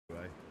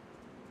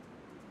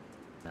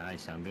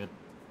Nice, sound good.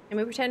 And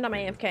we pretend I'm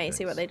AFK and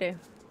see what Thanks. they do.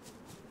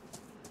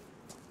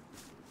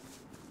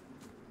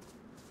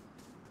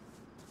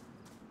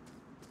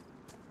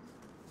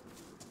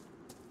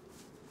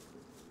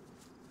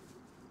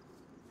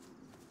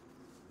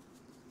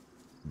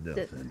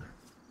 Nothing.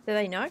 Do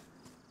they know?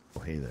 Oh,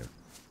 hey there.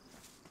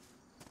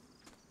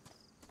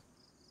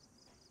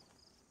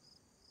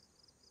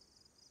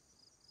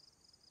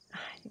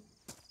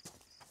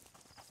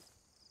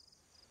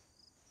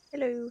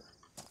 Hello.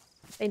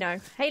 They know.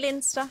 Hey,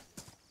 Linster.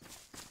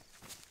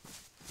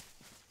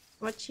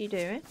 What you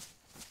doing?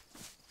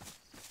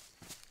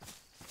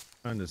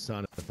 Trying to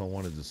decide if I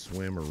wanted to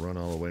swim or run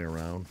all the way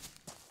around.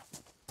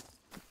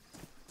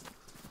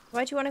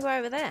 Why do you want to go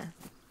over there?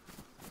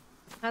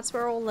 That's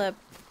where all the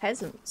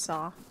peasants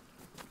are.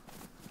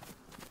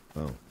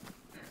 Oh.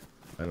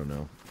 I don't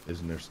know.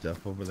 Isn't there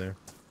stuff over there?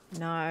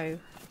 No.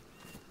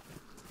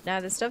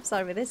 No, the stuff's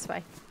over this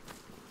way.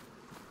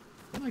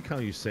 I like how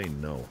you say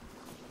no.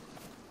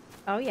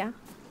 Oh, yeah.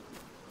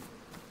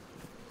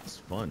 It's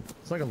fun.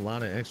 It's like a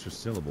lot of extra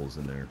syllables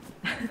in there.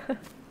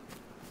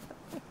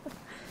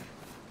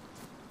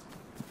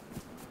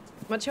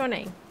 What's your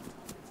name?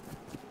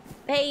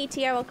 Hey,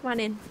 Tio, come on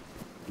in.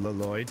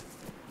 LaLoyde?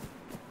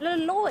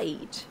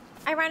 LaLoyde.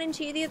 I ran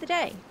into you the other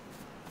day.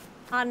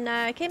 On,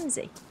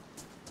 Kimsey.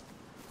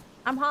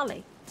 I'm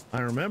Holly.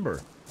 I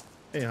remember.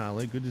 Hey,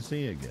 Holly. Good to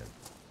see you again.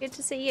 Good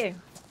to see you.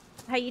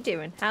 How you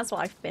doing? How's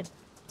life been?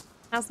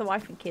 How's the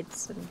wife and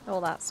kids and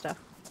all that stuff?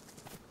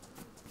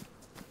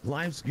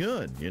 Life's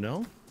good, you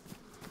know?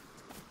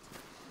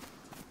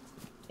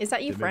 Is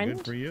that your friend?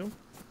 Good for you?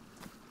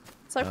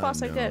 So far,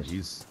 so no, good.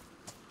 He's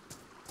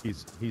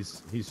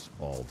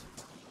bald.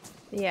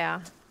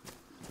 Yeah.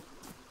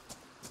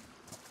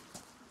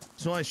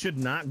 So I should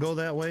not go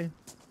that way?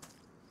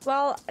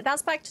 Well,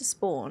 that's back to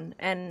Spawn,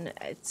 and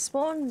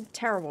Spawn,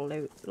 terrible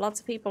loot.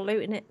 Lots of people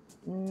looting it.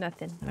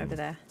 Nothing over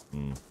there.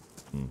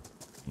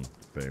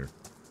 Fair.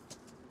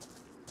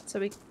 So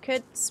we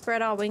could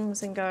spread our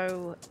wings and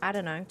go, I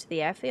don't know, to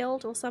the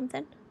airfield or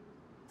something.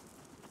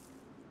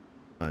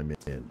 I'm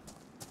in.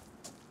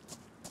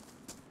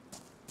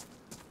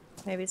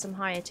 Maybe some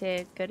higher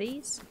tier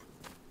goodies.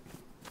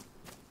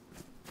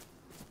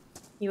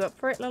 You up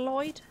for it,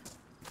 LaLoyde?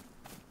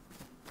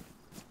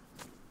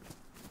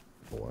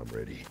 Oh, I'm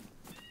ready.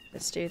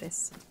 Let's do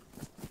this.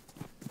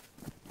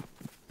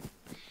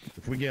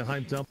 If we get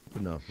hyped up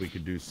enough, we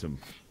could do some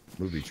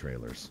movie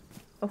trailers.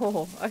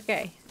 Oh,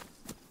 okay.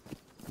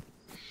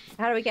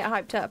 How do we get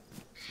hyped up?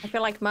 I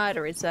feel like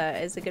murder is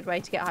a good way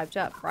to get hyped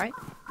up, right?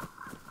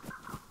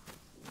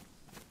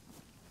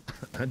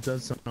 That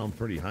does sound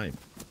pretty hype.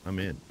 I'm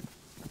in.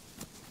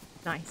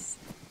 Nice.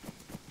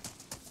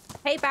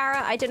 Hey,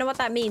 Barra, I don't know what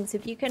that means.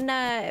 If you can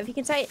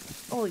say,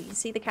 oh, you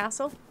see the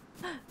castle?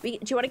 Do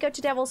you want to go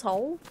to Devil's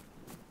Hole?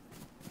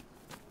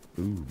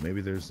 Ooh,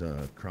 maybe there's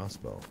a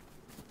crossbow.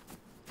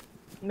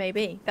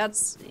 Maybe.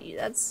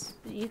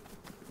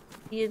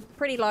 You're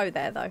pretty low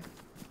there though,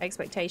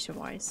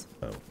 expectation-wise.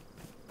 Oh,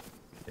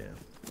 yeah.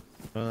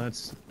 Well,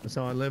 that's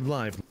how I live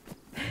life.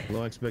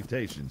 Low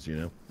expectations, you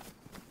know.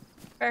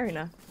 Fair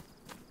enough.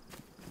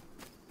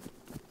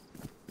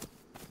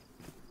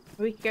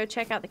 We could go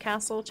check out the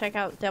castle, check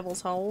out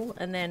Devil's Hole,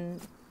 and then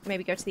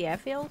maybe go to the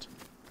airfield.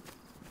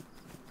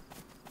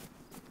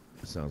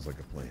 Sounds like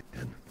a plan.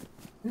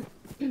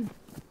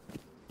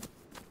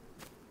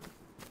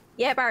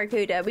 Yeah,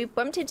 Barracuda. We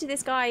bumped into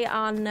this guy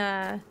on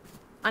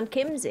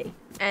Kimsey,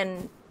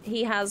 and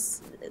he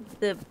has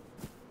the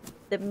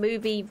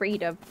movie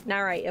reader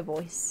narrator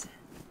voice.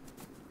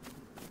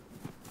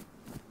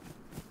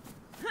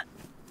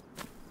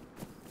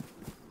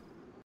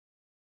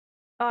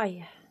 Oh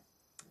yeah.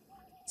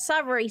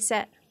 Server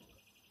reset.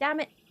 Damn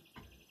it.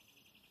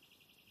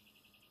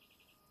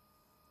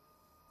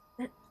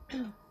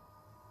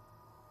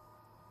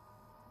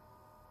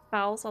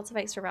 Vowels, lots of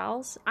extra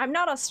vowels. I'm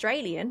not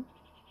Australian.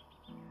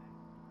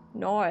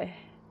 No.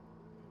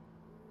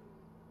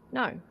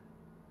 No.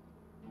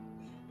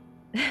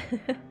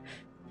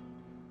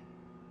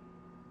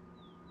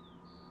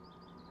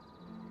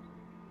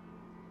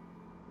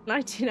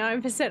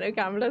 99% of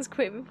gamblers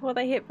quit before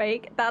they hit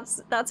bake.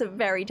 That's a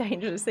very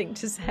dangerous thing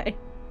to say.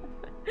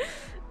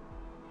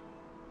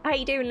 How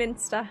you doing,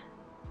 Linster?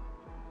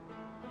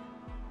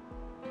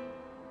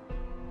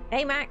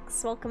 Hey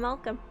Max, welcome,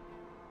 welcome.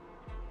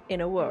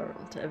 In a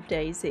world of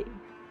DayZ,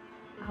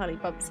 Holly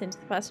bumps into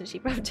the person she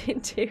bumped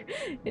into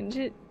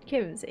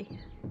Kimsey.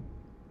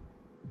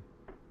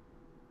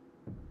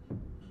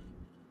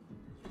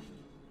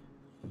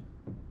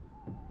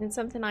 It's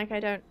something like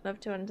I don't love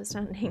to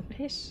understand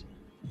English.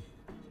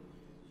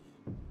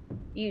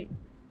 You,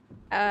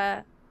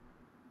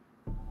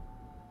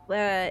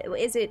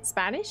 is it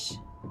Spanish?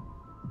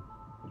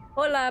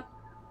 Hola,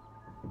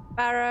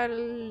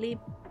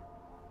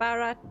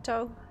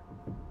 barato.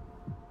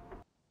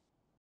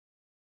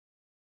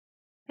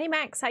 Hey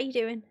Max, how you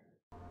doing?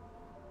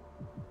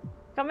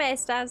 ¿Cómo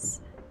estás?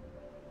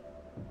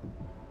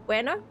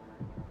 Bueno?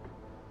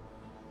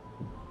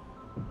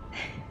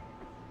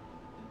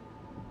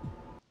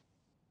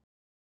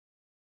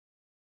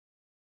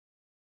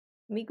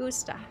 Me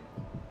gusta.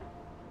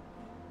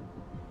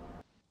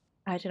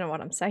 I don't know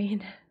what I'm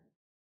saying.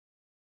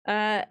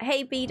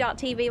 Hey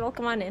B.TV,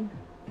 welcome on in.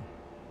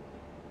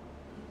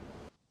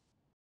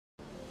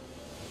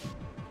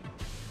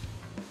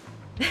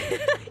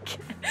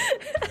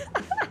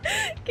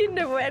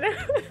 Kinder bueno.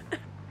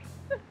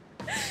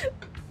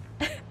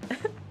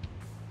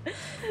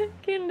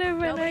 Kinder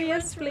bueno,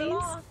 yes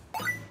please.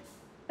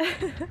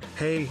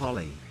 Hey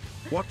Holly,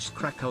 what's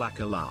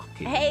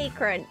crack-a-lack-a-larky? Hey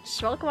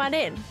Crunch, welcome on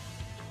in.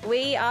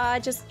 We are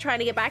just trying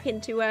to get back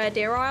into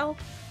Deer Isle.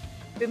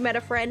 We've met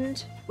a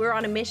friend. We're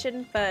on a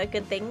mission for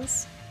good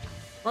things.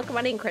 Welcome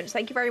on in, Crunch.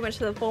 Thank you very much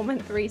for the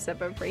 4-month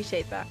resub. I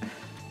appreciate that.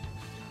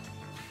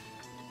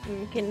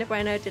 Kinder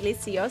Bueno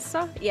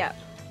delicioso. Yeah,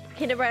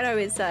 Kinder Bueno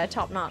is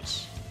top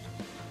notch.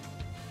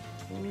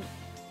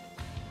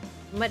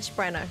 Much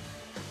bueno.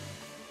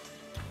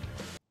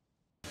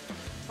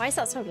 Why is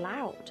that so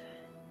loud?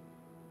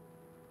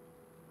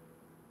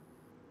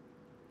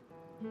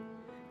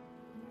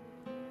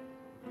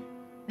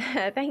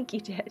 Thank you,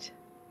 Jed.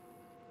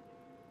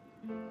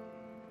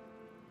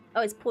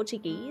 Oh, it's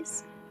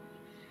Portuguese.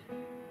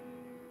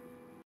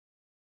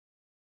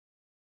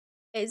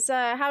 Is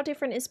how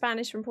different is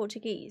Spanish from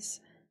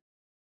Portuguese?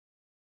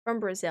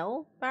 From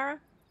Brazil, Barra?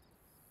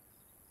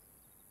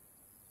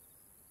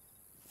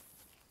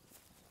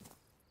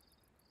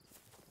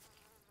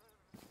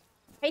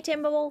 Hey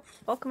Timberwolf,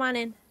 welcome on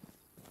in.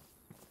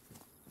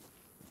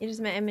 You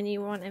just met him and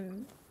you want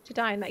him to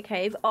die in that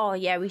cave? Oh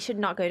yeah, we should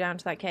not go down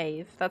to that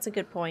cave. That's a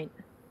good point.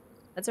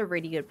 That's a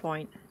really good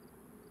point.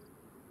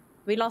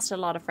 We lost a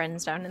lot of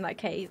friends down in that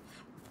cave.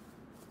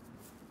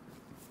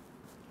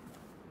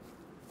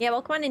 Yeah,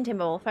 welcome on in,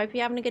 Timberwolf. Hope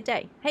you're having a good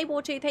day. Hey,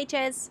 Wartooth. Hey,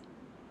 Ches.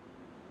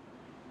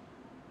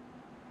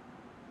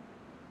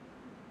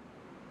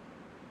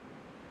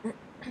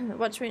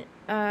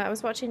 I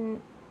was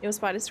watching your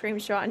spider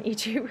screenshot on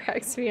YouTube.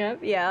 Cracks me up.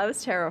 Yeah, that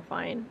was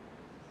terrifying.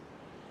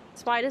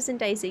 Spiders in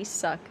DayZ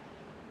suck.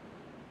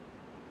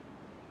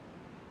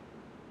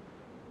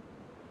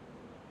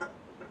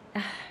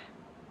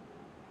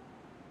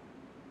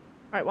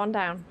 Right, one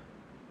down.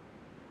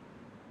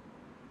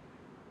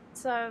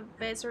 So,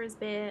 Vezra is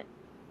beer.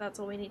 That's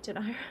all we need to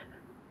know.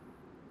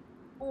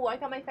 Oh, I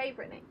got my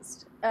favourite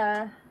next.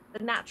 The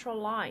natural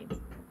lime.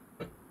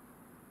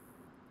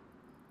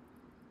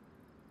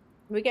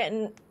 We're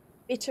getting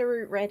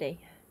bitterroot ready.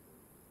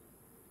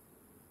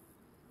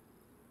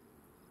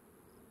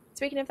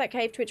 Speaking of that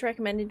cave, Twitch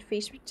recommended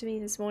Fish to me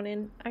this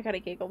morning. I got a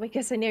giggle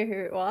because I knew who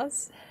it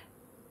was.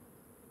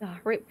 Ah, oh,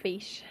 rip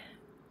Fish.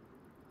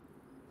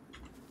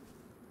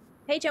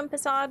 Hey, Jumper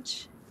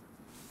Sarge.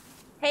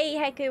 Hey,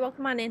 Heku,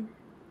 welcome on in.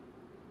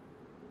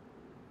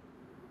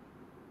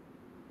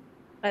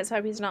 Let's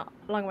hope he's not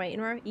long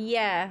waiting row.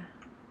 Yeah.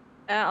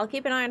 I'll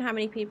keep an eye on how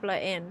many people are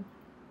in.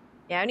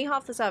 Yeah, only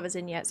half the server's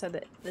in yet, so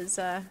that there's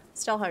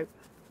still hope.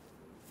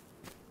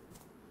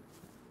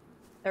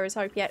 There is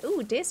hope yet.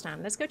 Ooh, deer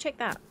stand. Let's go check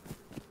that.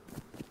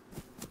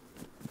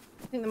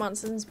 I think the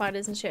monsters and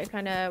spiders and shit are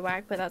kind of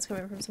whack, but that's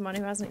coming from someone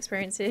who hasn't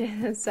experienced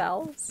it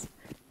themselves.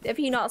 Have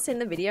you not seen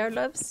the video,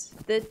 loves?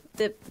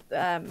 The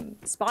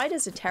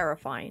spiders are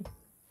terrifying.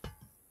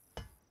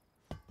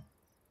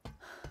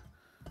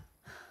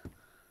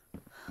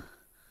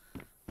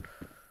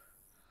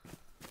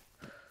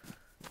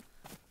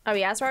 Oh,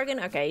 he has Rogan?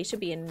 Okay, he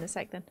should be in a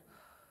sec then.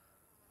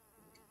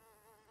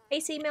 Hey,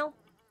 C-Mill.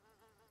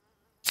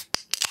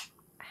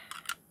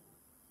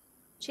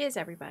 Cheers,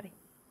 everybody.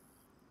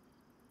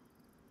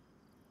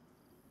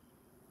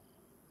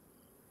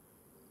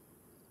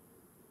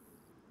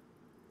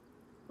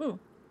 Mm.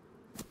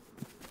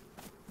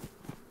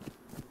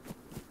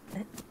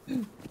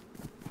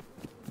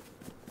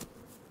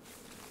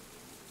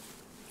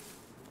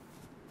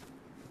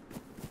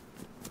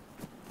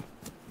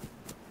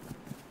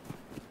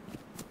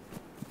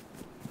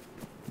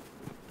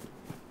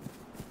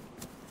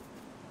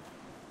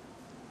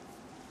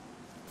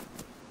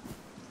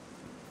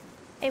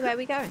 Hey, where are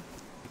we going?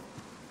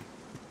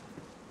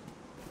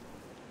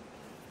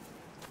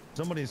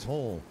 Somebody's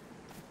hole.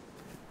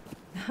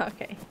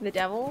 Okay, the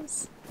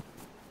devils?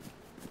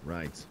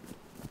 Right.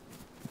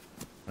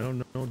 I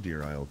don't know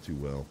Deer Isle too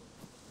well.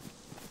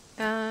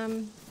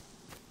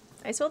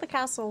 I saw the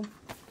castle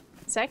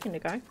a second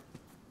ago.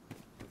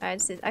 I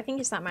think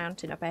it's that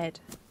mountain up ahead.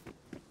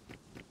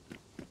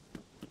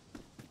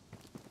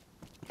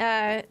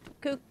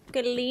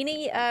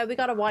 Kukulini, we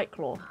got a white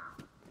claw.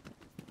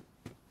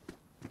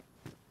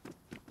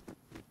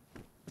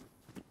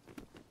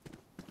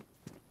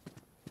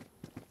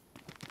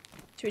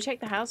 Should we check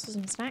the house for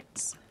some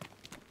snacks?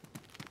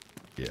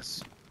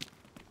 Yes.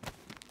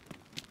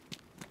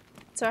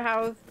 So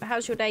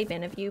how's your day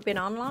been? Have you been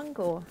on long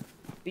or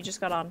you just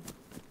got on?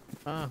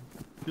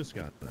 Just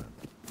got that.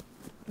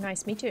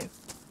 Nice, me too.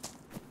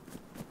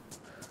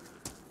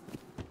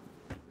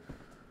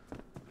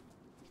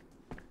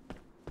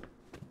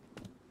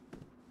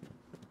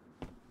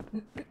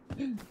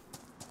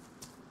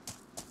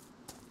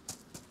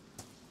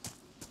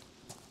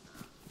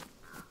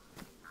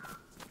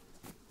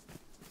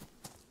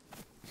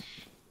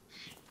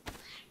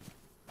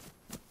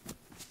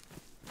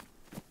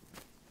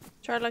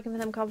 Tried looking for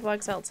them copperbug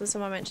seltzers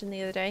someone mentioned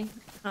the other day.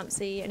 Can't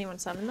see anyone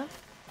selling them.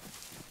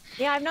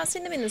 Yeah, I've not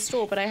seen them in the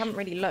store, but I haven't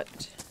really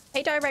looked.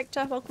 Hey,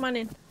 Director, welcome on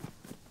in.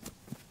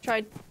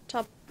 Tried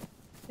Topo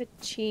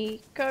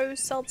Chico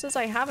seltzers?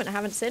 I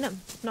haven't seen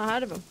them. Not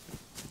heard of them.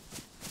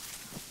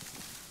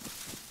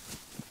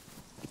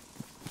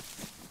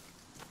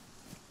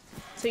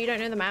 So you don't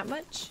know the map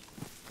much?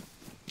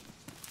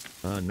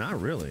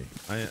 Not really.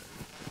 Yeah,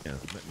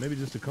 maybe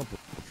just a couple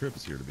of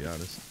trips here, to be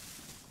honest.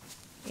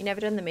 You never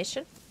done the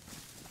mission?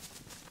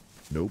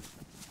 Nope.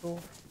 Cool.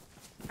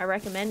 I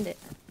recommend it.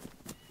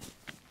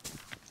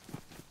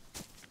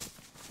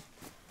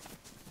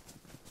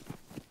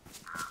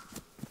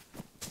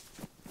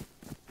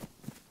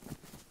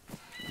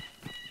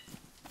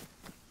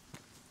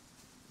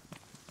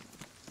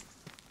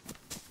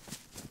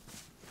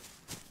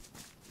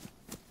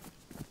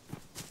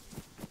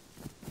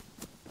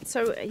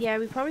 So, yeah,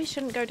 we probably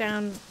shouldn't go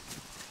down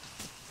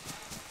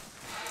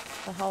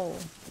the hole.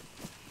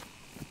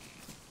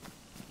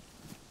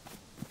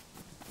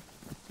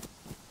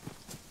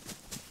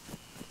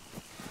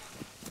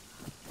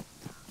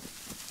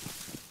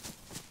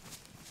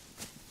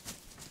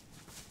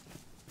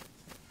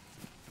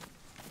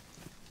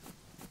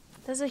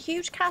 There's a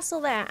huge castle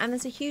there, and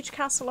there's a huge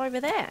castle over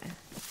there.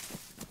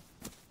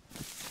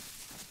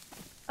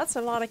 That's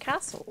a lot of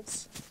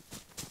castles.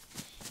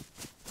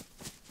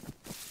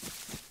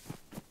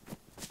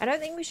 I don't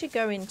think we should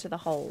go into the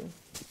hole.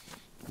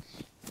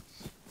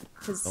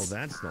 Oh,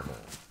 that's the hole.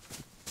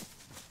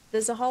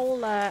 There's a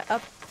hole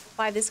up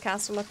by this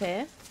castle up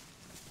here.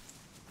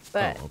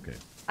 But oh, okay.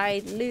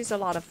 I lose a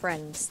lot of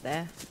friends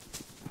there.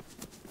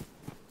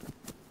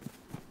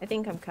 I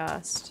think I'm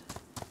cursed.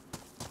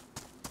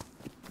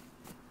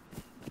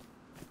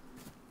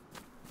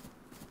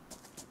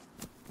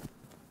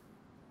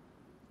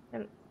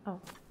 Oh.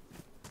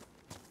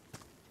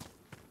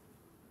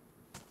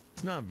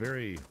 It's not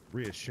very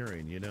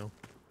reassuring, you know?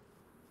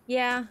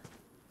 Yeah.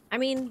 I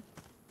mean,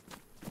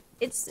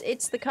 it's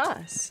the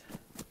curse.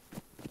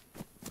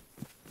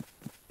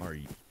 Are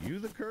you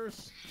the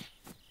curse?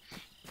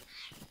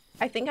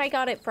 I think I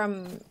got it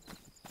from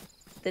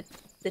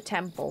the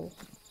temple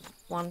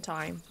one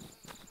time.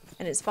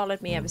 And it's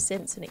followed me ever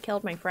since, and it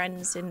killed my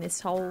friends in this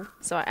hole.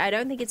 So I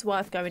don't think it's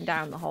worth going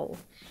down the hole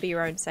for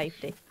your own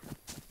safety.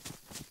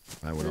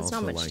 I would There's also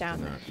not much like down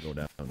to there. not go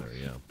down there,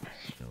 yeah.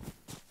 No.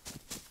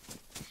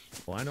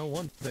 Well, I know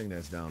one thing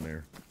that's down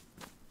there.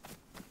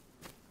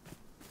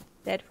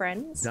 Dead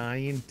friends?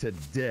 Dying to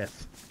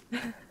death.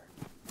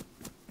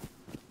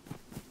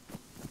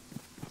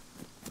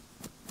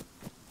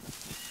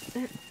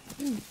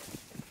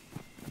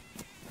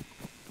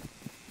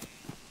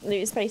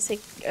 Loot is basic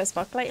as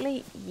fuck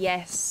lately?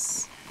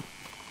 Yes.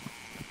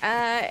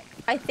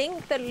 I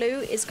think the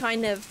loot is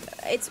kind of...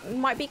 It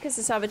might be because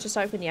the server just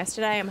opened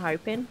yesterday, I'm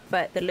hoping.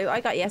 But the loot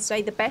I got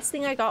yesterday, the best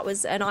thing I got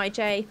was an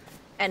IJ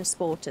and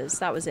sporters.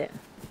 That was it.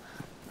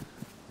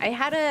 I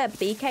had a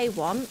BK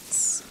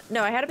once.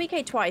 No, I had a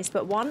BK twice,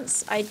 but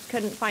once I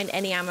couldn't find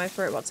any ammo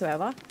for it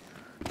whatsoever.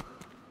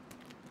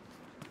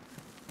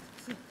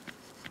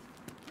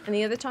 And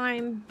the other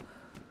time...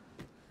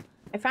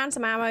 I found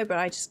some ammo, but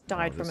I just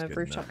died from a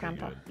rooftop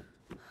camper.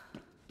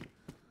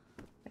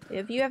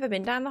 Have you ever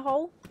been down the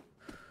hole?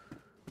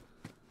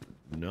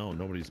 No,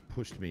 nobody's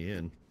pushed me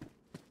in.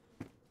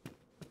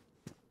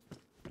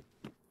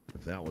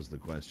 If that was the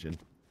question.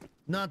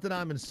 Not that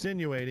I'm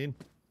insinuating.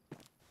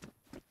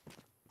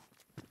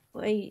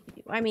 Well,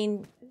 I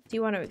mean, do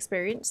you want to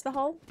experience the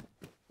hole?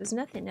 There's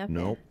nothing up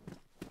Nope.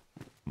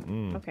 there.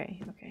 Mm-mm.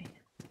 Okay, okay.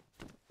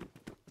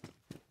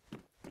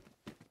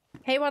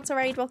 Hey, what's a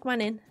raid? Welcome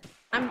on in.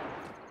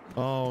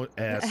 Oh,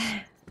 S.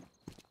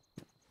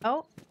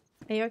 Oh,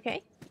 are you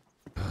okay?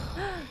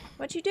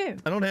 What'd you do?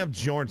 I don't have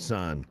jorts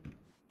on.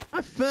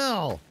 I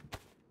fell.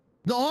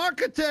 The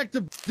architect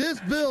of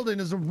this building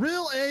is a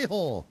real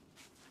a-hole.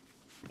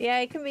 Yeah,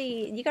 it can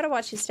be... You gotta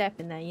watch your step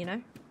in there, you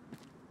know?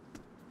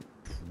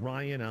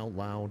 Crying out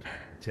loud,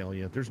 I tell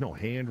you. There's no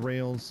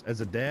handrails.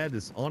 As a dad,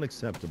 it's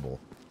unacceptable.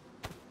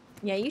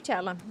 Yeah, you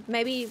tell them.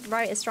 Maybe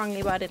write a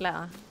strongly worded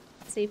letter.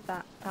 See if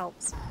that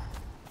helps.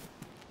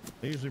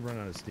 I usually run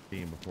out of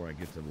steam before I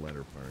get to the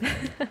letter part.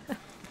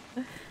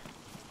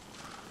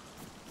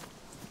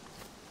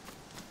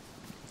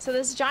 So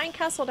there's a giant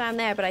castle down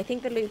there, but I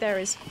think the loot there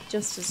is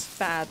just as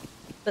bad.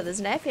 But there's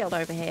an airfield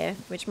over here,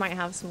 which might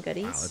have some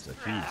goodies. Wow, that's a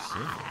huge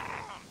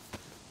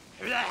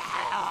city.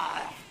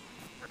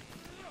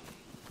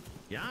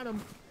 Got him.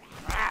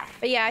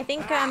 But yeah, I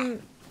think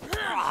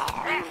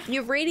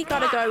you've really got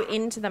to go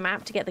into the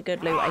map to get the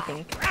good loot, I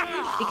think.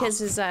 Because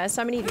there's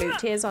so many loot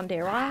tiers on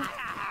Deer Isle.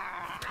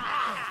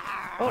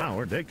 Oh. Wow,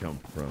 where'd they come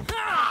from?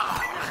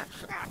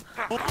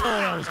 Oh,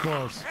 that was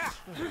close.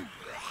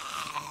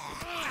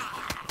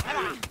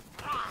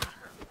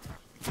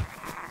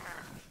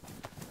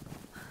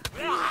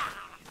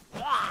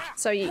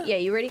 So yeah,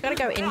 you really got to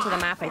go into the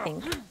map, I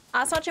think.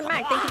 Sergeant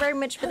Mac, thank you very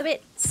much for the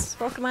bits.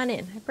 Welcome on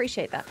in. I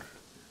appreciate that.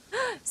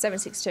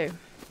 762.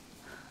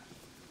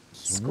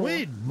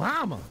 Sweet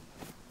mama.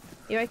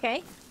 You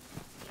okay?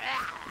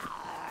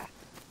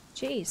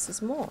 Jeez,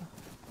 there's more.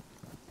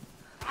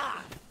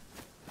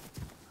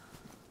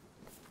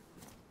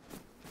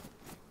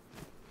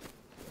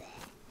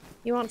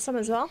 You want some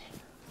as well?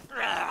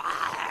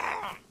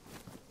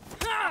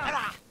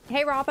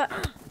 Hey, Robert.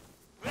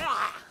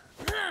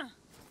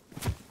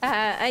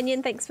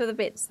 Onion, thanks for the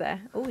bits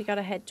there. Oh, we got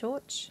a head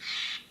torch.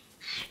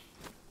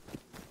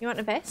 You want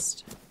a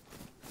vest?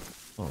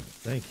 Oh,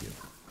 thank you.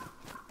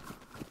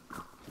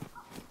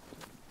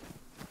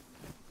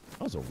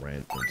 That was a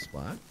random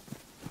spot.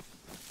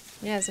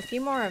 Yeah, there's a few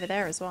more over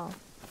there as well.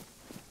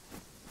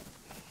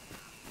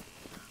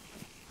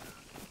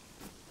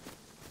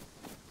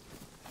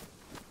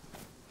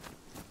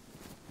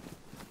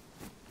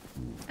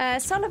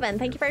 Sullivan,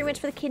 thank you very much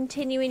for the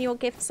continuing your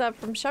gift sub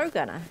from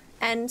Showgunner.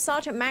 And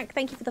Sergeant Mac,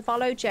 thank you for the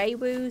follow.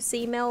 Jwoo,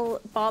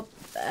 C-Mill, Bob,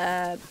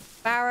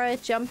 Barra,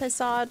 Jumper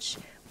Sarge,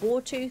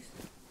 Wartooth,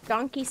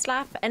 Donkey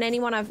Slap, and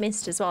anyone I've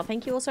missed as well.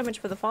 Thank you all so much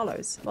for the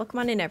follows. Welcome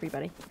on in,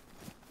 everybody.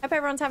 Hope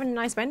everyone's having a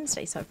nice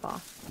Wednesday so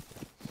far.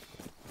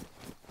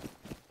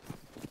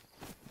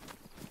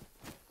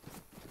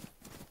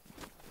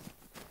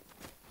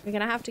 We're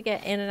gonna have to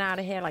get in and out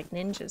of here like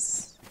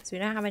ninjas, because we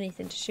don't have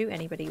anything to shoot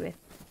anybody with.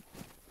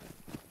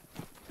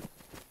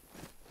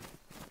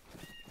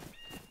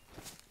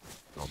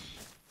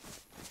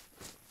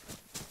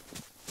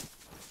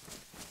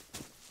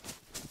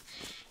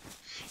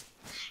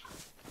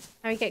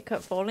 How you get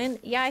cut falling?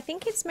 Yeah, I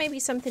think it's maybe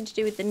something to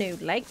do with the new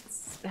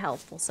legs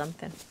health or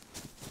something.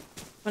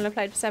 Well, I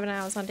played for 7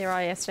 hours on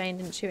DayZ yesterday and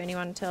didn't shoot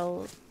anyone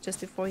until just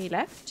before he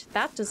left.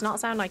 That does not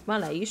sound like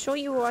Muller. Are you sure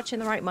you were watching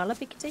the right Muller,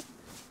 Piketty?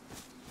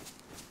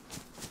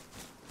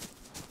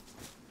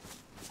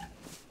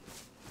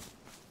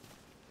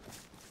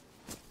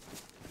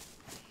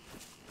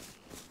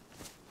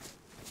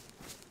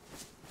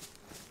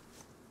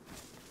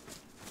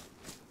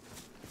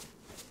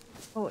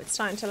 Oh, it's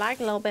starting to lag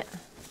a little bit.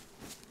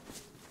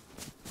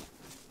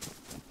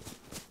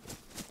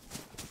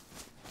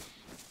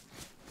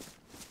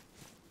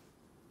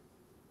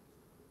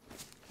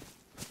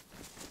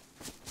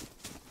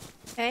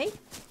 Hey?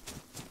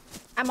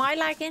 Am I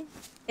lagging?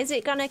 Is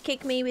it gonna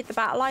kick me with the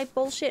battle life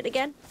bullshit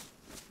again?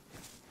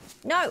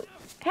 No!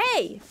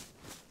 Hey!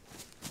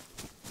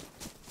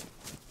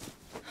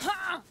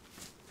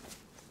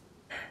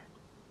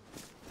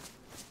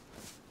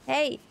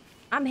 Hey,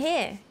 I'm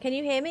here. Can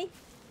you hear me?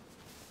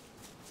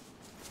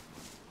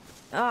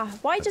 Ah,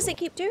 why does it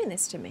keep doing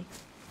this to me?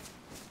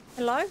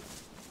 Hello?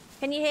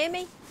 Can you hear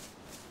me?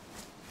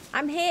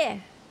 I'm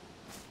here.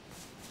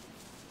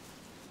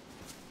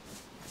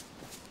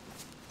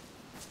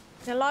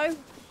 Hello?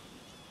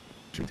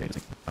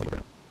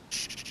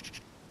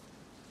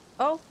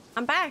 Oh,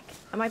 I'm back.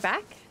 Am I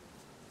back?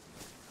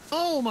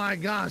 Oh my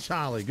gosh,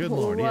 Holly. Good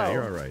Lord. Whoa. Yeah,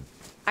 you're all right.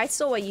 I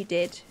saw what you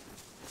did.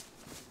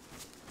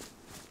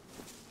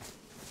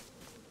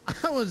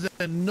 I was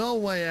in no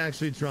way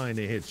actually trying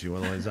to hit you,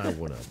 otherwise I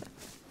would have.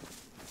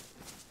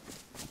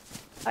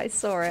 I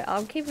saw it.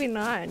 I'm keeping an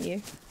eye on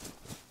you.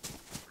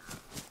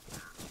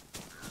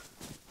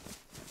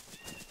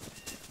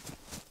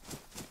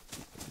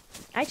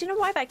 I don't know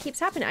why that keeps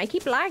happening. I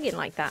keep lagging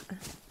like that.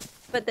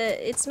 But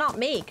it's not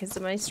me, because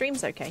my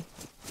stream's okay.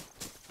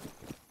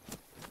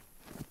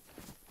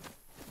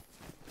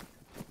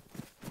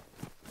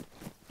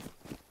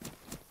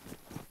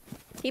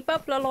 Keep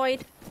up,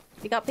 LaLoyde.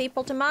 We got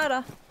people to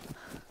murder.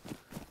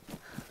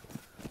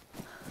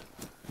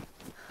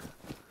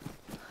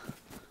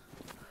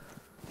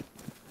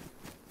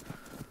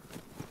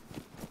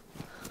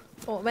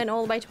 Oh, went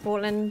all the way to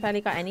Portland,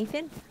 barely got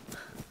anything.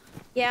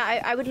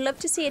 Yeah, I would love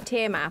to see a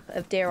tier map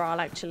of DayZ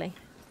actually.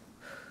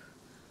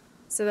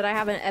 So that I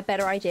have a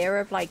better idea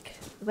of like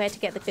where to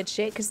get the good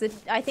shit. Because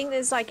I think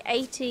there's like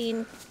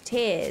 18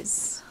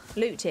 tiers,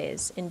 loot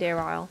tiers in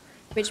DayZ,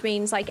 which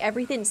means like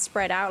everything's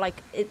spread out.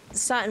 Like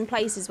certain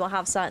places will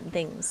have certain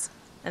things,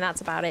 and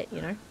that's about it,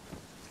 you know.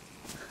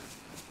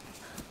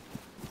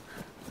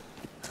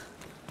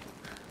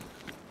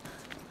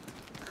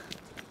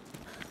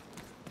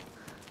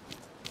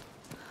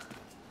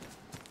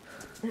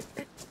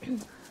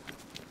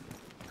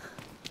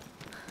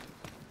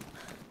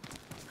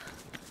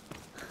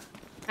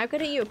 How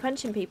good are you at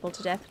punching people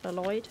to death,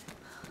 LaLoyde?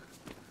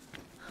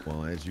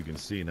 Well, as you can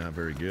see, not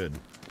very good.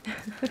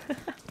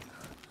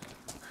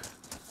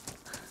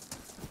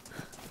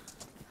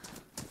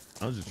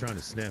 I was just trying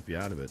to snap you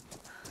out of it.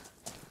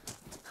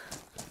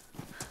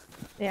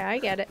 Yeah, I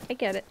get it. I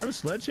get it. I'm a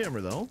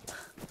sledgehammer, though.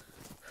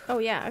 Oh,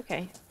 yeah,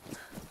 okay.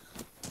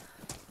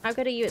 How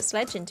good are you at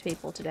sledging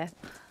people to death?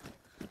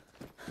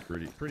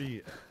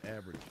 Pretty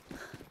average.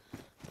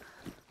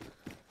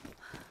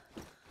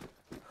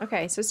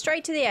 Okay, so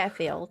straight to the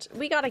airfield.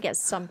 We gotta get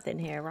something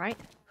here, right?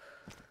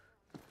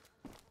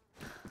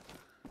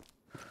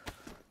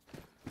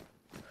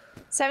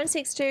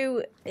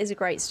 .762 is a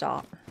great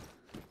start.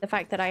 The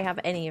fact that I have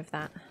any of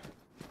that.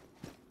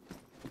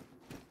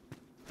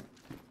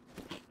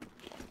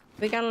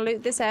 We're gonna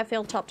loot this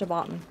airfield top to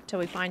bottom till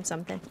we find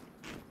something.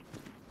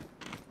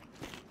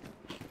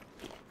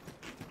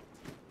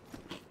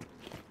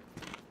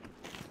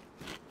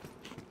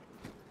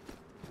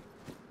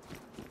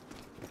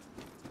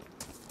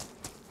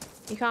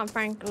 You can't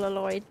frank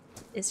LaLoyde.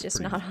 It's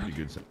just not. Pretty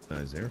good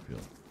size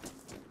airfield.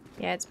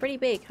 Yeah, it's pretty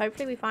big.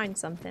 Hopefully we find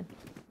something.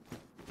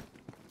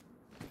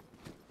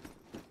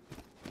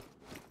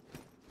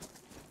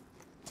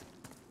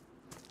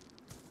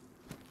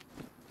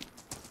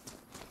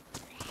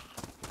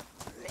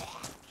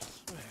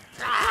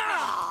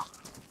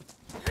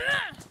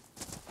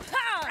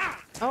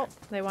 Oh,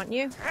 they want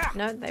you?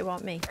 No, they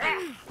want me.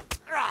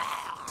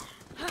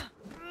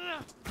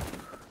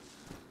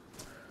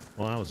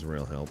 Well, that was a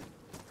real help.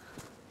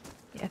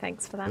 Yeah,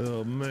 thanks for that.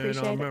 Oh man,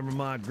 Appreciate I remember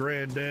my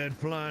granddad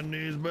flying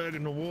these back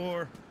in the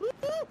war.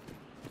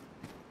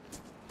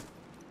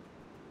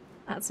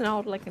 That's an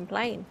old looking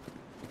plane.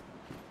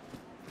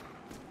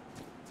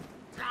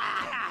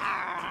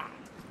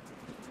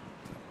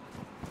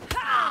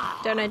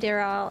 Don't know, dear,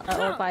 I'll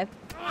by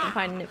I'm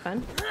finding it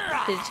fun.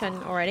 Did it turn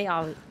already?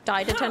 Oh,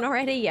 died a ton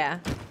already? Yeah.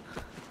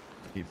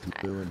 If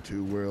you're doing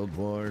 2 world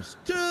wars.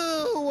 2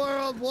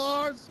 world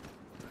wars!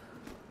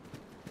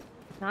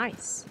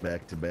 Nice.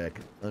 Back-to-back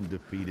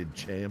undefeated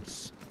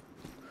champs.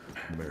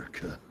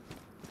 America.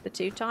 The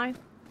 2-time?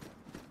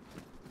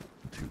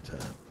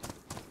 2-time.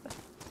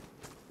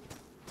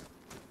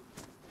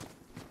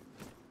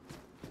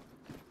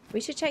 We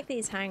should check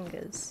these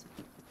hangars.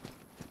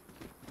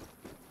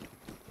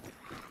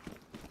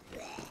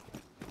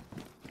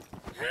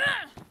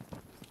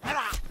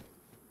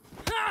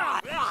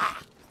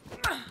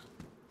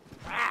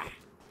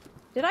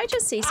 Did I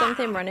just see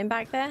something running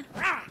back there?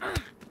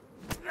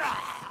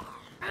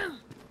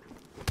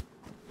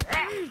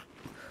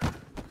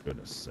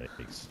 Goodness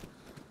sakes.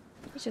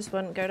 It just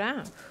wouldn't go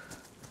down.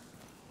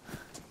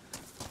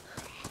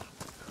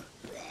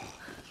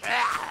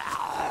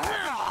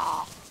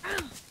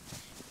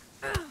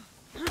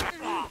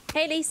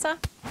 Hey Lisa.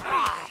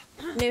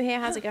 New here,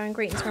 how's it going?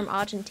 Greetings from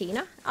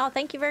Argentina. Oh,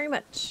 thank you very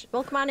much.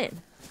 Welcome on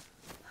in.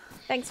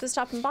 Thanks for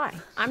stopping by.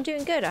 I'm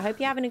doing good. I hope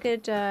you're having a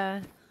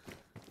good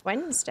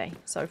Wednesday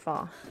so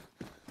far.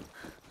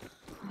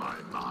 My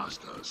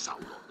master,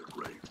 Sauron the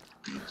Great,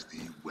 bids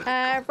thee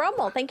welcome.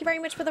 Rommel, thank you very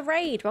much for the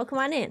raid. Welcome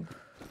on in.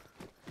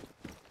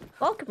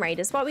 Welcome,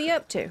 raiders. What were you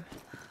up to?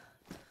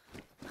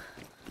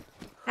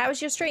 How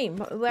was your stream?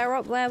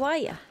 Where were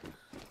you?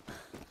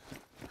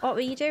 What were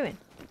you doing?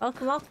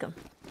 Welcome, welcome.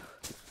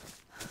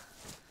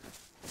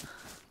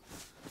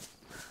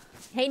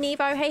 Hey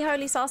Nevo, hey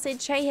Holy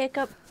Sausage, hey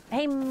Hiccup,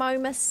 hey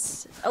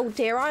Momus. Oh,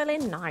 Deer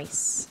Island,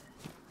 nice.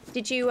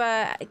 Did you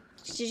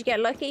get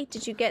lucky?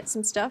 Did you get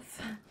some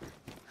stuff?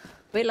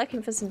 We're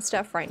looking for some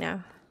stuff right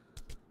now.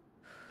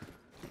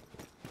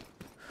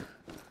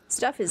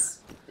 Stuff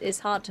is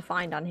hard to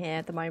find on here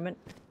at the moment.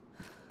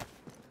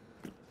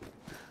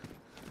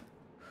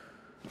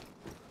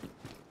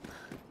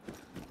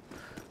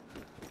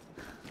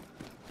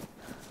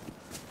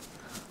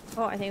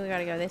 Oh, I think we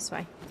gotta go this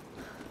way.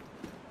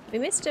 We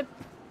missed a...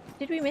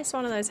 Did we miss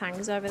one of those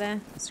hangars over there?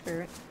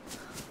 Screw it.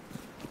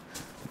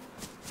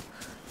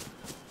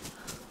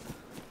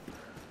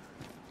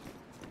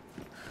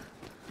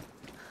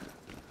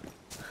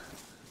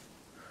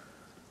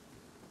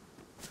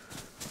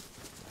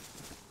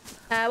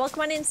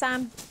 Welcome on in,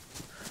 Sam.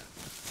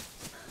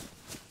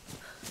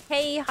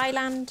 Hey,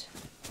 Highland.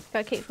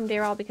 Got kicked from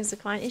Deer Isle because of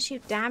the client issue.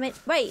 Damn it.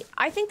 Wait,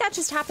 I think that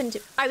just happened.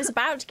 I was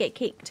about to get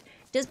kicked.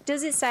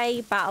 Does it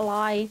say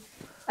BattleEye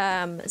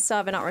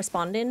server not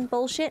responding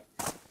bullshit?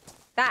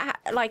 That,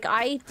 like,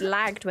 I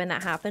lagged when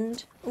that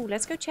happened. Oh,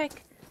 let's go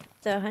check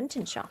the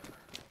hunting shop.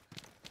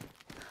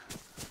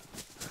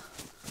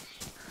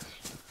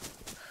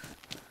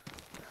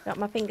 Got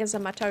my fingers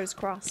and my toes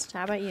crossed.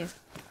 How about you?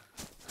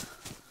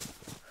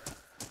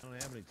 I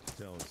don't have any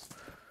toes.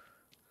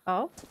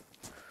 Oh?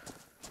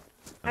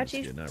 I'm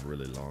just kidding, I have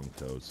really long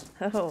toes.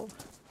 Oh.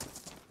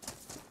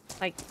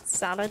 Like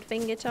salad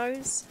finger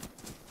toes?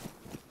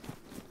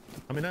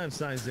 I mean, I'm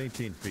size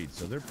 18 feet,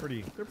 so they're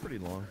pretty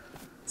long.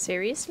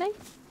 Seriously?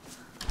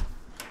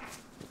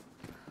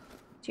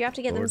 Do you have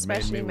to get them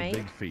specially made?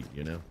 Big feet,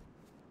 you know?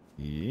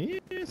 Yeah,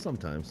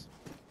 sometimes.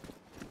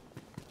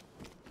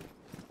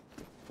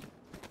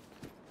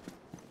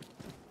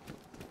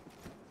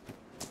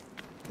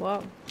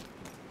 Whoa.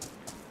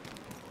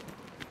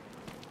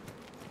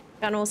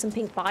 Got an awesome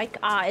pink bike.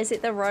 Ah, is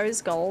it the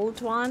rose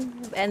gold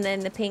one? And then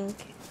the pink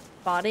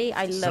body?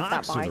 I love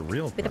that bike. Are the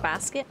real with a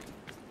basket.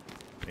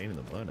 Pain in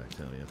the butt, I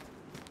tell you.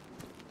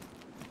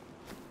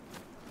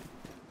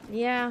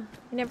 Yeah,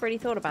 I never really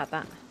thought about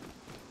that.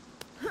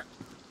 But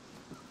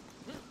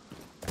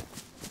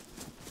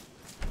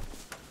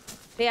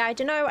yeah, I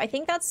don't know. I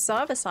think that's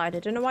server side. I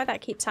don't know why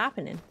that keeps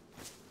happening.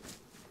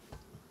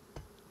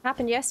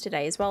 Happened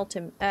yesterday as well,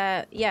 Tim.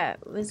 Yeah,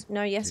 it was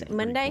yesterday.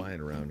 Monday. Quiet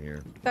around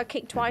here. Got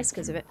kicked twice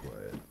because of it.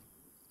 Quiet.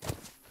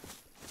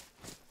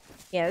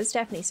 Yeah, there's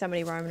definitely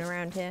somebody roaming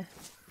around here.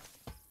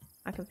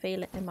 I can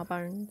feel it in my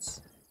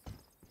bones.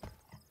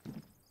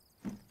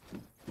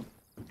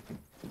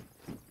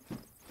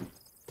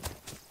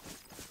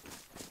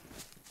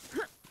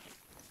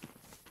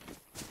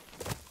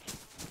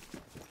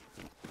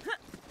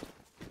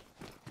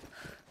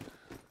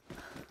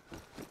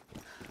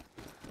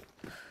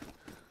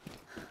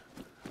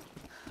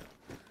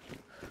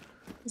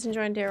 Just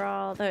enjoying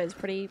Daryl. That was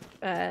pretty,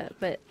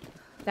 but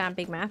damn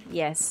big map.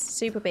 Yes,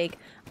 super big.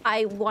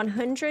 I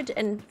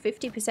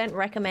 150%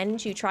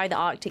 recommend you try the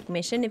Arctic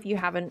mission if you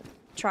haven't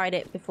tried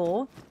it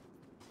before.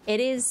 It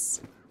is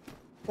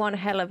one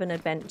hell of an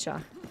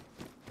adventure.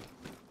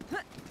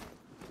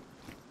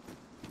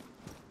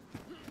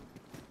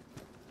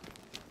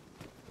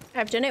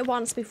 I've done it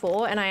once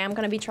before, and I am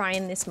going to be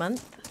trying this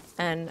month.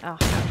 And, oh,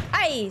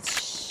 hey!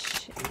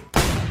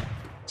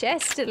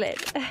 Chesterlin.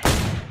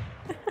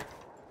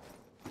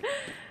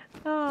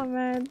 Oh,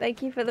 man.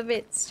 Thank you for the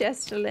bits,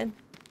 Chesterlin.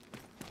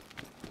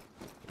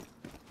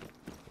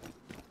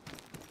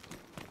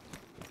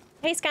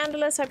 Hey,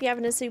 Scandalous. Hope you're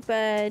having a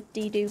super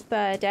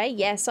de-duper day.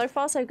 Yeah, so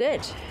far, so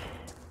good.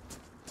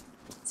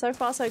 So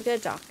far, so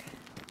good, Doc.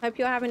 Hope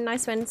you're having a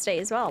nice Wednesday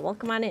as well.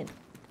 Welcome on in.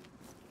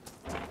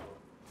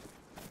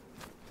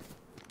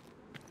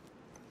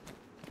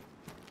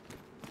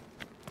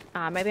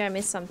 Ah, maybe I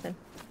missed something.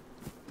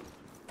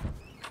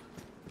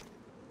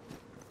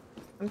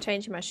 I'm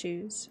changing my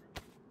shoes.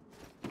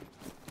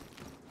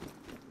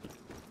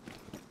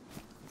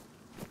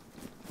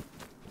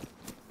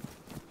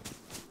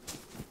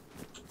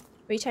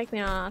 Will you take me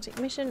on an Arctic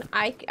mission?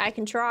 I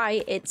can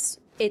try. It's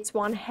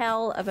one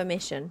hell of a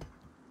mission.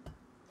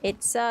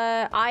 It's me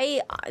and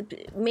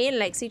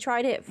Lexi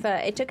tried it for,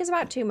 it took us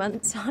about 2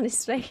 months,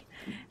 honestly.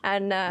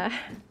 And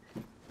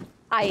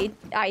I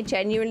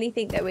genuinely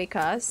think that we're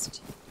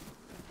cursed.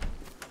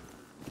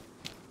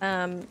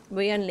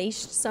 We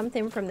unleashed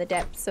something from the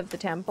depths of the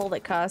temple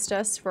that cursed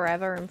us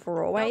forever and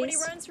for always. Nobody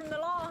runs from the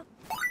law.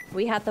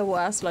 We had the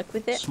worst luck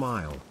with it.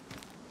 Smile.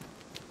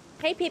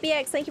 Hey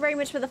PBX, thank you very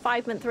much for the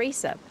 5-month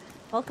resub.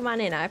 Welcome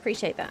on in, I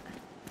appreciate that.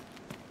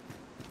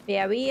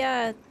 Yeah, we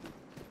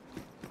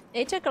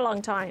it took a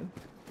long time.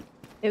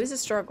 It was a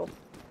struggle.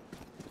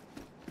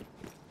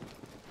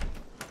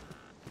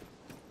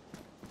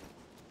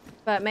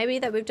 But maybe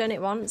that we've done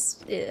it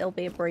once, it'll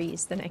be a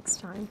breeze the next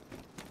time.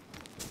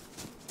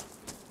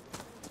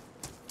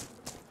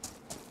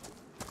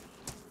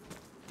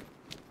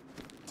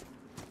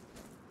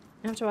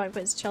 I have to work,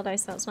 but it's a chill day,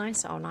 so that's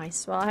nice. Oh,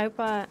 nice. Well, I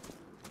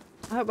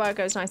hope work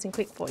goes nice and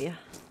quick for you.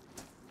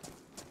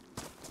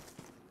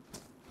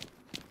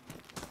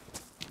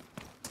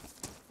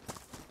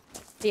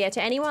 But yeah,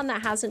 to anyone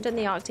that hasn't done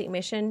the Arctic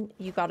mission,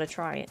 you gotta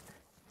try it.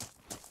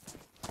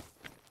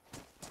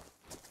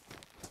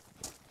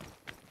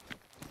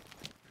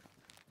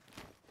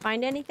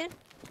 Find anything?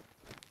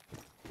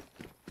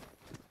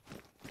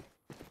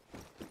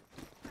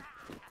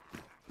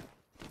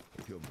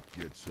 Come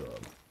get some.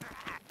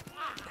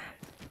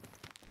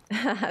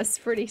 That's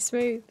pretty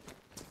smooth.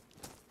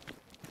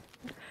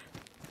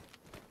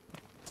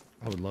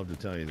 I would love to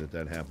tell you that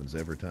that happens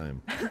every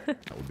time.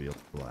 That would be a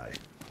lie.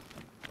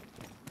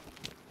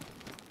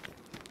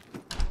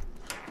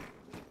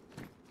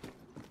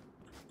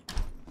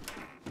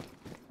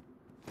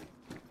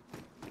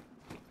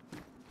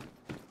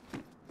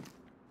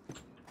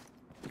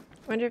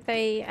 Wonder if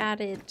they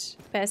added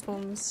bear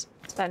spawns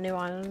to that new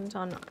island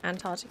on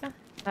Antarctica.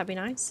 That'd be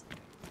nice.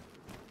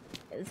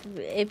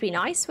 It'd be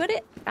nice, would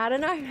it? I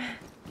don't know.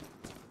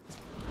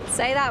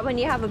 Say that when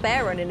you have a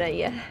bear running at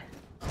you.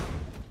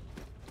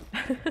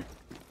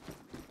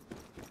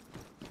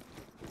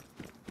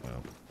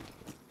 Well.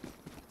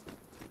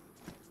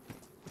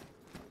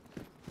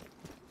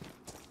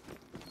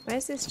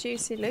 Where's this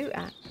juicy loot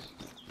at?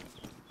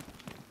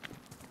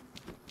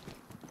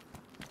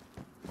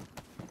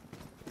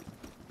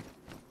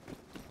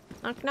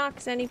 Knock knock,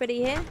 is anybody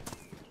here?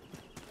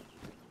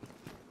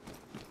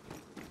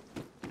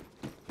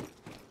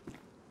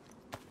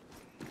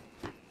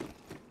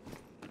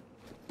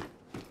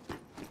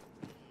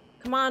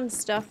 Come on,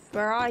 stuff,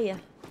 where are you?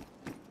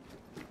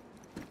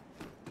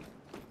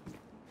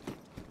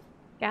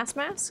 Gas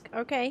mask?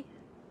 Okay.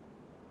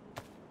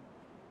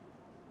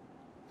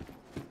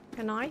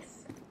 A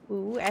knife?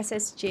 Ooh,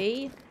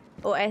 SSG.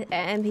 Or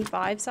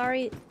MP5,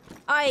 sorry.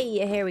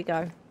 Aye, here we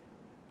go.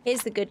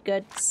 Here's the good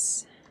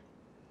goods.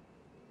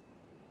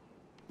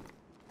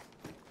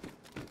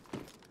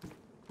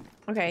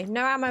 Okay,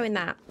 no ammo in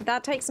that.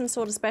 That takes some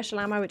sort of special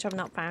ammo, which I've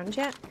not found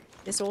yet.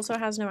 This also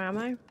has no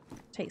ammo.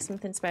 Take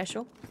something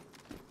special.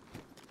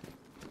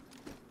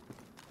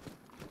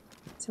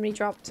 Somebody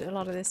dropped a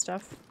lot of this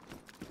stuff.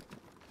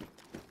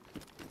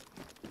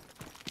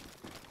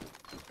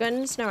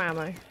 Guns, no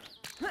ammo.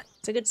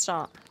 It's a good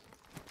start.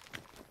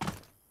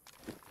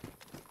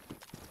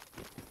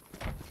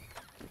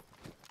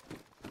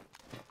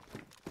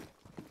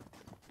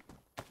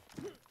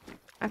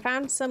 I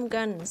found some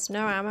guns,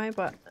 no ammo,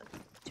 but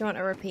do you want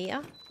a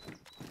repeater?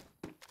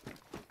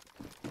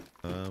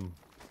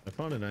 I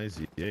found an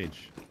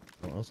IZH.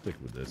 I'll stick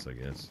with this, I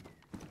guess.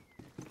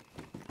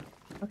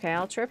 Okay,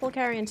 I'll triple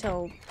carry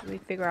until we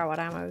figure out what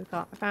ammo we've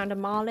got. I found a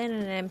Marlin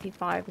and an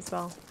MP5 as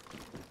well.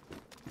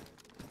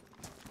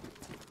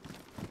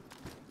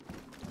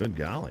 Good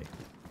golly.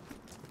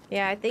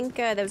 Yeah, I think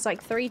there was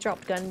like 3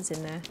 dropped guns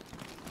in there.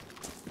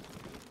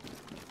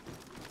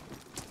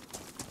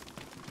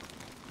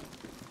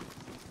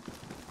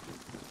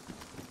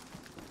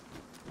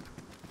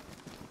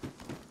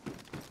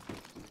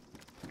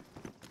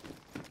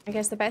 I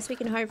guess the best we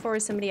can hope for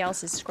is somebody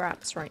else's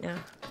scraps right now.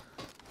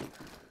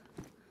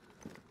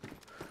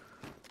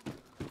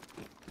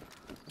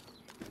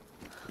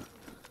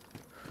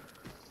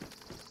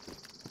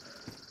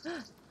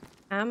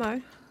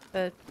 Ammo.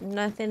 But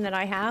nothing that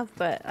I have,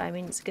 but I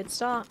mean, it's a good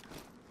start.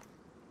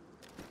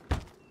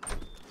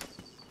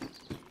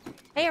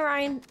 Hey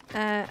Orion,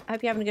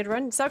 hope you're having a good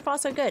run. So far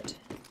so good.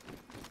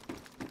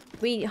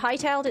 We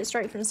hightailed it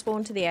straight from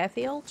spawn to the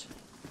airfield.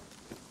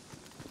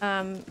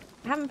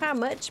 Haven't found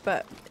much,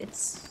 but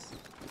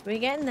we're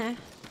getting there.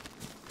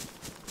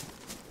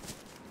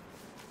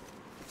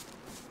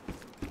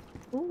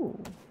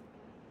 Ooh.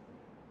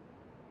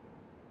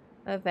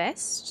 A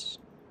vest.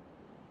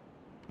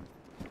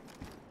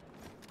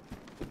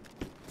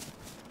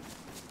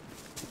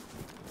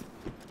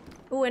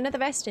 Ooh, another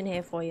vest in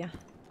here for you.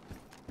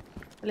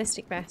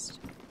 Ballistic vest.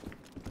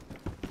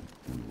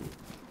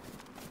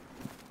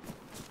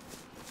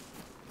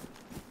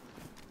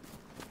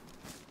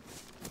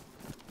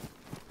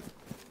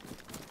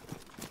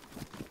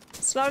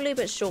 Slowly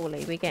but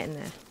surely, we're getting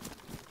there.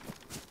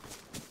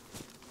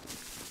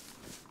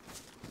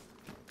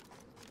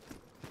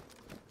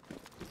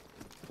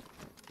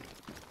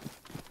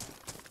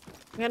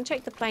 I'm gonna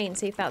check the plane,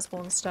 see if that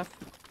spawns stuff.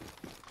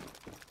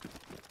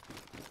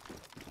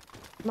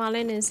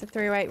 Marlin is the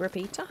 308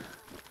 repeater.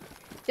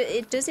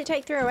 Does it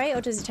take 308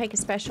 or does it take a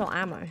special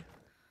ammo?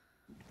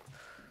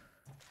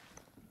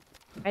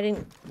 I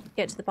didn't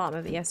get to the bottom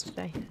of it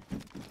yesterday.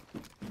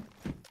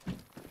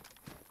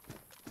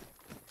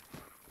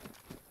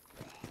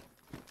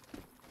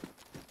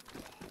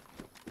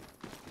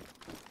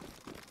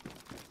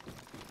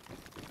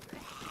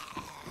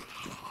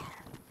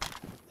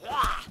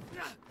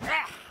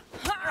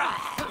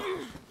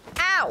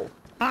 Ow!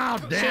 Oh,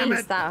 damn Jeez,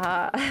 it! that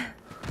hurt.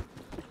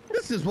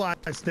 This is why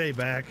I stay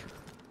back.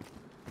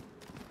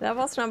 That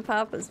wasn't on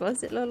purpose,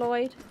 was it,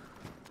 LaLoyde?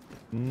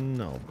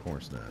 No, of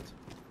course not.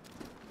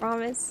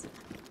 Promise?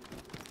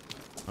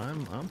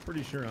 I'm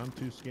pretty sure I'm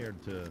too scared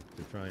to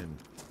try and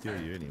kill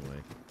you anyway.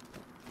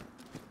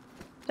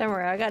 Don't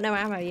worry, I got no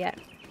ammo yet.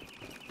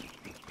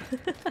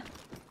 Yeah.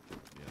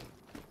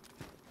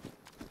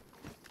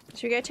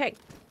 Should we go check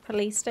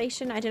police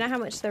station? I don't know how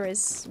much there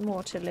is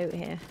more to loot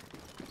here.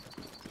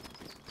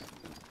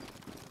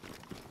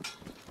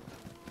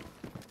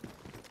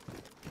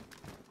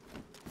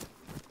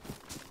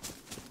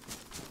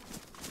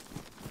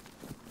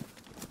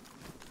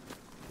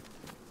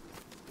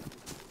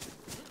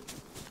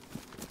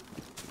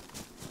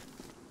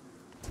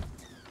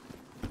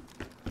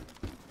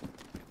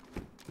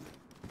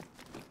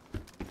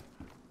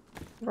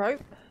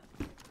 Rope.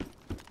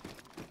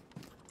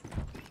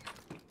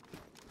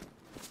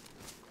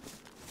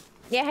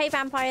 Yeah, hey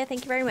Vampire,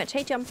 thank you very much.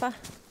 Hey Jumper.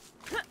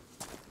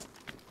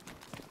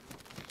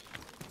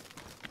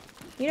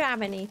 You don't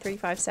have any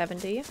 357,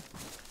 do you?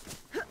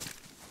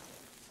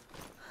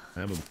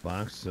 I have a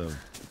box of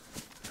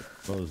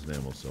closed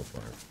ammo so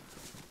far.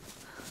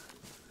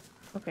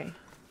 Okay.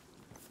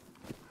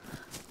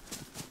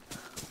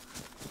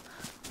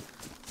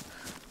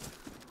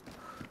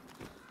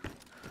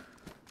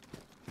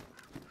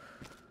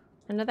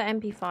 Another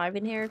MP5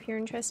 in here if you're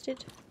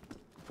interested.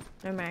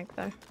 No mag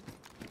though.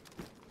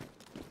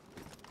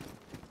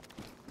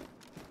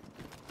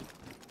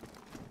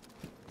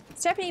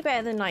 It's definitely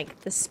better than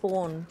like the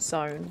spawn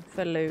zone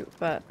for loot,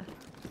 but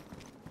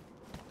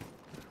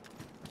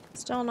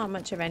still not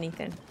much of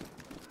anything.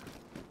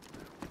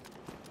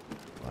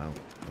 Wow,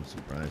 I'm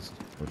surprised.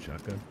 No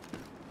shotgun?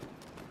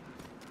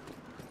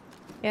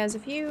 Yeah, there's a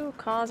few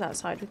cars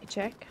outside we could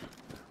check.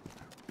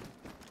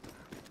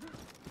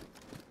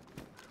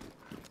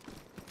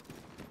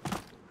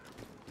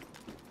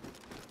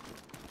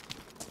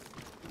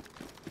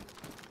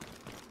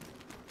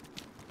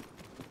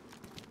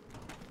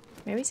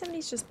 Maybe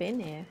somebody's just been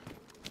here.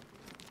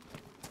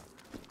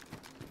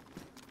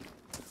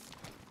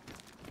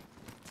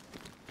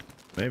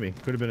 Maybe.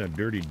 Could have been a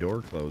dirty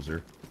door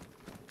closer.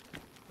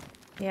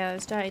 Yeah,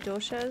 those dirty door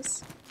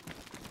shows.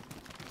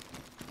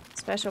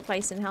 Special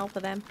place in hell for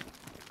them.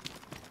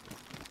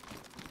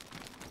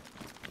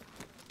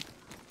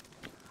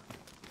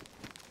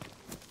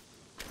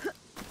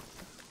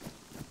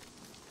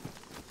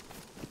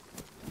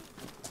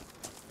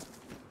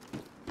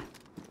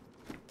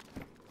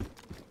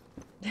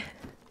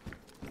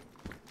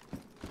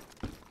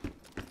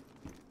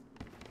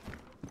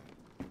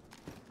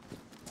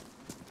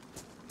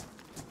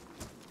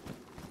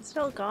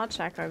 Still a guard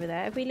shack over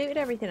there. Have we looted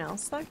everything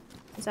else though?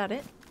 Is that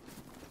it?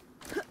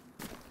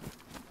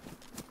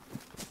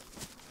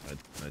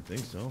 I think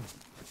so.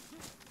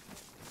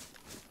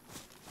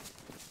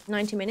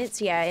 90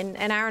 minutes? Yeah, in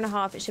an hour and a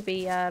half it should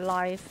be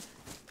live.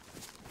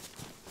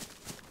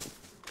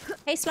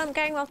 Hey Slump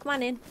Gang, welcome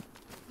on in.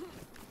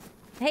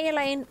 Hey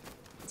Elaine.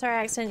 Sorry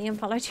I accidentally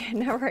unfollowed you.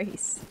 No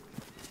worries.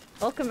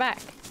 Welcome back.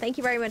 Thank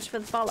you very much for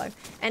the follow.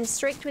 And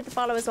Strict with the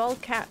follow as well.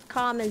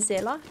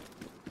 Karmazilla.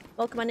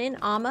 Welcome on in.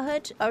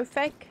 Armorhood,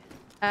 Ofeg,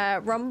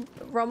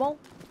 Rommel,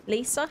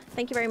 Lisa.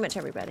 Thank you very much,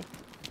 everybody.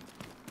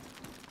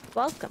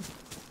 Welcome.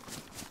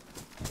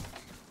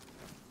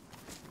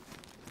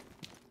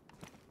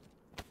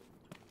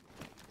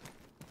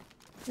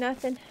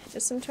 Nothing.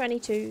 Just some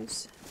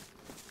 22s.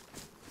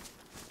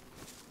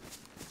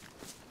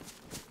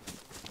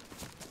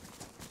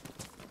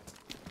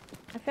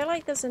 I feel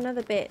like there's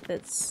another bit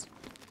that's...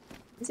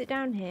 Is it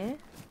down here?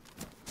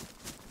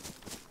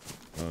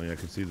 Oh, yeah, I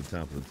can see the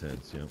top of the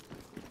tents, yep.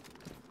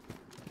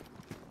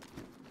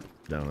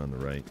 Down on the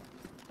right.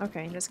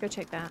 Okay, let's go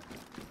check that.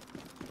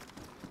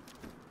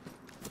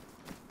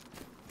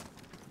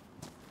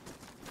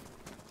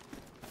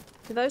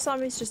 Do those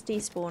zombies just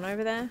despawn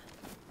over there?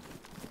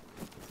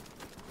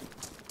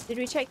 Did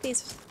we check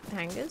these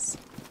hangars?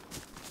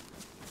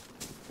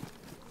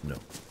 No.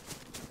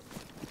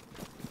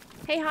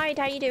 Hey Hyde,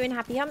 how you doing?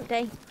 Happy hump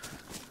day.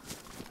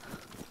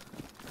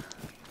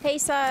 Hey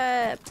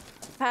Sir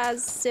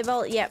Paz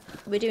Civil, yep,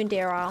 we're doing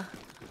Deer Isle.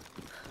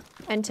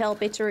 Until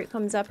Bitterroot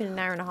comes up in an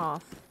hour and a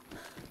half.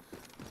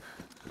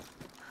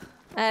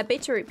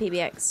 Bitterroot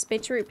PBX.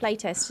 Bitterroot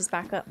playtest is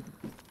back up.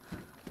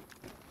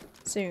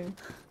 Soon.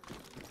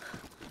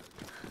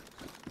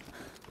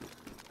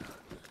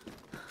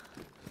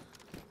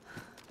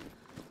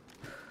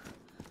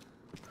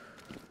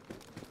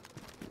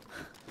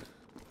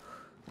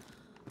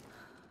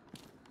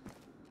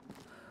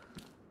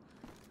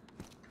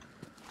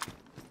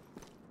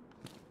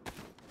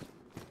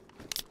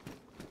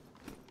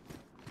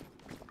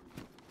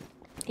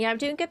 Yeah, I'm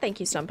doing good, thank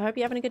you, Stump. I hope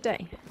you're having a good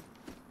day.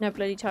 No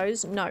bloody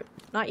toes? No,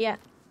 not yet.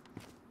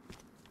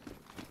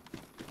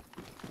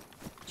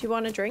 Do you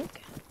want a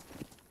drink?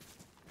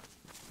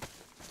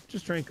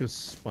 Just drank a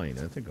spine.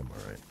 I think I'm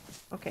alright.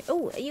 Okay.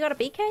 Oh, you got a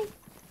BK?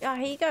 Yeah,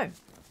 here you go.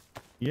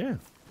 Yeah.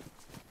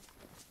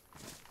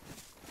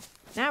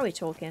 Now we're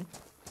talking.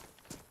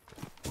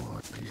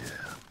 Oh,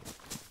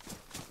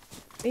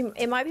 yeah.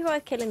 It might be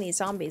worth killing these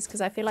zombies,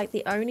 because I feel like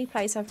the only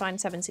place I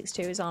find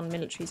 762 is on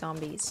military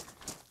zombies.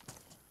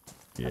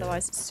 Yeah.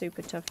 Otherwise, it's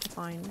super tough to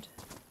find.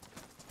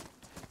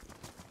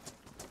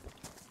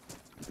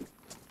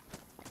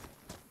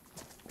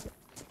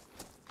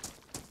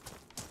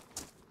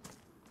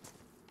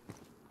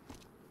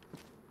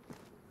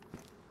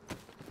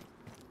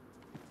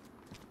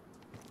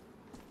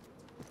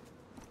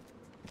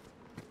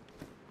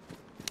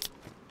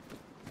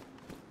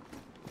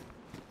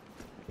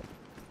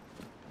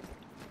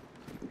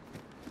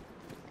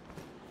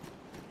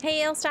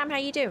 Hey Elstam, how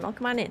you doing?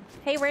 Welcome on in.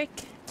 Hey Rick.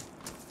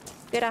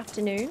 Good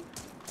afternoon.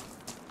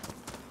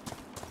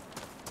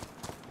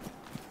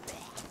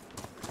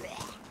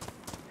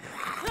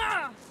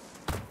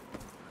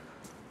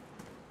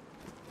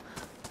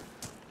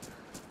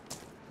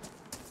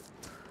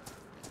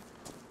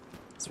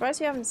 Surprised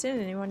you haven't seen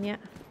anyone yet.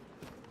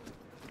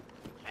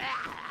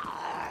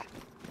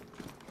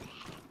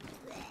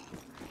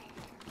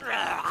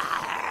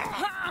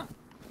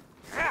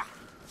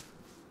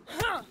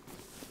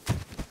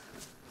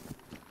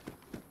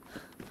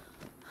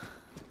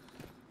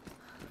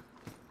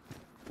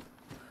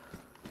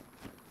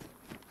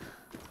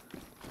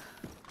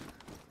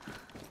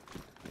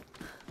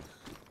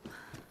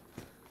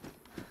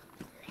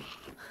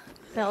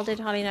 Little did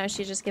Holly know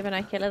she'd just given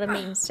her killer the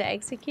means to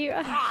execute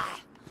her.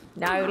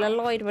 No,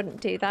 LaLoyde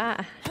wouldn't do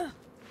that.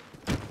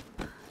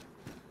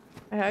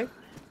 I hope.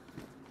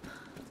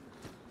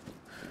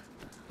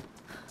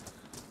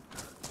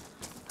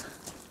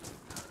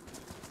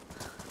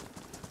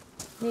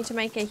 Need to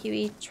make a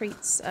Huey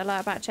Treats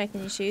alert about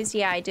checking your shoes?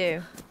 Yeah, I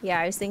do.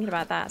 Yeah, I was thinking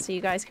about that, so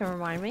you guys can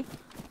remind me.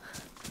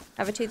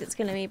 I have a tooth that's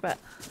killing me, but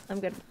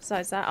I'm good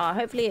besides that. Oh,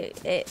 hopefully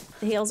it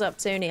heals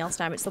up soon,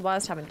 Elstam. It's the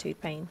worst having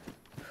tooth pain.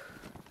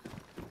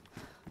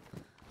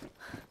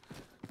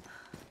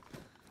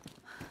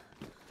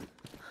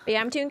 But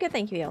yeah, I'm doing good,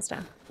 thank you,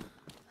 Elstam.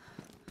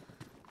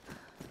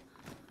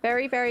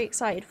 Very, very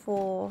excited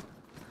for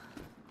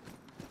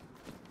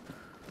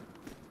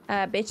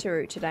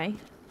Bitterroot today.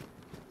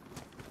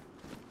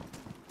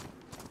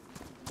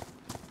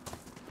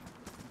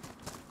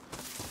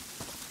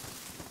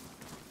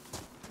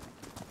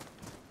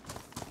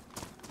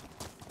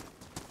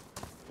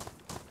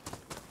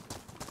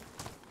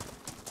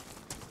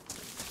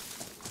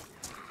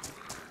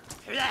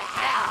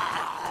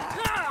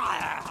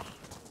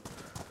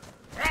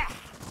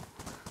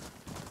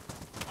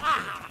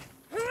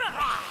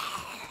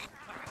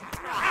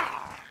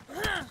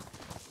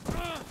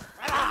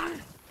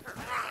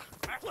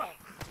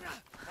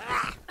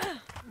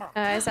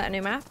 Is that a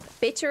new map?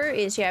 Bitterroot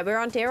is, yeah, we're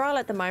on Deer Isle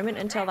at the moment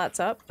until that's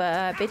up,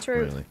 but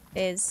Bitterroot Really?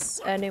 is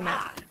a new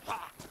map.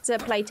 It's a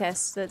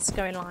playtest that's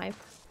going live.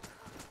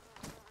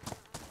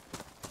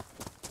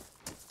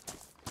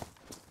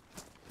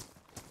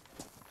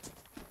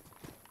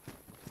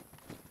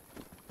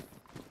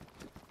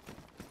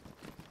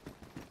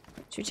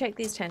 Should we check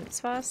these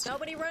tents first?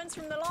 Nobody runs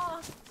from the law.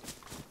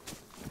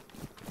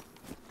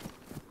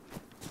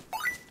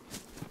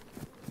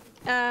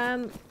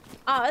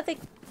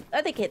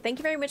 Other kid, thank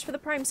you very much for the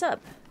Prime sub.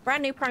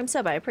 Brand new Prime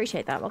sub, I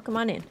appreciate that. Welcome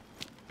on in.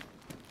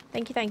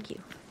 Thank you, thank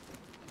you.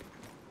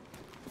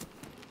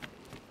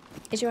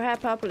 Is your hair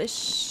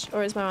purplish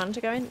or is my monitor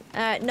going?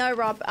 No,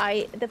 Rob,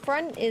 the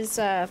front is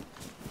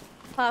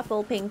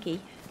purple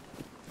pinky.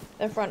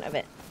 The front of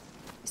it.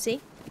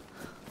 See?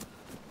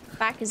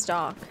 Back is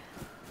dark.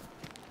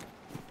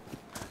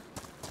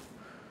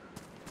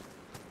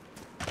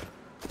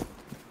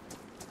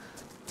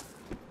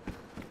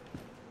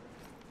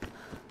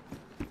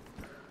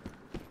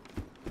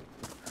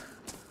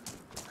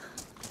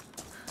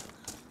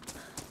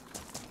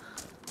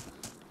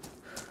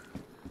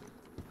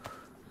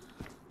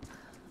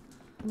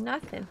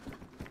 Nothing.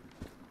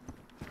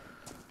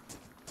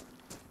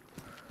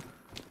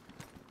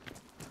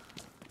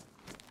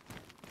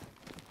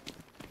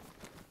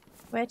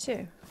 Where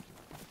to?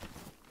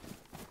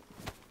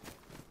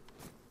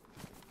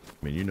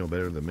 I mean, you know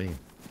better than me.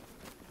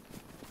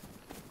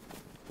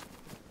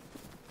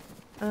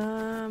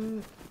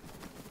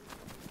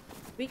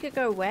 We could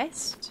go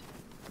west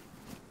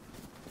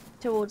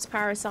towards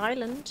Paris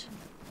Island.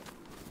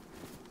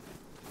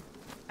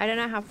 I don't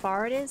know how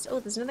far it is. Oh,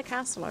 there's another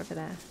castle over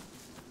there.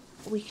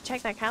 We could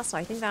check that castle.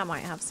 I think that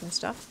might have some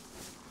stuff.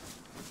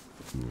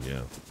 Ooh,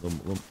 yeah, a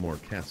little more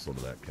castle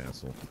to that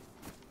castle.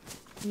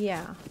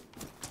 Yeah.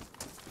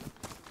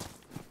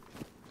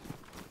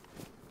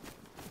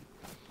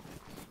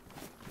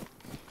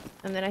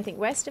 And then I think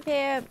west of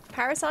here,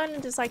 Paris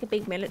Island is like a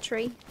big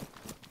military,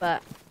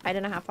 but I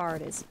don't know how far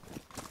it is.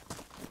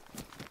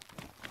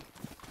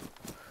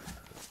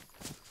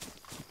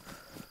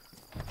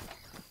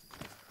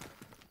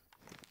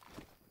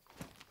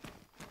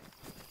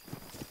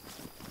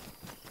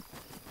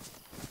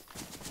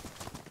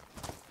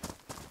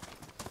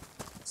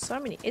 So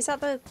many. Is that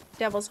the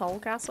Devil's Hole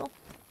Castle?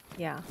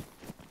 Yeah.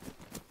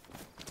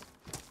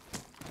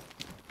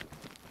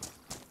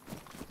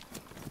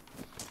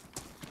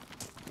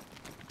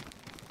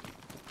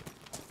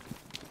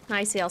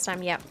 Nice CL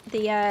Sam, yeah.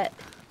 The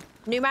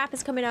new map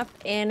is coming up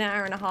in an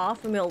hour and a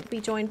half, and we'll be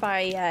joined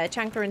by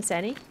Chankler and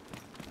Senny.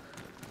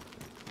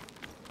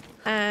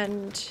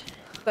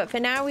 But for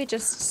now, we're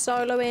just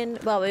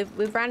soloing. Well,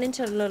 we've ran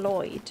into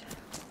LaLoyde.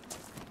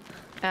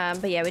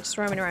 But yeah, we're just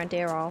roaming around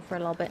Deer Isle for a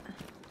little bit.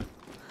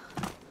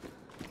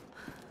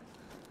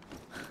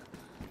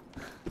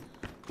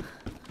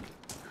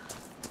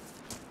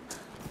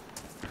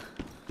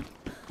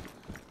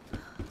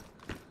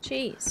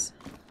 Jeez.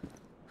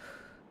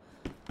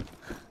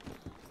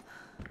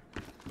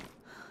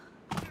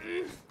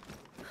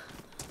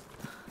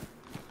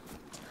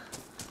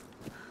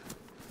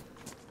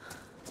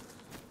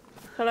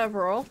 Color of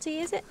royalty,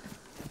 is it?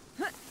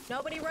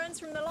 Nobody runs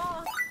from the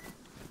law.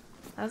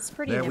 That's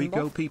pretty There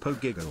nimble. we go, Peepo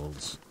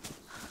Giggles.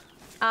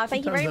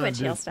 Thank you very much,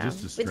 Sometimes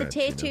Yelstam. just a With the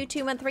stretch, tier 2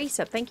 2-month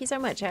resub. Thank you so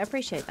much. I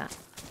appreciate that.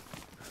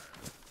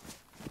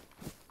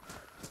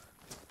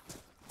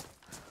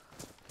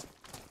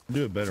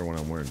 Do it better when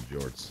I'm wearing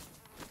jorts.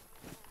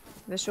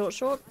 The short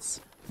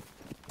shorts.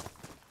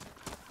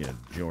 Yeah,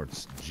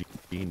 jorts,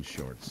 jean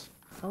shorts.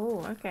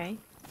 Oh, okay.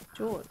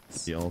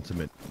 Shorts. The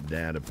ultimate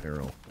dad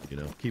apparel, you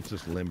know, keeps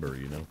us limber,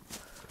 you know.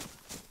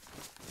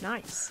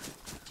 Nice.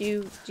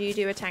 Do you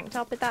do a tank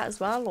top with that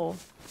as well, or?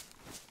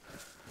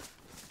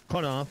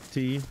 Cut off,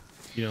 tee,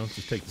 you know,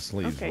 just take the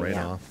sleeves right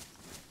yeah. off.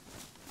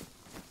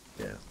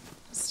 Yeah.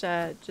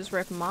 Just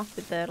rip them off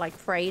with the like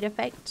frayed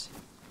effect.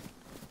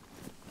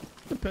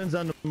 Depends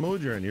on the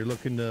mood you're in. You're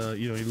looking to,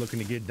 you know, you're looking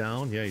to get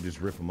down. Yeah, you just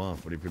rip them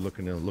off. But if you're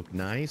looking to look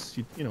nice,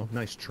 you know,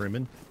 nice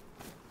trimming.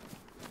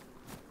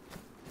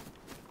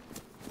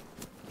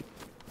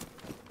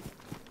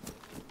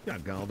 Got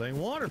Galdang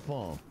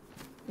waterfall.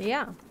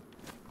 Yeah.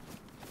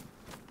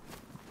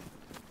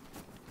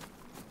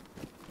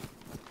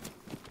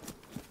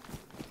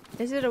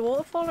 Is it a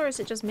waterfall or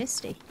is it just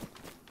misty?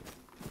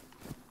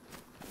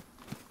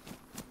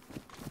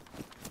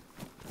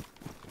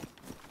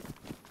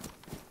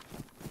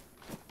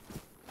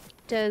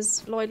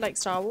 Does Lloyd like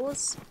Star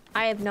Wars?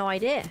 I have no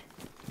idea.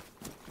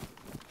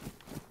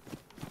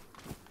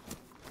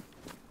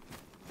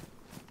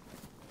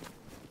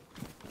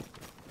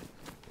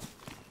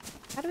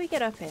 How do we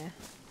get up here?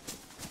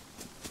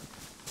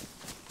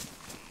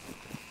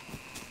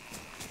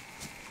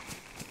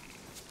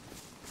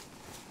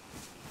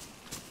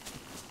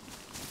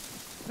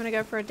 Wanna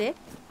go for a dip?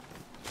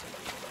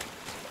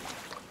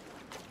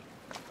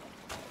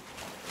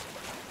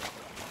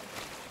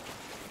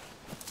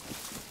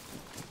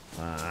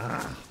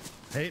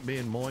 Hate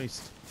being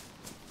moist.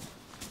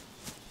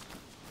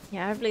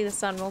 Yeah, hopefully the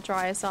sun will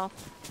dry us off.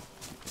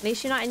 At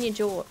least you're not in your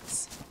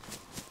jorts.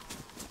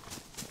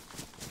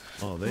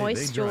 Oh,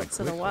 Moist they dry jorts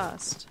are the quickly.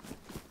 worst.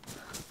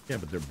 Yeah,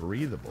 but they're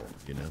breathable,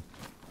 you know.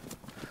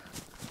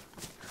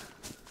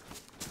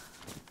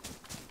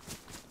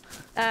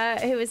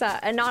 Who was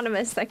that?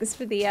 Anonymous, thanks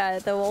for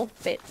the wolf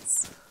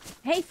bits.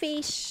 Hey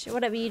fish,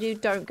 whatever you do,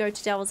 don't go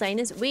to Devil's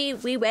Anus. We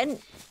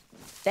went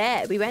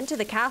there. We went to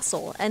the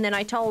castle, and then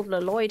I told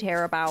LaLoyde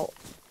here about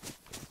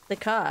the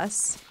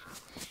curse.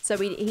 So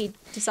he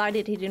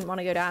decided he didn't want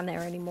to go down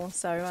there anymore.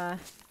 So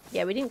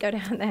yeah, we didn't go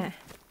down there.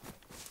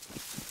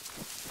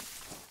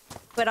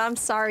 But I'm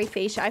sorry,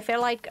 fish. I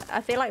feel like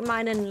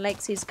mine and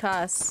Lexi's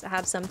curse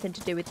have something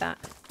to do with that.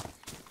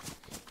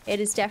 It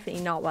is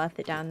definitely not worth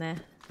it down there.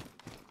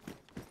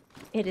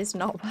 It is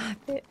not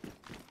worth it.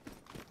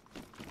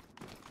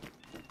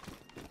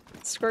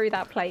 Screw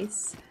that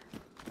place.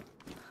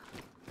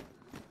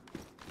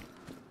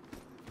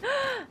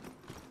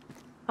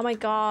 Oh my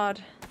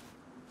god.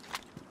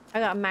 I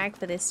got a mag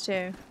for this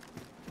too.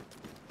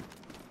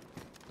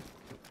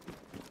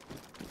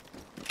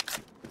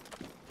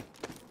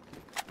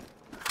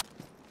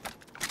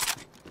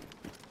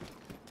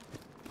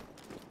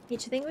 Hey, do you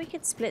think we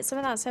could split some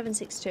of that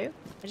 7.62?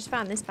 I just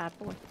found this bad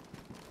boy.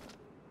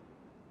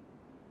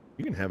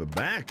 You can have it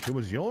back. It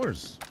was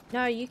yours.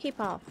 No, you keep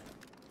off.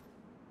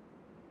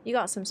 You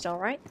got some still,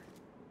 right?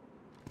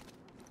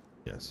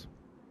 Yes.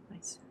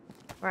 Nice.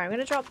 Alright, I'm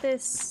gonna drop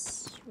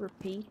this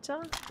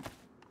repeater.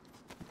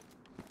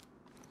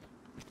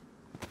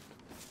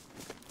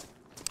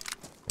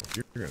 If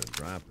you're gonna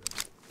drop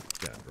it,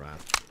 you gotta drop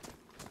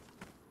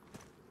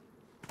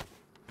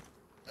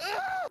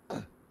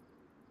it.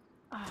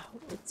 Oh,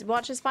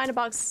 watch us find a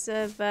box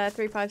of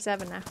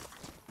 357 now.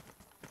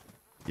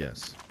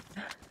 Yes.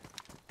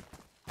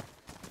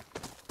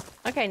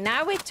 Okay,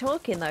 now we're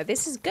talking though.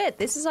 This is good.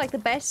 This is like the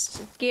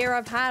best gear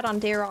I've had on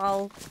Deer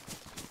Isle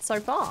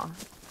so far.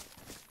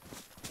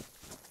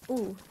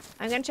 Ooh,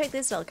 I'm gonna check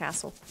this little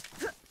castle.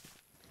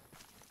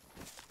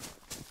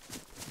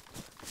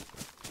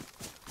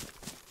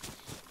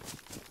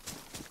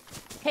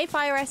 Hey,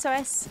 Fire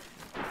SOS.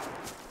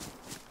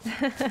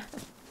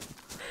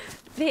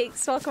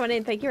 Vix, welcome on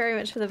in. Thank you very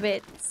much for the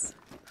bits.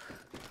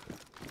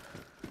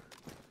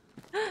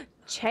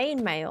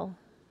 Chainmail.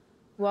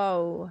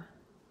 Whoa.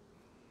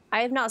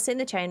 I have not seen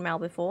the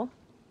chainmail before.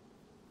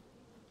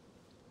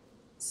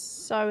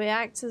 So it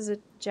acts as a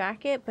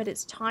jacket, but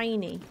it's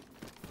tiny.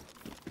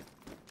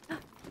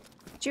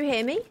 Do you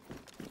hear me?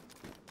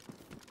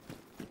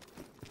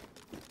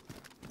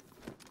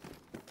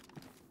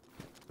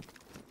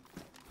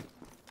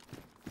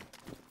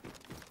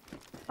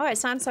 Oh, it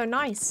sounds so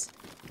nice.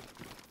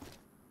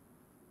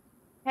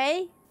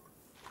 Hey?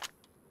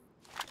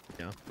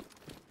 Yeah.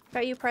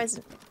 Got you a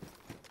present.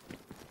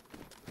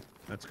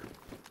 That's.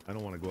 I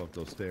don't want to go up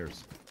those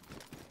stairs.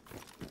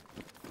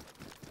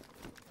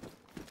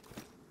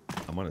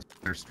 I'm on a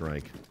stair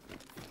strike.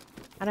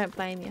 I don't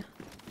blame you.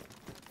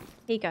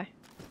 Here you go.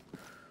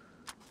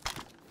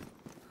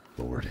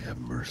 Lord have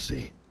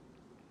mercy.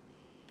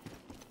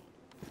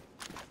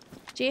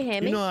 Do you hear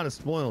me? You know how to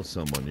spoil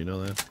someone, you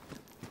know that?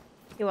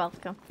 You're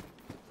welcome.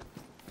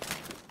 Do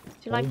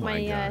you like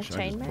my gosh,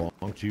 I chainmail? just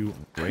bonked you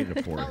right in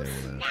the forehead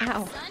with that.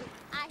 Ow. Son,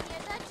 I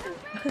hear that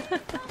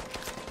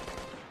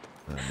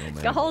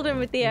too. No, Hold him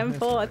with the That's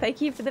M4. all right. Thank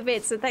you for the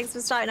bits, and thanks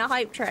for starting a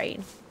hype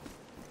train.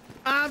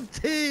 I'm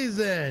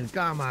teasing.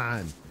 Come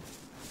on.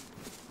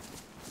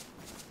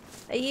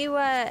 Are you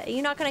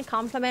not going to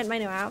compliment my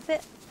new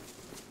outfit?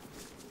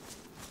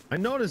 I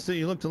noticed that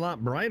you looked a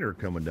lot brighter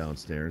coming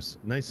downstairs.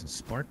 Nice and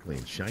sparkly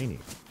and shiny.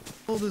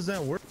 How does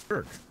that work?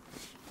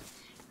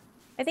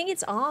 I think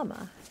it's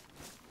armor.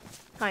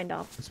 Kind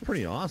of. It's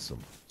pretty awesome.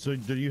 So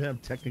do you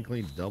have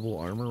technically double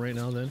armor right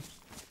now then?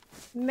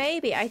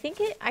 Maybe. I think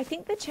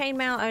the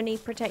chainmail only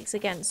protects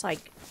against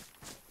like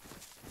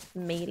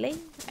melee.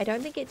 I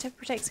don't think it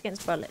protects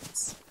against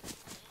bullets.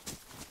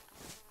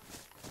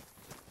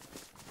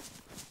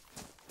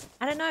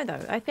 I don't know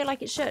though. I feel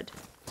like it should.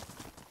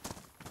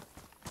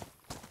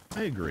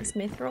 I agree. This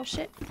mithril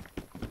shit.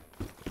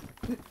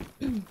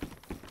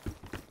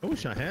 I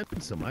wish I had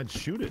some. I'd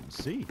shoot it and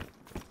see.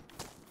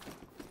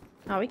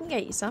 Oh, we can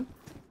get you some.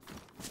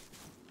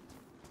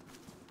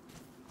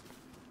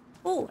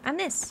 Oh, and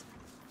this.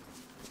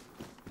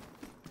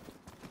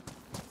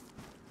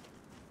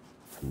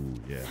 Ooh,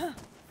 yeah.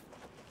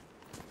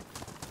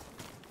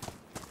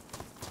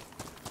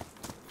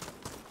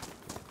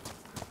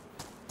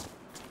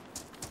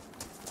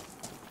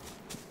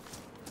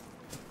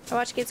 I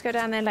watched kids go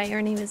down there later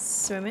and he was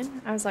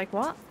swimming. I was like,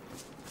 what?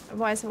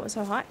 Why is it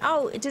so high?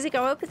 Oh, does it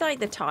go up with like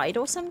the tide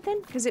or something?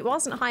 Because it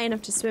wasn't high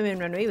enough to swim in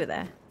when we were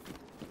there.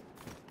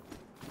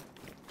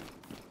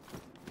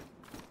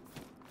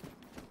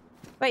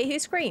 Wait, who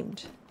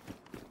screamed?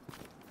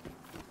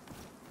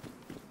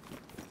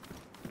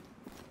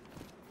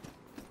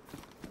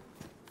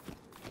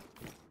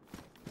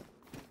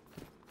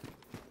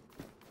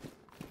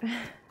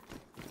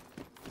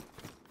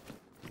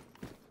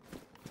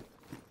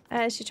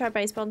 She tried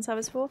base building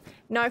servers before?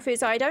 No,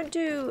 Fuzo, I don't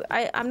do...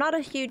 I'm not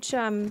a huge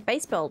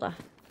base builder.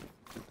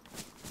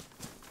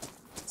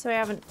 So I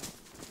haven't...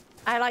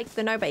 I like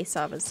the no base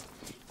servers.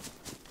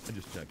 I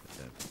just checked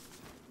that.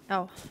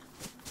 Oh.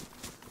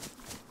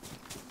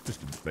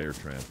 Just a bear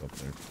trap up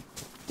there.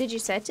 Did you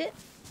set it?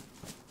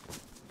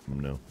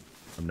 No.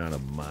 I'm not a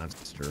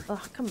monster.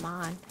 Oh, come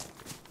on.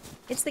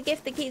 It's the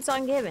gift that keeps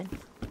on giving.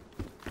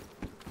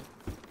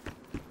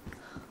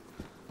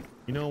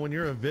 You know, when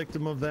you're a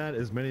victim of that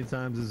as many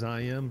times as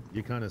I am,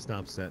 you kind of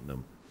stop setting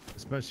them.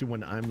 Especially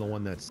when I'm the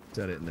one that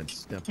set it and then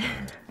stepped on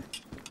it.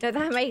 No,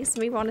 that makes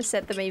me want to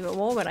set them even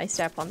more when I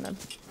step on them.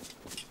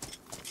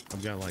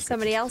 I've got like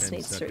Somebody a else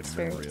needs to 10-second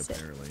memory, experience it.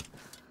 apparently.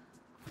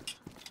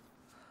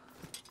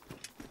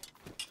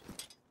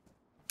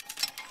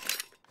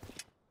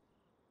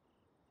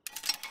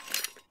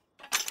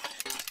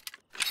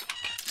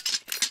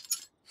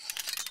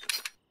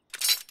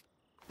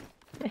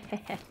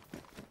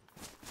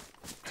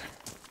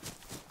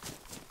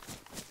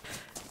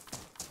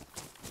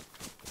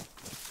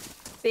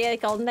 But yeah,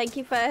 Golden, thank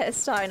you for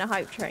starting a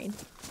hype train.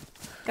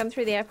 Come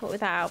through the airport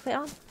with that outfit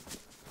on.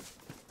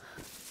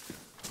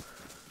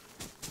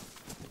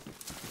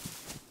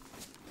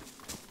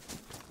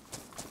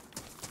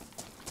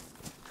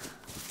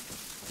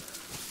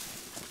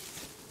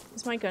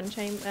 Is my gun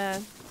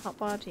chamber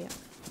hotbarred yet?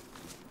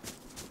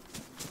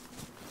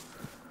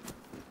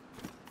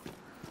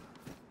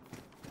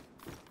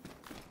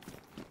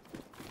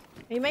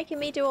 Are you making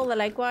me do all the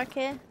legwork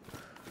here?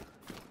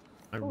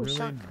 I Ooh,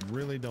 shock.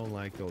 really don't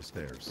like those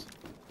stairs.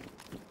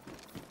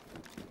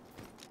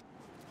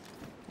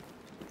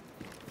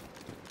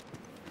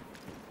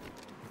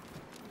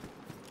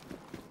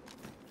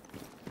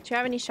 Do you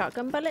have any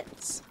shotgun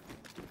bullets?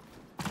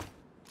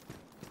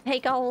 Hey,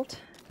 Gold.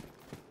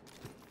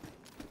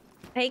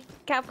 Hey,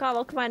 Cap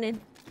Carlo, come on in.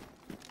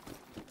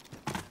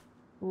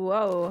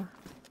 Whoa.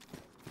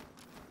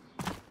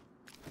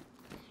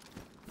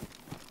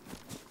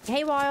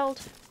 Hey, Wild.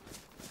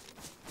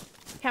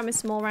 Cam is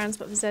small rounds,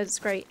 but for Zed it's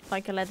great,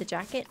 like a leather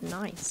jacket.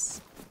 Nice.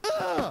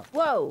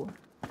 Whoa.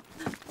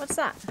 What's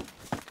that?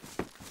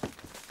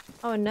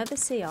 Oh, another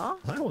CR?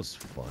 That was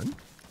fun.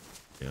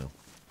 Yeah.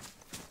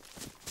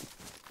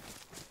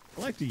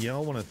 I like to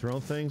yell when I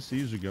throw things. It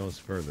usually goes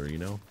further, you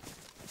know?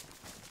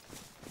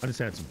 I just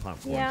had some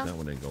popcorn, Yeah. so that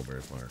one didn't go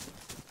very far.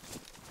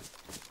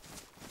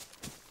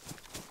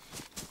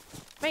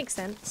 Makes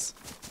sense.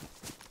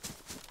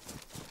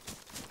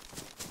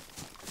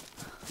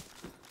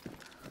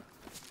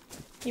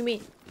 You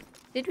mean,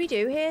 did we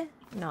do here?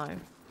 No. I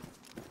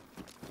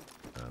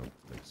don't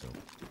think so.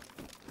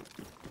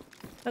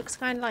 Looks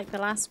kind of like the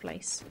last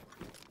place.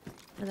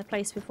 And the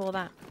place before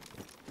that.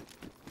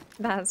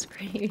 That's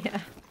creepy,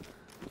 yeah.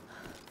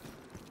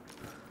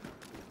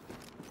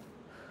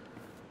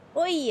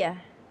 Oi!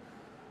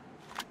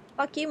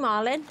 Fuck you,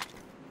 Marlin.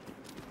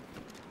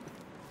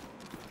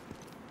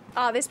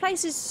 Oh, this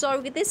place is so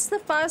good. This is the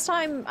first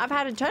time I've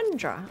had a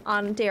tundra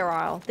on Deer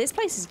Isle. This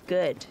place is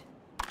good.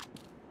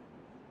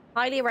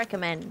 Highly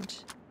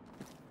recommend.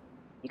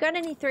 You got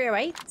any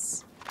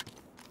 308s?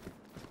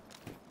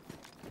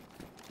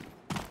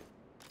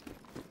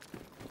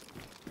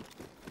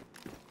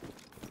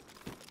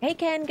 Hey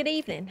Ken, good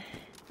evening.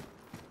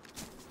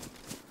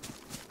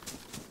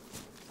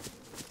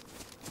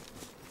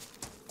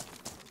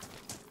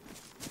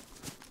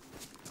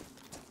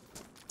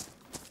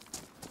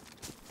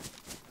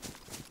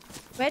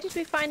 Where did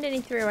we find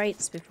any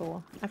 308s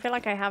before? I feel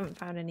like I haven't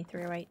found any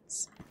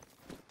 308s.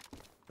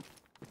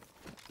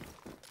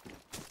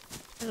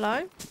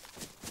 Hello?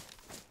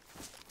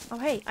 Oh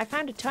hey, I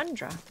found a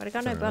tundra, but I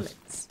got no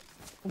bullets.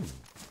 Ooh,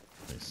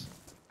 nice.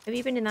 Have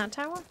you been in that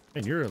tower?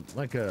 And you're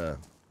like a...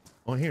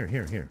 Oh, here.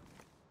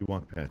 You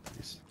walk past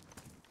these.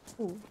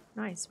 Ooh,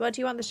 nice. Well,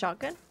 do you want the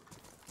shotgun?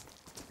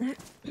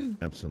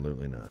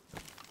 Absolutely not.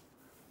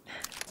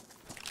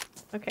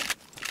 Okay.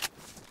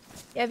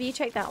 Yeah, have you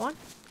checked that one?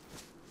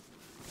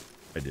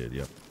 I did,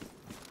 yep.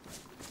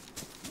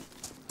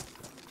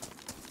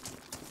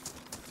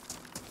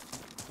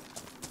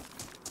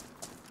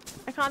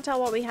 I can't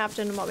tell what we have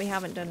done and what we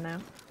haven't done now.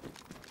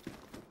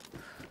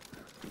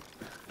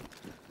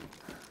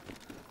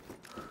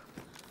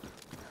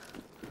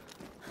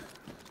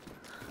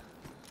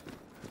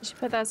 You should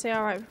put that CR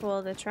right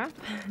before the trap.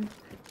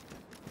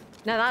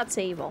 No, that's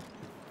evil.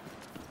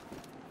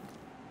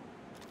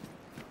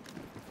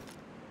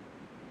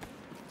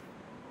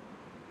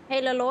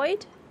 Hey,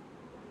 LaLoyde?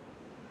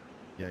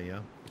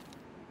 Yeah.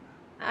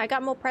 I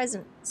got more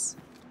presents.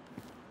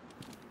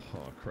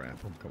 Oh,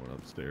 crap. I'm coming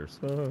upstairs.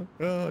 Oh,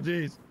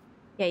 jeez.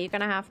 Yeah, you're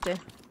gonna have to.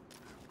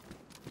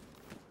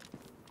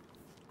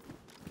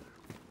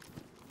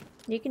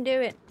 You can do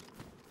it.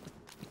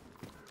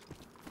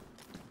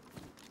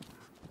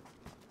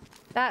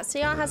 That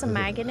CR has a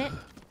mag in it,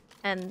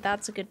 and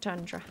that's a good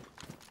tundra.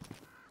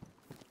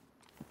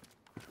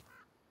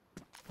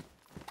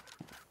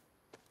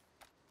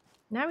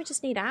 Now we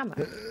just need ammo.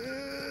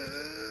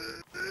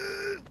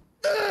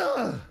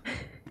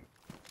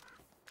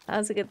 That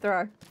was a good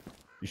throw.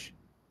 You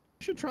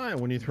should try it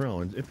when you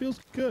throw. It feels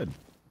good.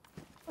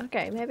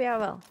 Okay, maybe I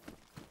will.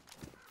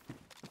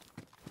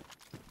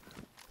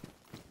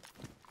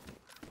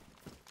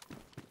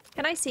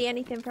 Can I see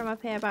anything from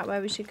up here about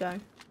where we should go?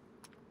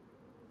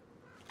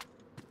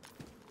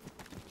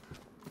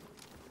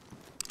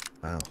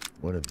 Wow,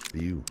 what a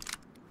view.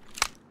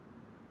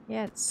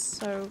 Yeah, it's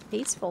so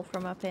peaceful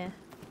from up here.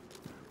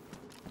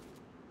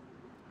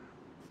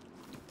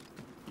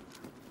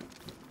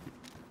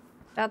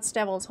 That's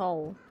Devil's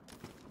Hole.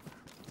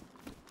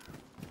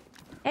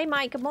 Hey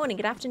Mike, good morning,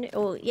 good afternoon.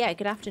 Oh yeah,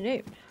 good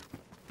afternoon.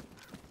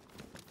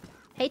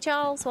 Hey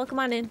Charles, welcome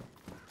on in.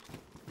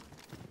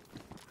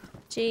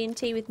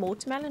 G&T with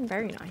watermelon,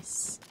 very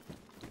nice.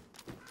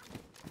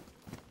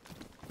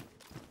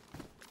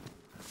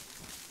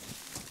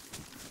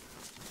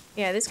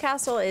 Yeah, this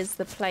castle is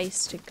the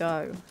place to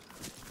go.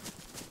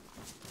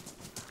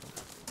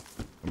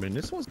 I mean,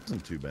 this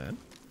wasn't too bad.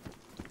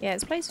 Yeah,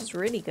 this place is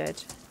really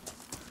good.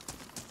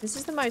 This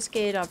is the most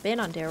geared I've been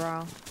on Deer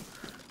Isle.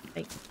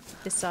 Like,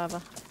 this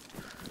server.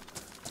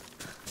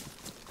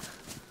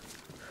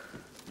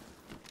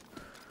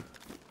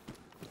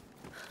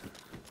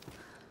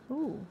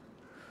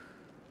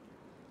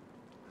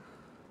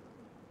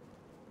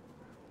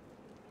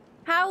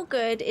 how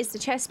good is the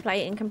chest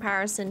plate in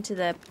comparison to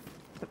the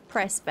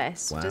press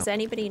vest? Wow. Does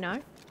anybody know?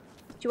 Do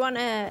you want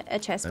a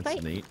chest That's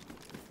plate? neat.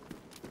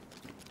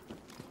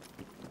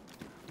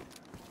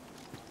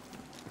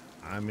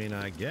 I mean,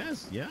 I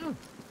guess, yeah.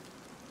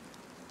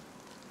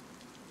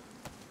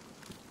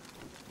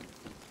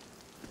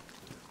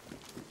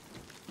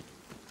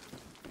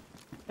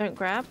 Don't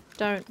grab,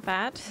 don't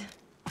bad.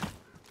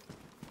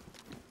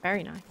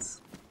 Very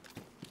nice.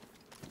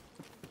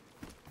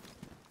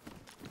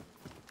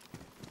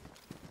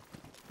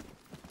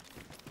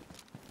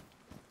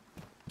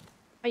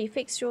 Oh, you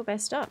fixed your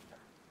vest up.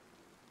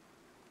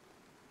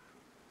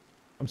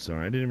 I'm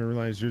sorry, I didn't even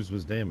realize yours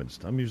was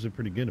damaged. I'm usually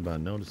pretty good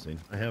about noticing.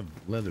 I have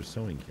leather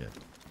sewing kit.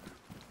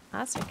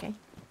 That's okay.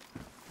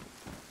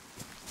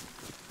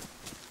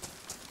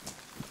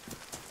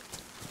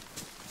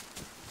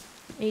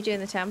 Are you doing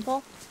the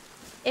temple?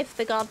 If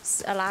the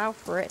gods allow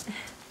for it.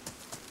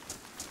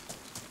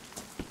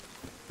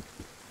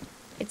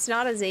 It's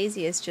not as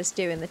easy as just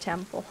doing the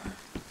temple,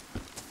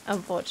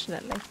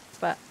 unfortunately,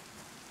 but...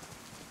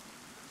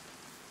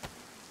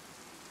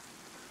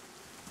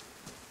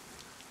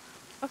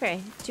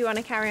 Okay, do you want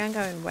to carry on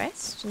going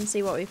west and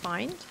see what we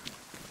find?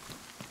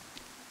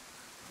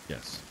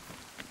 Yes.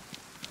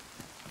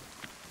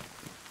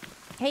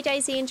 Hey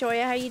DayZ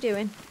Enjoyer, how you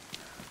doing?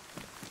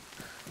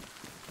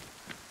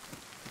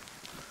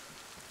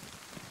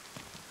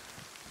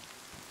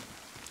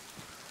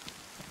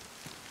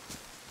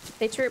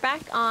 They threw it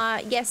back?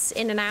 Yes,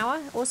 in an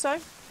hour or so.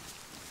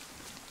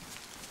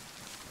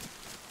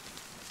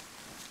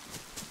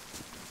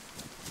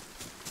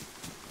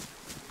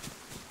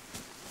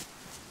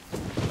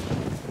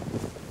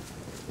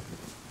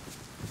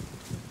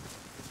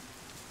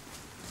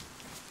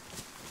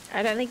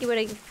 I don't think he would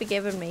have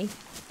forgiven me,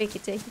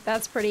 Bickety.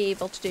 That's pretty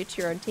evil to do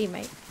to your own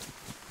teammate.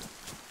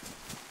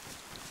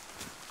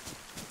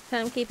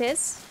 Tell him keep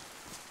his?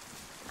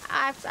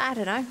 I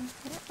don't know.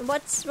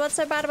 What's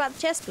so bad about the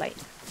chest plate?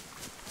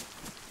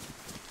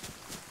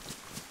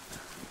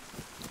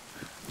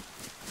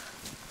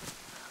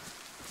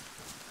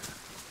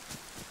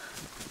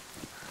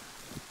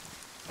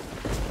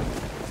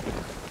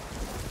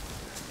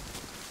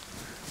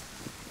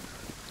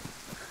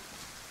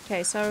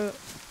 Okay, so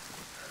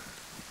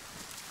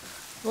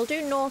we'll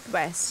do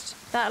northwest.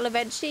 That'll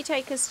eventually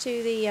take us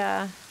to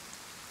the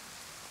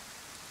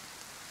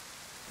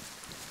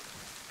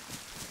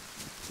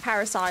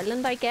Paris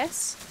Island, I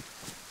guess.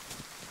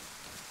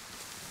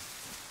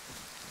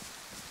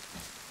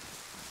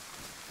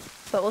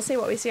 But we'll see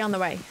what we see on the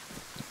way.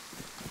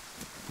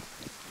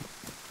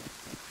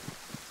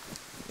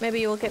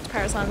 Maybe we'll get to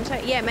Paris Island.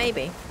 Yeah,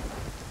 maybe.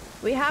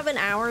 We have an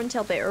hour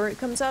until Bitterroot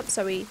comes up,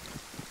 so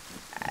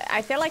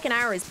I feel like an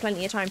hour is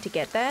plenty of time to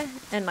get there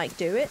and like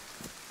do it.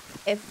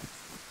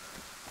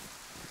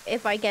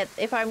 If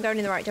I'm going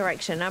in the right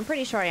direction. I'm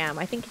pretty sure I am.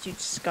 I think you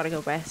just gotta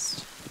go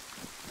west.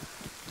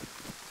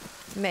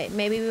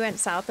 Maybe we went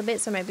south a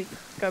bit, so maybe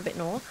go a bit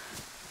north.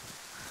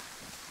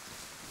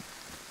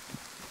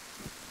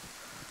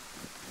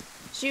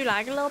 Did you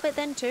lag a little bit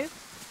then too?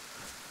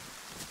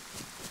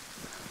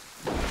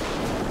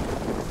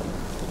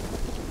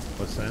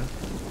 What's that?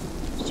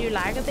 Did you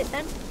lag a bit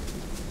then?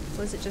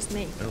 Or was it just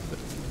me? I don't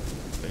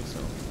think so.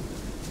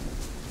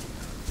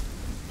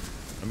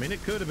 I mean,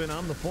 it could have been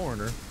I'm the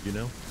foreigner, you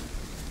know?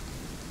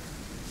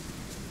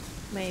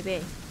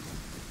 Maybe.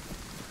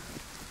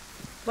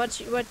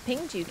 What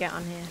ping do you get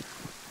on here?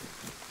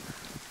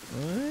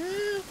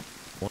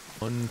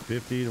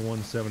 150 to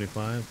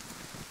 175.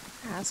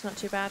 Ah, that's not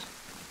too bad.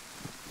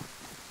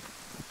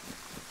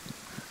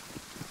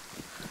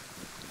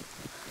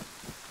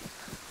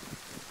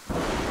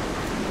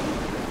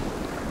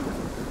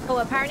 Oh,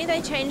 apparently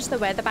they changed the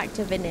weather back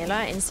to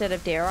vanilla instead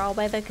of deer owl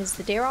weather, because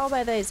the deer owl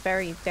weather is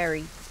very,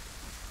 very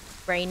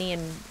rainy,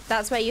 and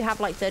that's where you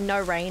have like the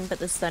no rain but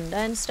the thunder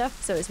and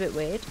stuff, so it's a bit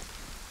weird.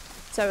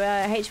 So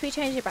HP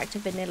changed it back to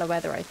vanilla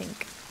weather, I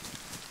think.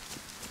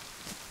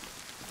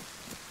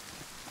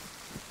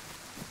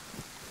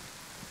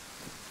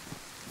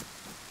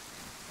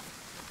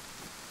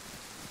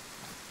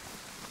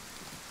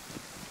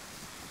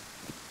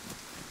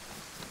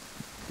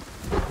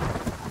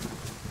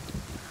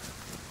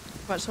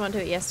 Watched someone do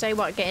it yesterday.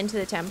 What, get into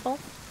the temple?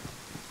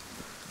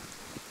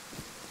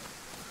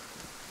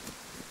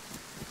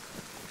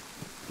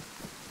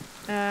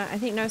 I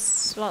think no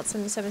slots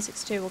in the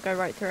 762 will go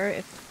right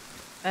through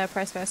if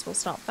Price First will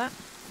stop that.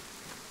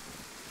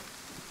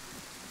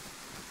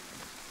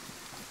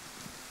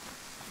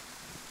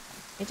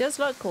 It does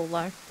look cool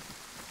though.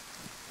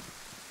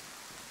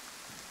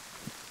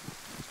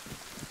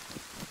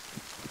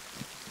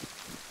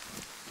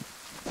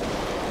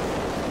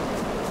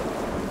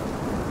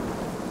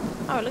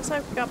 Oh, it looks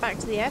like we got back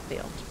to the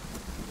airfield.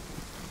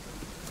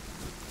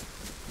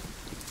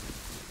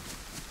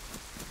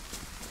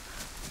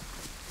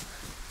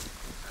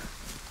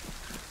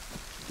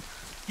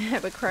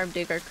 But Chrome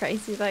do go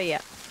crazy though,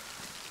 yeah.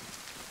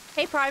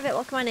 Hey Private,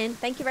 welcome on in.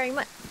 Thank you very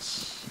much.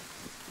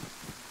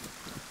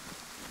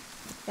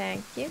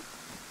 Thank you.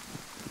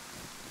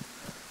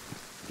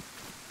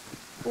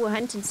 Ooh, a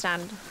hunting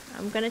stand.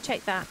 I'm gonna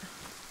check that.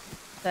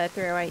 The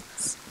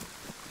 308s.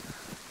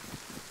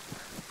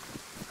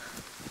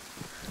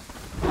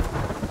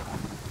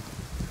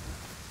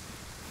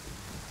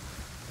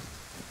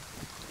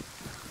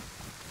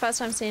 First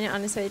time seeing it,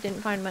 honestly, I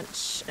didn't find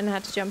much and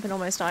had to jump and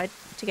almost died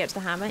to get to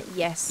the hammer.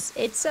 Yes,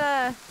 it's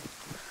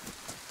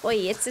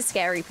it's a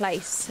scary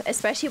place,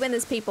 especially when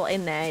there's people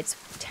in there. It's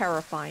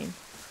terrifying.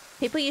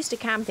 People used to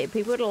camp it.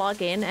 People would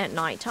log in at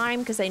nighttime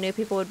because they knew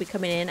people would be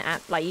coming in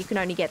at, like, you can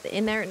only get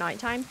in there at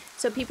nighttime.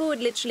 So people would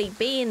literally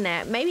be in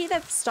there. Maybe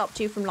they've stopped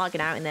you from logging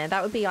out in there.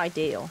 That would be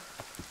ideal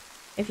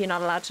if you're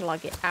not allowed to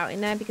log it out in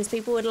there, because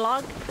people would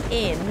log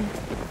in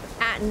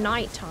at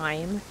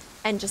nighttime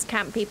and just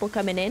camp people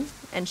coming in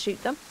and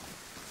shoot them.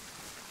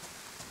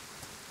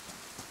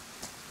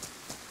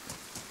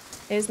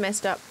 It was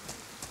messed up.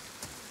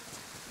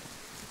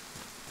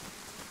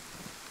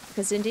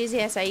 Because in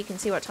DZSA you can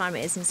see what time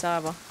it is in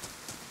server.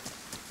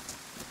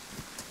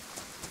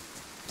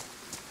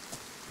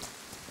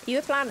 Are you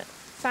a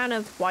fan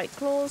of White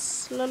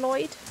Claws,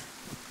 LaLoyde?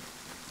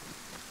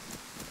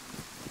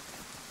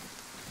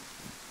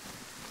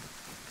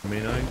 I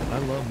mean, I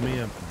love me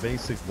a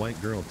basic white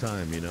girl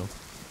time, you know,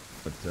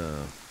 but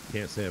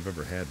can't say I've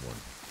ever had one.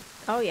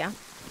 Oh yeah.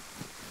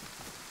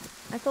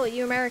 I thought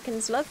you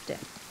Americans loved it.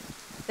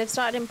 They've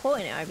started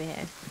importing it over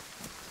here.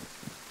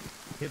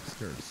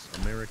 Hipsters,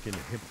 American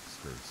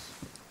hipsters.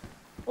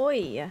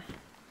 Oi.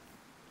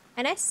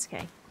 An SK.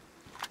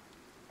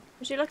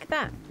 Would you look at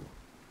that?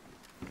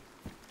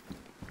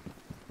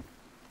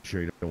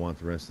 Sure you don't want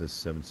the rest of this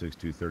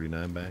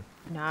 76239 back?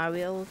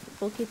 No,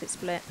 we'll keep it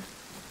split.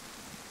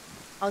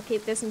 I'll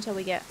keep this until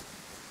we get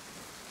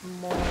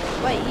more.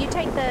 Wait, you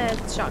take the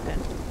shotgun.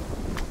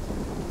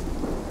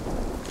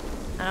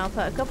 And I'll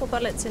put a couple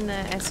bullets in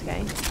the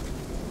SK.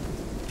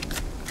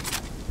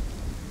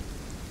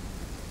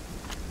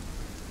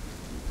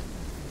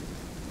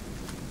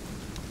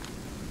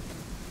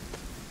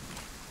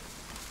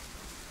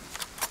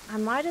 I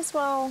might as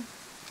well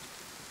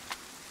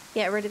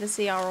get rid of the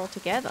CR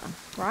altogether,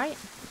 right?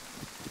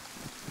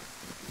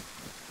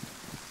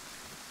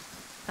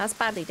 That's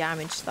badly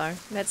damaged though.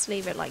 Let's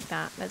leave it like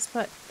that. Let's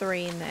put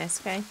 3 in the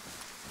SK.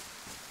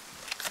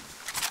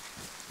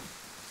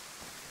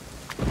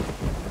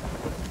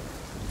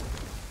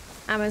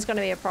 Ammo's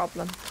gonna be a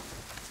problem.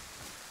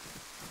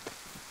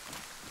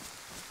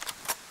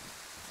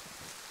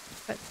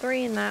 Put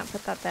 3 in that,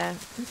 put that there.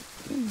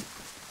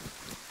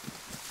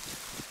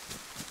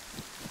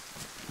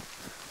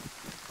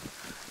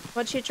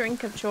 What's your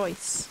drink of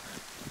choice?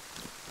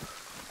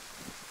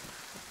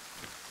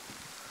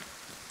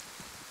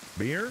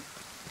 Beer?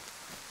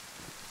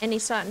 Any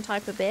certain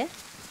type of beer?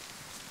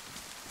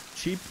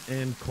 Cheap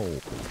and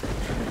cold.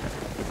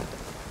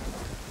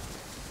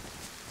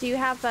 Do you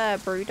have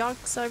brew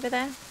dogs over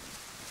there?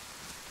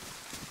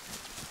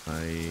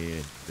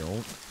 I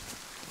don't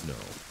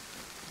know.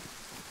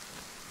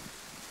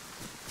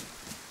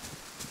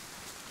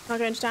 Not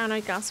going to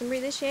download Glastonbury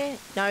this year?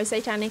 No,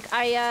 Satanic.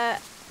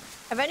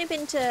 I've only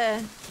been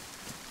to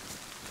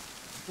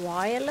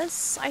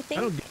Wireless, I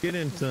think. I don't get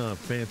into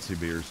fancy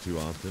beers too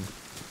often.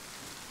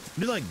 I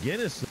do like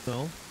Guinness though.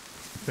 I'm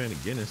a fan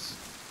of Guinness.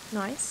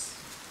 Nice.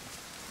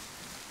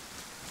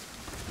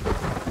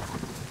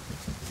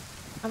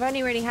 I've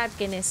only really had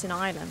Guinness in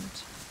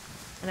Ireland.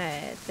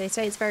 And they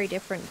say it's very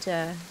different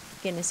to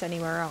Guinness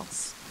anywhere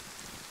else.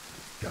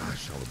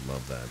 Gosh, I would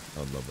love that.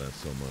 I would love that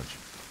so much.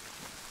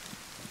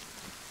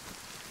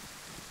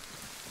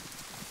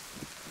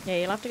 Yeah,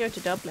 you'll have to go to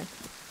Dublin.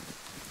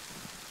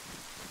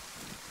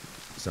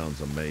 Sounds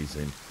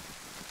amazing.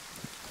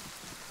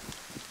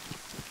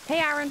 Hey,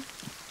 Aaron.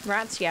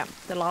 Rats, yeah,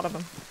 a lot of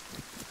them.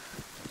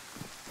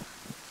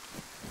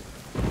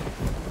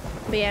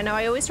 But yeah, no,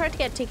 I always tried to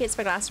get tickets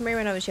for Glastonbury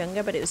when I was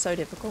younger, but it was so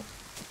difficult.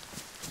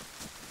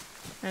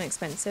 And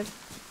expensive.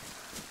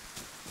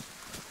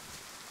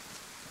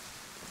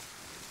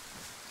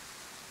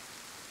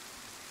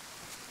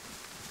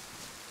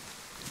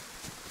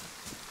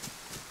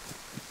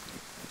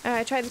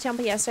 I tried the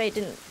temple yesterday, it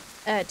didn't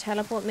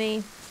teleport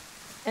me.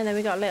 And then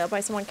we got lit up by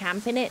someone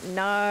camping it.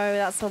 No,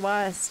 that's the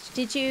worst.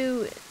 Did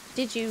you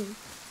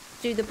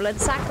do the blood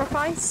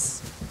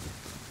sacrifice?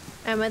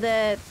 And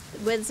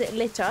was it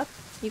lit up?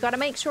 You gotta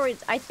make sure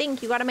it's, I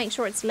think you gotta make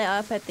sure it's lit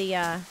up at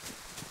the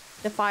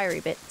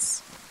fiery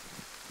bits.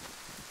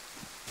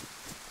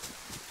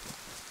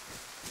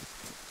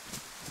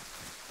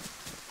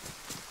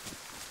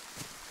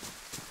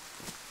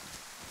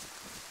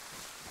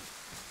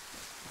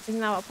 Isn't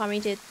that what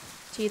Pommy did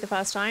to you the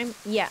first time?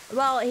 Yeah.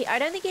 Well, I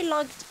don't think he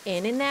logged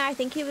in there. I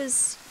think he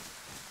was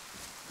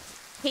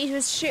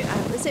shooting.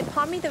 Was it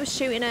Pommy that was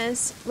shooting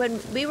us when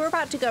we were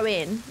about to go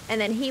in,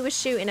 and then he was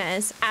shooting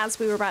us as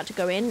we were about to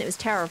go in? It was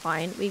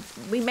terrifying.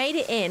 We made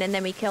it in and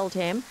then we killed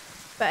him.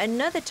 But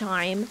another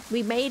time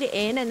we made it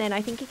in and then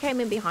I think he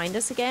came in behind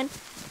us again,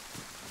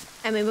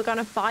 and we were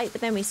gonna fight,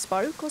 but then we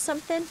spoke or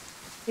something.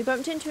 We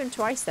bumped into him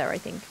twice there, I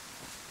think.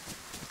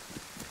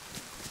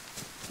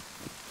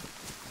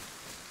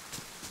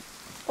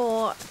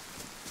 Or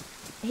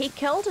He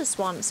killed us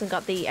once and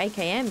got the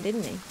AKM,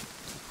 didn't he?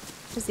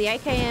 Because the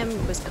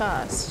AKM was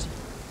cursed.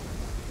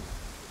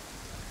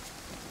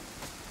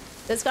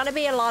 There's gonna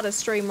be a lot of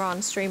streamer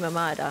on streamer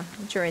murder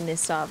during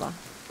this server,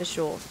 for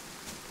sure.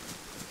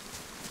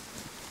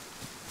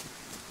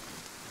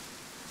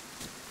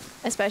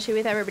 Especially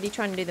with everybody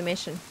trying to do the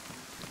mission.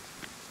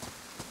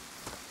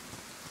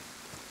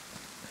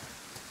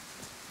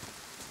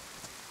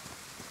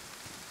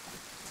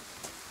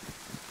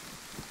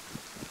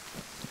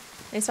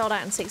 They sold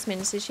out in 6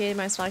 minutes this year,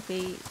 most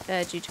likely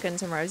due to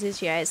Guns N' Roses.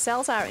 Yeah, it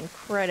sells out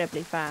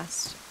incredibly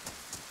fast.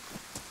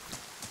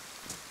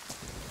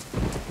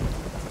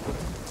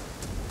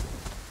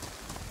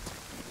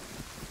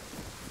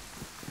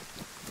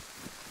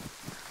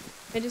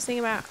 The just thing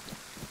about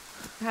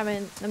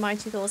having the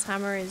Mighty Thor's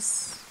hammer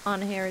is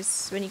on here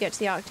is when you get to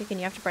the Arctic and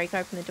you have to break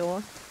open the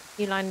door,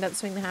 you line it up,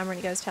 swing the hammer, and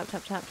it goes tap,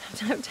 tap, tap,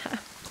 tap, tap,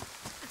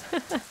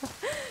 tap.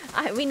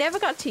 We never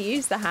got to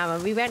use the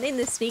hammer. We went in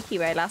the sneaky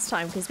way last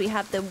time because we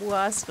had the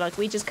worst, like,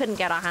 we just couldn't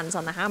get our hands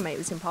on the hammer. It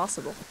was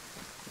impossible.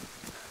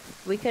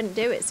 We couldn't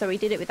do it, so we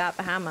did it without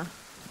the hammer.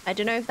 I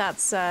don't know if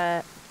that's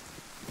a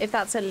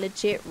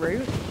legit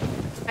route.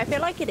 I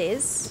feel like it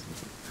is.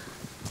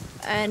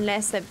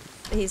 Unless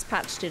he's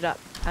patched it up.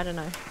 I don't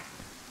know.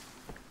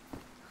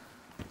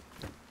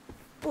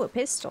 Oh, a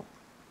pistol.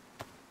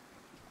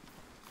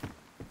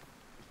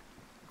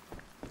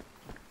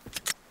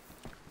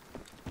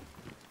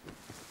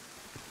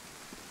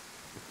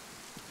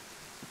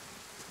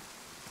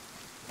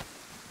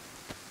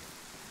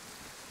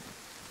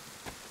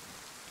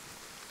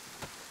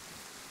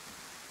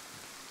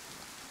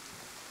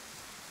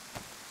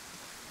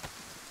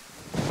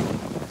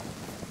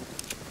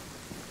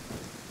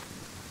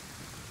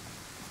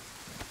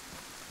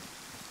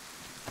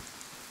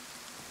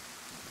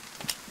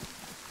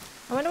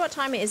 I wonder what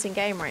time it is in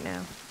game right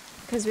now.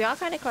 Because we are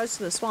kind of close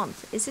to the swamp.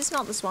 Is this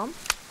not the swamp?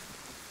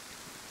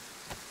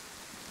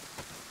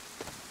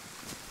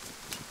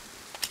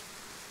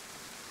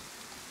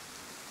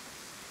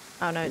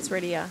 Oh no, it's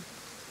really Oh,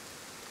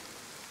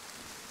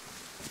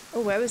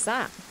 where was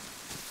that?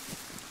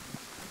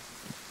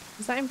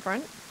 Was that in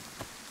front?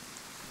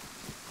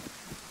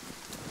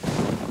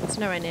 It's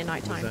nowhere near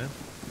night time. What was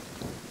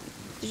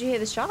that? Did you hear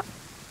the shot?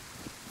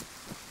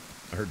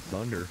 I heard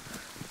thunder.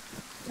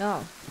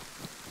 Oh.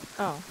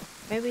 Oh,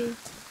 maybe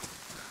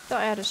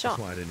thought I had a shot.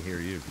 That's why I didn't hear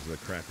you, because of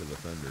the crack of the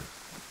thunder.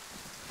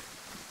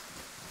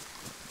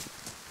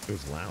 It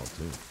was loud,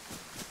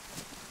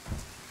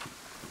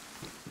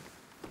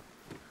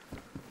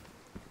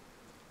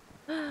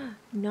 too.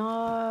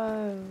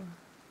 No.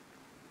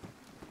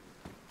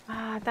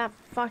 Ah, that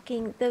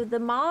fucking... The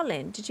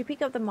Marlin. Did you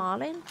pick up the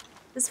Marlin?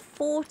 There's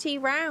 40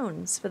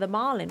 rounds for the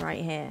Marlin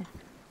right here.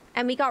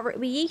 And we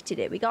yeeted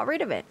it. We got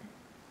rid of it.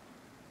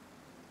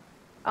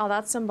 Oh,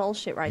 that's some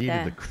bullshit right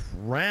there. Yeeted the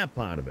crap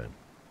out of it.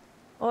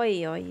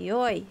 Oi, oi,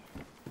 oi.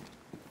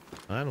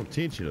 I don't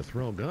teach you to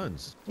throw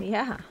guns.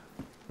 Yeah.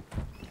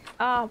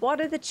 Ah, what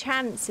are the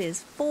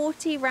chances?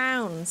 40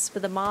 rounds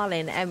for the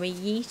Marlin and we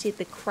yeeted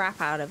the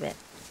crap out of it.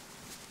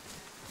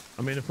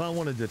 I mean, if I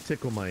wanted to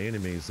tickle my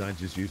enemies, I'd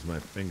just use my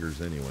fingers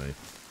anyway.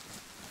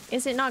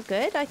 Is it not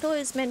good? I thought it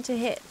was meant to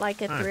hit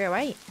like a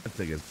 308. I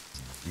think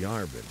it's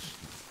garbage.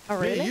 Oh,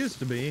 really? Yeah, it used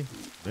to be.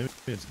 Maybe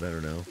it's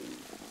better now.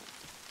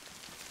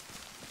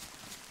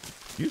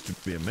 Used to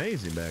be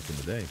amazing back in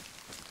the day.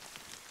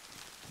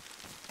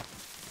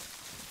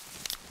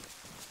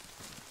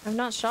 I've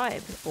not shot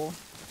it before.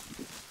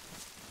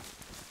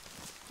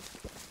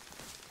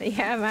 But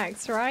yeah,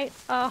 Max, right?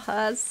 Oh,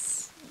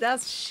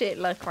 that's shit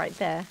luck right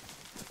there.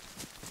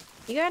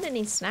 You got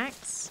any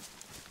snacks?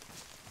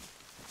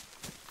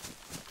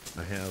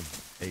 I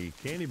have a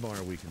candy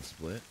bar we can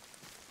split.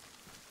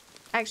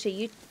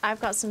 Actually,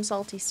 I've got some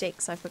salty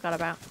sticks I forgot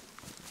about.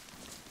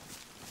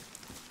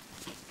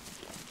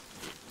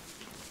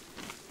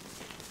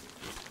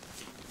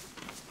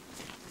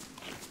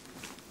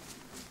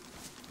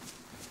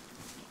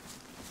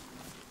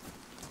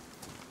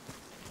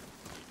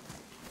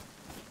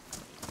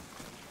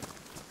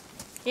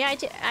 Yeah,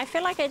 I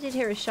feel like I did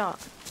hear a shot.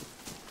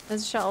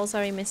 There's a shot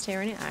also, we missed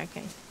hearing it? Ah,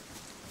 okay.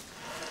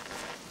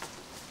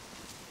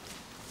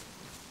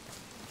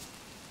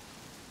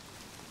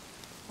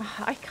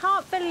 I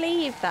can't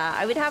believe that.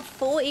 I would have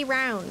 40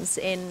 rounds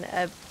in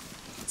a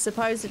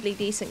supposedly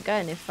decent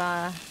gun if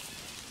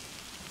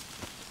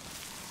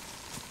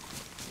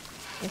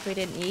we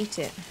didn't yeet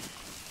it.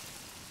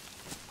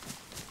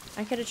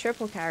 I could have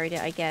triple carried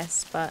it, I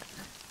guess, but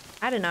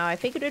I don't know. I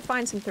figured we'd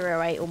find some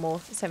 308 or more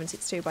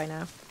 7.62 by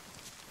now.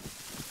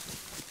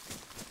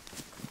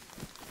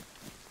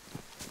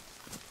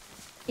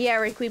 Yeah,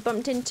 Rick, we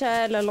bumped into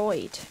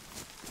LaLoyde.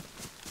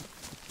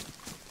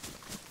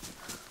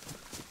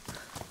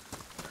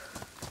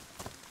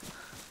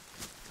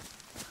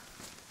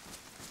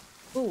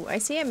 Ooh, I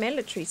see a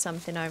military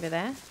something over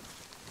there.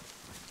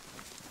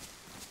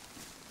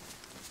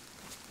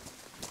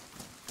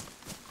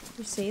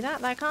 You see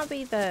that? That can't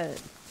be the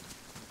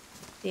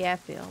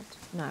airfield.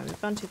 No, we've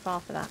gone too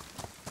far for that.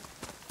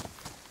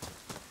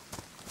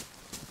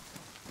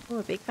 Oh,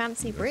 a big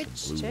fancy There's bridge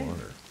some blue too.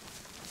 water.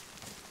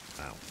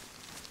 Wow.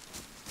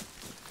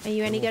 Are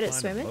you any We'll good at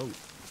find a swimming? boat.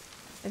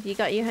 Have you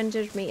got your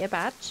 100-meter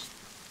badge?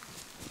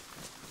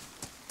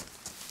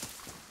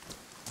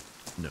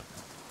 No.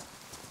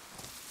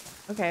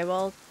 Okay,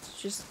 well,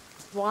 just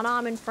one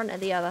arm in front of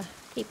the other.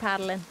 Keep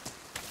paddling.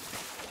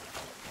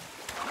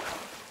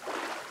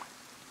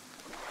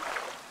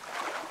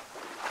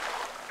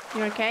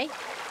 You okay?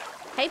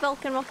 Hey,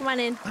 Vulcan, welcome on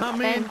in. I mean,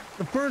 Ben.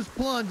 the first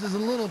plunge is a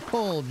little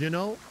cold, you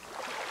know?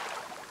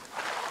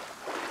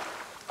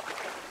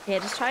 Yeah,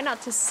 just try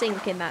not to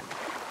sink in that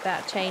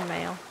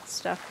chainmail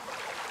stuff.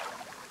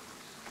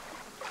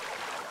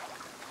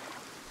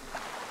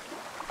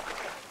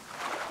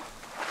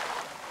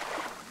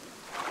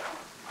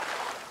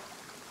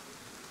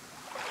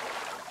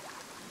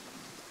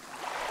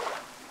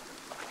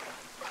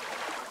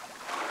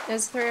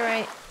 There's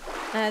 308.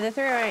 The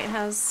 308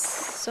 has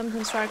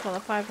something strike while the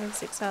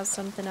 556 has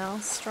something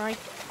else strike.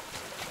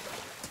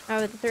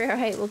 However, the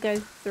 308 will go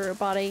through a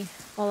body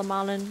while the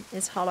Marlin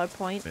is hollow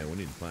point. Man, we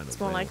need to find It's a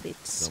more whale. likely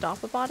to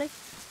stop a body.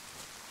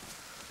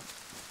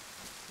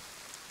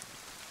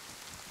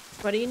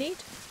 What do you need?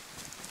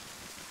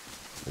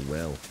 A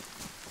well.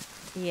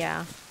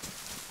 Yeah.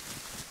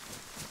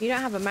 You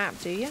don't have a map,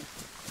 do you?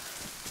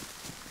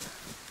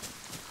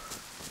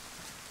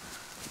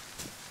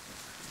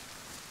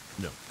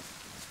 No.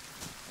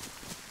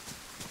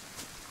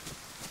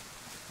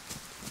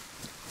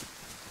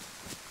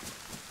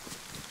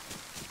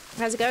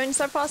 How's it going?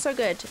 So far, so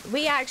good.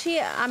 We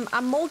actually,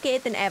 I'm more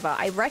geared than ever.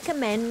 I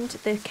recommend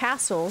the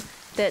castle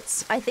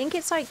that's, I think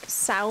it's like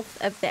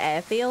south of the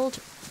airfield.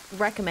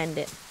 Recommend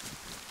it.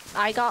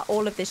 I got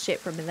all of this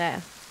shit from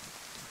there.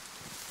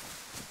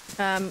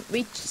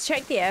 We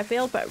checked the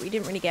airfield, but we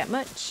didn't really get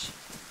much.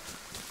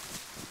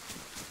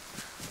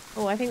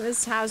 Oh, I think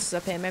there's houses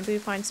up here. Maybe we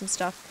find some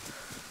stuff.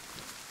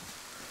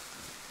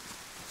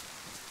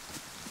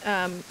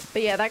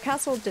 But yeah, that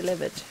castle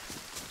delivered.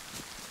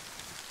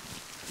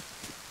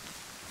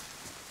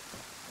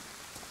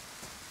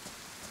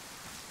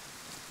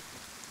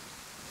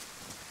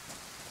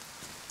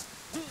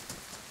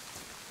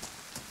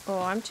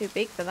 Oh, I'm too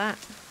big for that.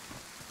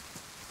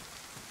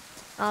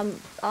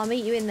 I'll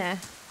meet you in there.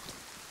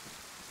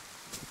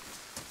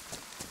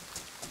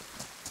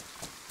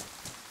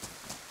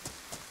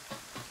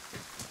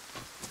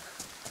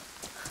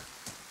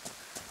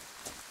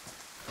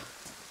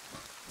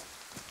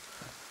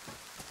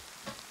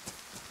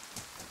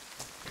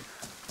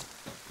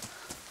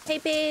 Hey,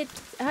 Beard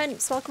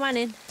Hunts, welcome on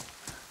in.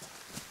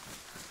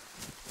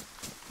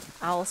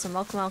 Awesome,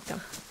 welcome,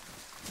 welcome.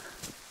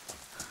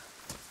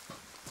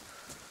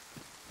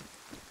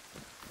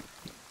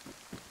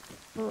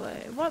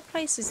 What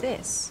place is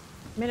this?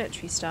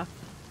 Military stuff.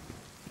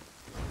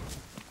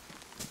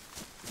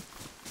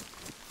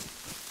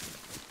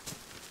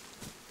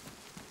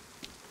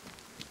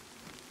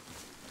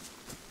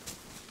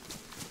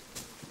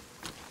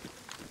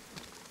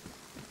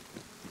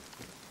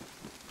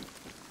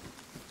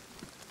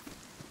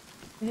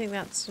 I think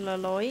that's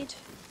LaLoyde.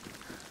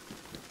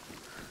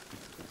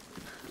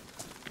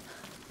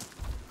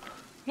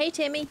 Hey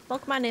Timmy,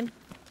 welcome on in.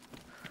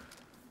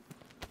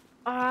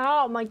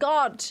 Oh my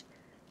god!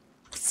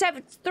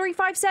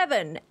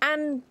 357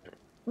 and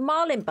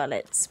Marlin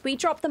bullets. We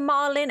dropped the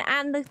Marlin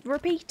and the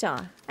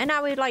repeater, and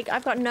now we're like,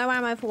 I've got no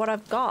ammo for what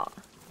I've got.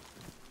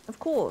 Of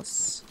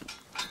course.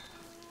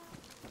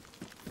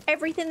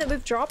 Everything that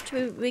we've dropped,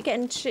 we're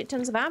getting shit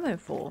tons of ammo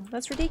for.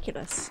 That's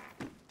ridiculous.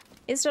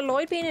 Is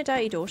LaLoyde being a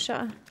dirty door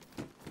shutter?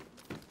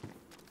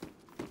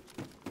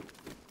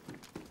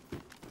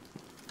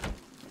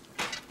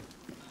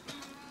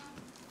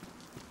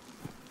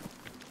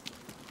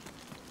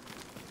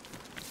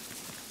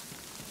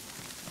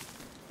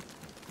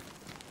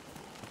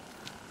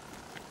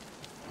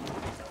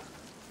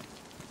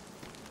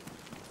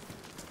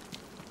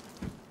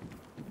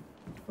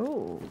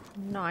 Oh,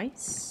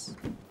 nice.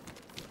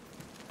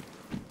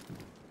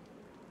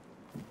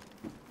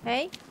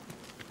 Hey?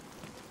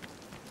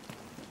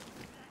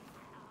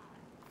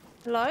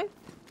 Hello?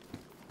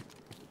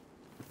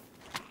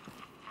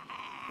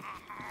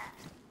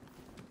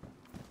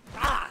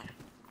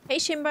 Hey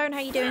Shinbone, how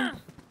you doing?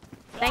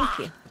 Thank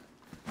you.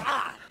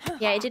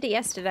 Yeah, I did it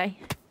yesterday.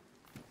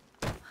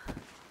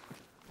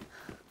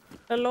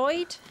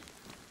 LaLoyde?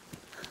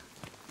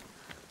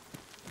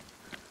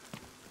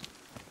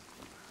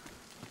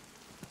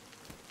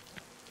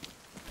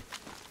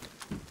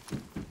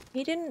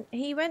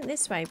 He went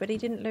this way, but he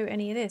didn't loot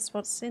any of this.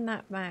 What's in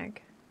that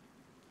bag?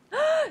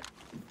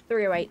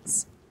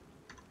 308s.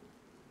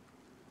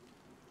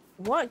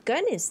 What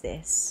gun is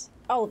this?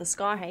 Oh, the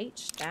Scar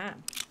H.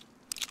 Damn.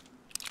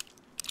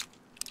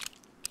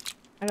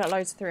 I got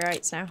loads of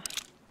 308s now.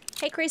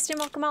 Hey, Kristen,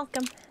 welcome,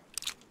 welcome.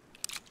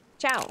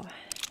 Ciao.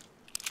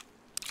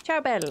 Ciao,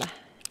 Bella.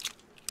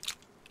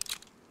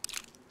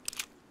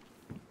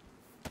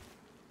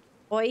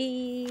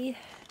 Oi.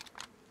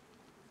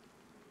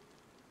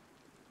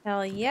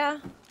 Hell yeah.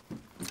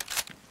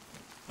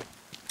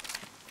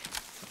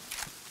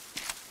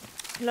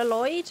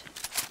 LaLoyde?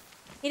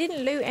 He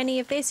didn't loot any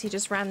of this, he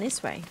just ran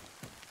this way.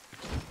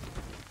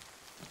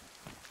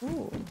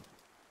 Ooh.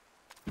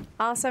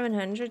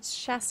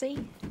 R700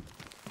 chassis?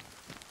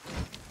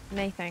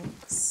 No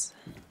thanks.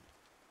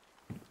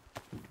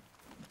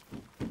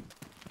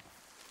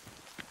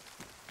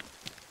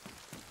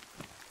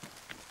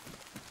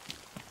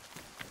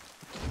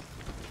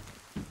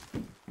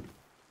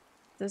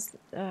 Does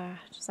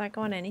that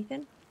go on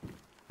anything?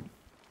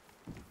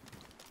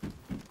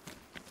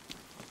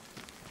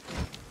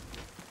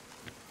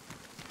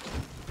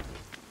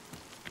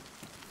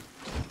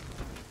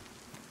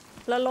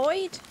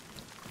 LaLoyde?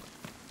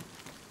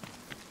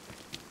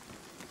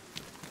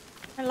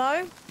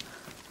 Hello?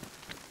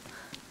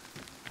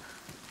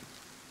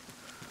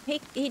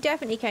 He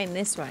definitely came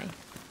this way.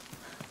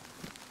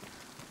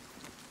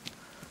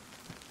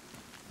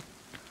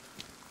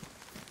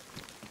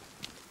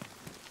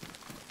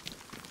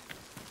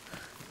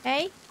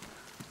 Hey?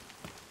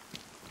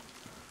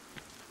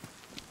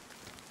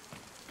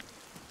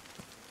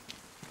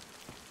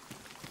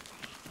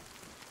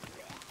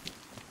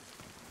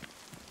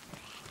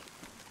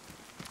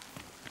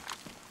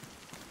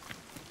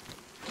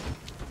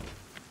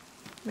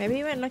 Maybe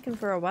he went looking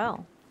for a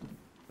well.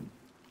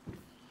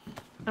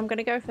 I'm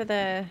gonna go for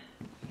the...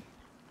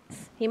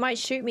 He might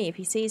shoot me if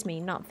he sees me,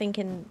 not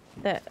thinking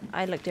that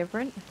I look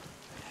different.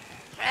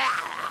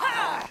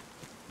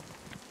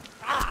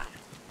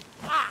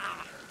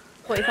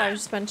 45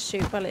 just spent to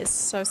shoot bullets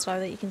so slow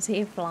that you can see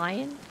it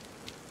flying.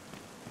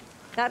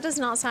 That does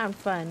not sound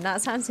fun.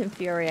 That sounds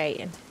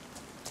infuriating.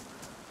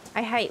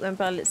 I hate when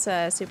bullets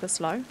are super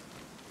slow.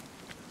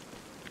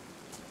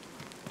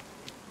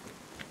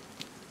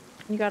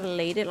 You gotta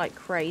lead it like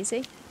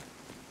crazy.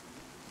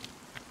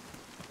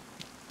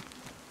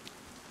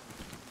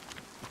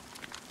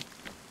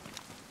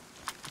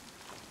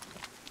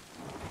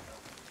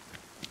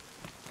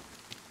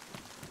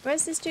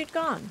 Where's this dude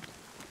gone?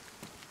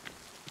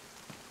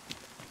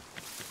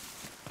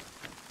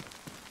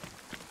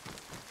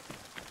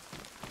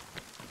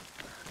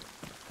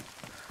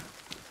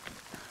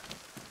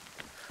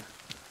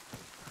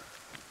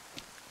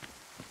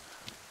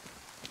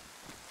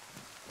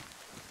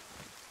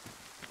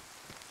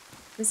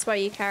 This is why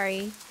you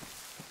carry...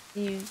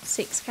 You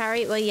 6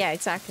 carry? Well, yeah,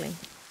 exactly.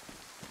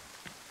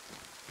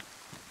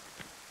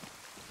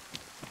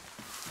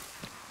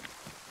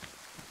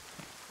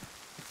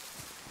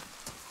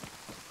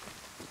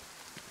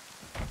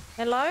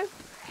 Hello?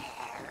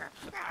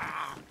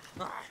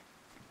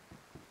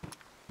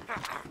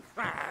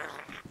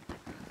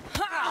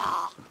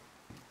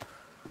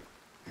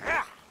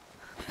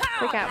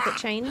 Quick outfit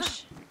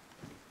change.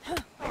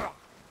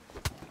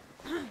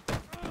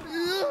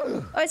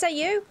 Oh, is that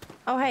you?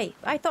 Oh, hey.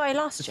 I thought I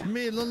lost you. It's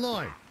me,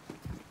 LaLoyde.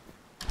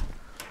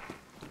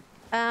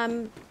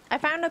 I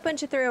found a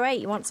bunch of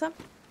 308. You want some?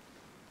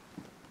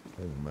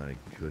 Oh my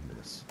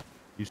goodness.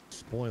 You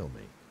spoil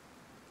me.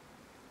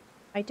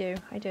 I do.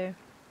 I do.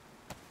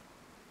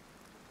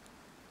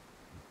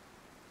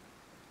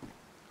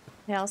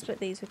 Yeah, I'll split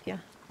these with you.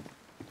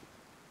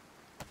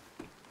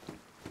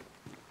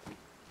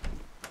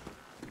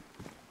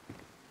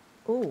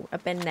 Ooh, a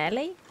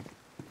Benelli?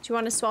 Do you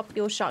want to swap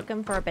your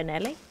shotgun for a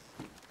Benelli?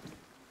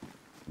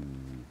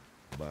 Ooh,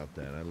 about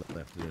that. I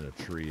left it in a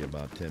tree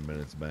about 10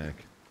 minutes back.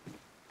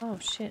 Oh,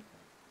 shit.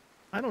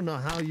 I don't know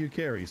how you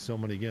carry so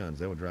many guns.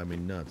 That would drive me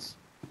nuts.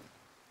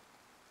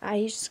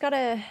 You just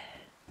gotta...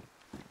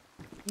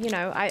 You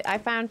know, I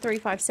found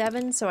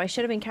 357, so I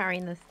should have been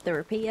carrying the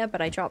repeater,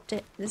 but I dropped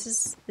it. This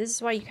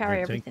is why you carry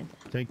Here, everything.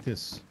 Take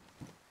this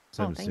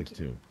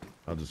 7.62.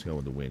 I'll just go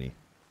with the weenie.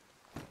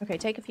 Okay,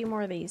 take a few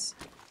more of these.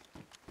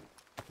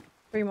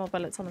 3 more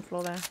bullets on the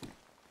floor there.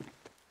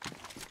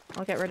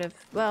 I'll get rid of...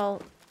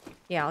 Well,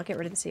 yeah, I'll get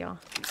rid of the CR.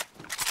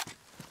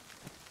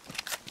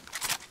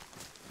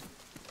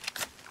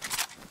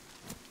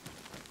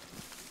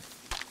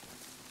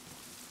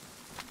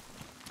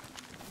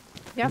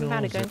 You haven't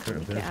found a gun for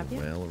me, have you?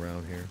 There's a well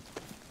around here.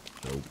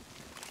 Nope.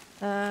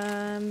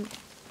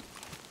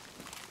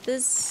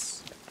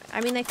 There's... I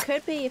mean, there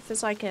could be if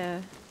there's like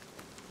a...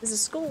 There's a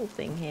school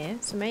thing here,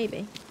 so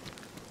maybe.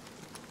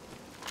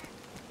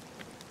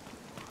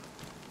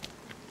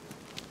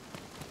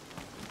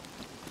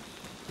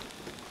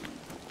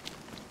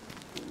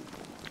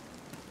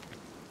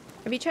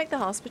 Have you checked the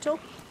hospital?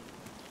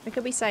 It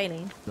could be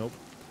saline. Nope.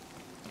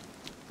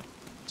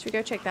 Should we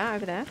go check that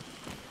over there?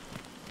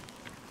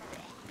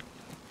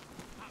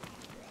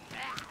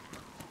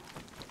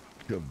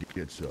 Go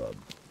get some.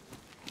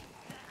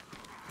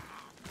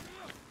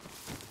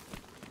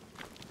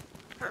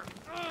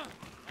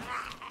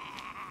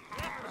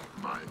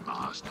 My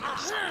master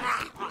Salon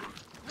the Great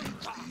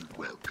bids thee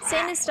welcome.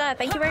 Sinister,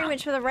 thank you very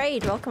much for the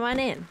raid. Welcome on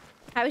in.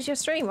 How was your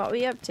stream? What were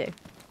you up to?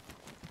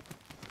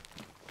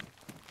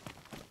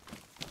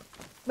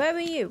 Where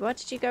were you? What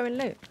did you go and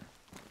loot?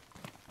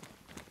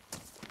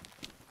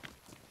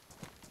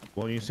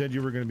 Well, you said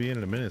you were going to be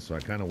in a minute, so I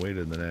kind of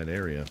waited in that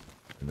area.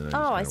 And then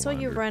I saw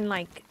you run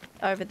like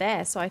over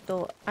there, so I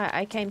thought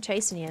I came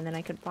chasing you and then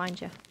I could find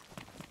you.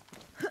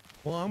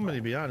 Well, I'm going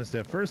to be honest.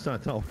 At first, I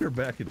thought we were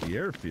back at the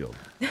airfield.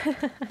 So I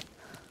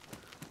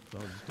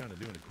was just kind of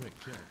doing a quick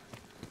check.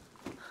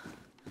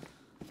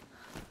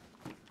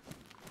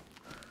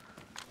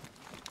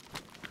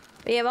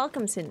 But yeah,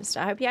 welcome, Sinister.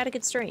 I hope you had a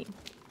good stream.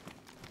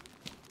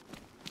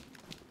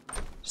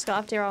 Just got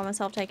off deer all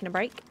myself taking a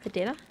break for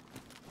dinner.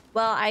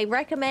 Well, I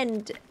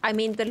recommend... I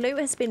mean, the loot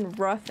has been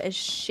rough as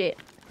shit.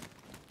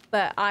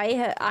 But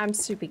I'm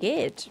super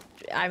geared.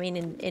 I mean,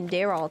 in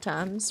deer all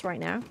terms right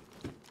now.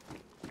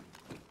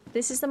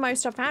 This is the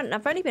most I've found. And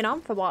I've only been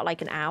on for, what,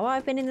 like an hour?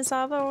 I've been in the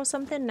server or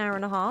something? An hour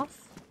and a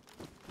half?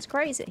 It's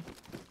crazy.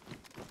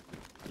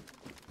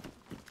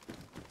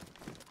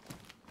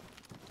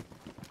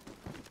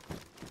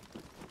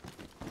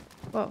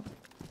 Whoa.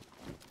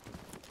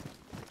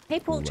 Hey,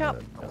 Pork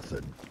Chop.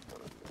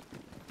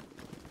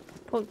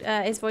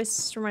 His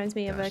voice reminds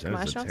me of a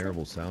commercial. That's a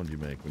terrible sound you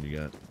make when you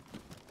got...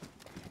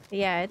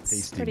 Yeah, it's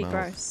tasty pretty mouth.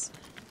 gross.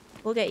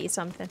 We'll get you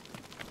something.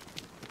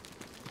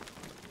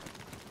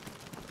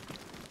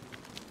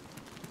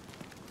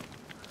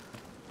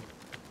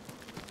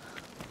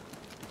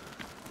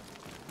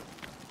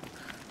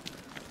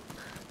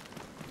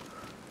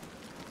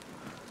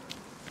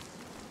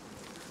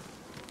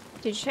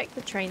 Did you check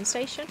the train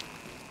station?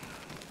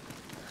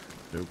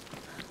 Nope.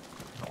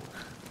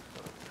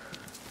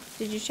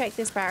 Did you check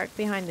this barrack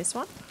behind this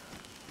one?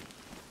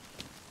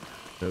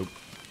 Nope.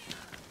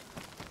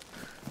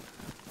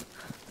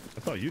 I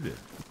thought you did.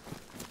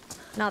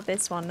 Not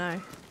this one,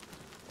 no.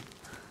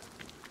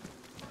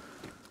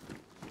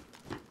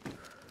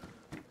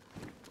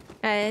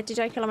 Did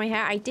I kill on my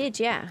hair? I did,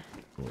 yeah.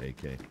 Oh,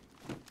 AK.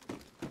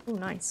 Oh,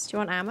 nice. Do you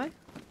want ammo?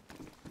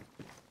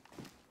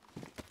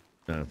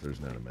 No, if there's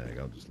not a mag,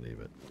 I'll just leave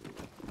it.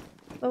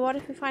 Well, what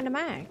if we find a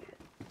mag?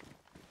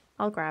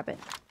 I'll grab it.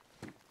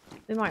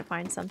 We might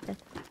find something.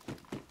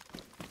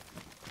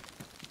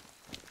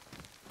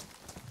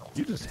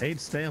 You just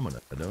hate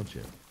stamina, don't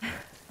you?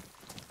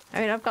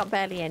 I mean, I've got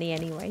barely any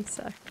anyway,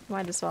 so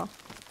might as well.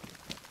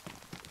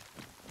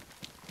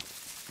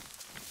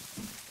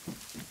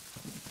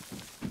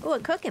 Oh, a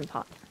cooking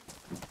pot.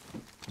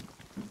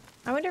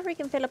 I wonder if we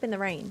can fill up in the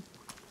rain.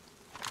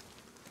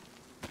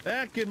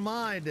 Back in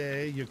my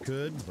day, you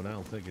could, but I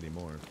don't think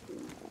anymore.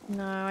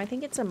 No, I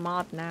think it's a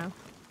mod now.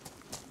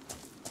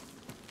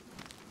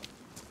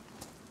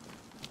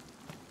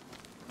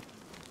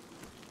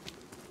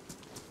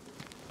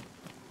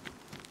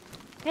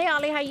 Hey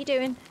Ollie, how you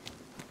doing?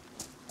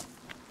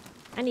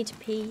 I need to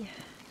pee.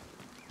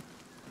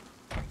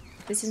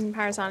 This isn't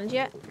Paris Island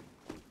yet?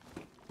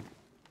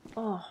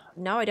 Oh,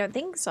 no, I don't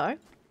think so.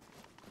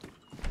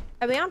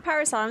 Are we on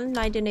Paris Island and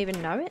I didn't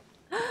even know it?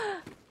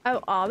 Oh,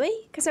 are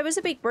we? Because there was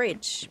a big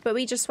bridge, but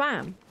we just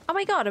swam. Oh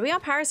my god, are we on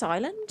Paris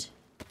Island?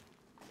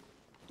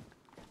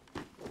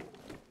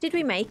 Did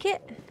we make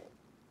it?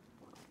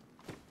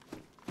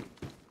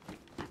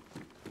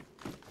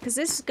 Because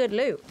this is good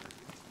loot.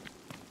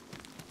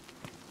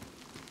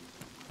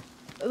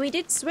 We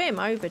did swim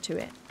over to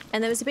it.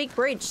 And there was a big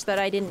bridge that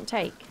I didn't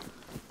take.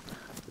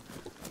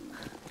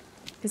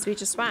 Because we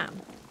just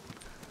swam.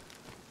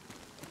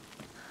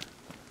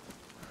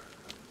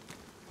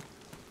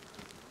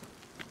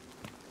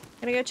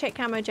 Gonna go check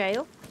Camo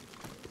Jail.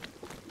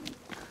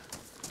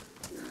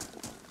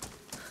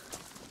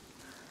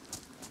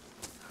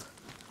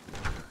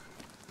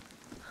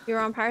 You're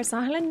on Paris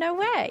Island? No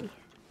way.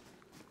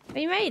 Oh,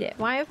 you made it.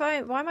 Why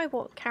am I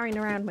carrying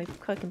around my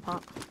cooking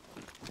pot?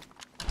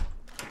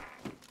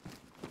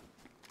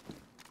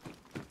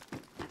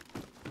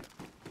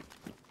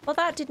 Well,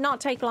 that did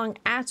not take long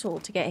at all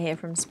to get here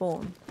from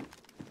spawn.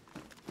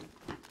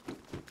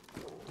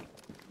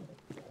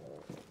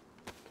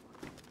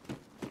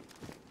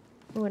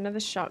 Oh, another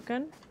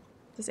shotgun.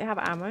 Does it have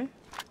ammo?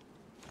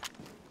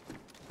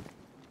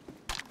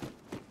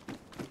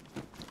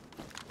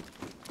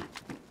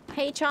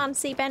 Hey,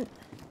 Chauncey Bent.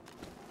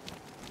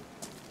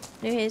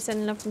 New here,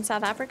 sending love from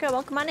South Africa.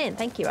 Welcome on in.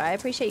 Thank you. I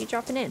appreciate you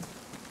dropping in.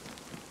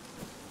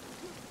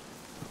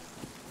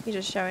 You're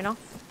just showing off.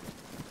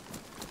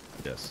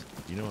 Yes.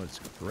 You know, it's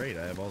great.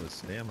 I have all this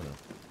stamina.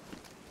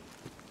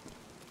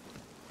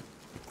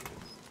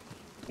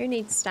 Who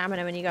needs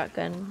stamina when you got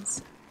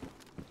guns?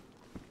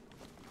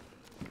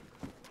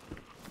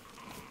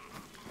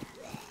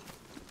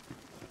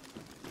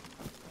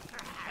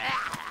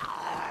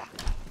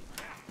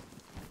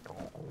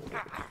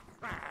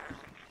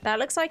 That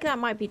looks like that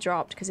might be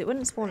dropped because it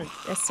wouldn't spawn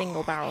a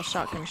single barrel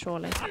shotgun,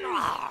 surely.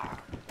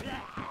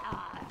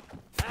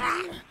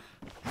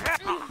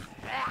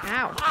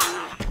 Ow.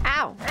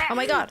 Ow. Oh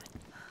my god.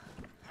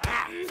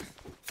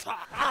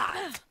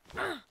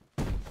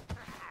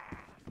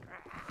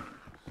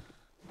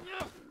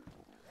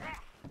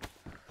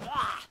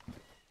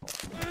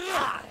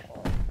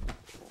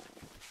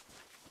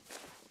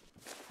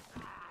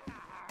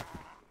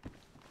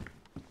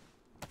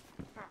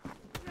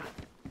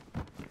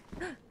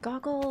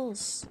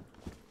 Goggles.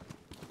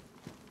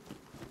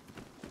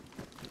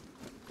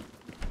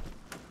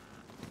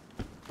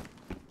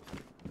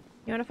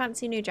 You want a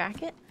fancy new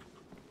jacket?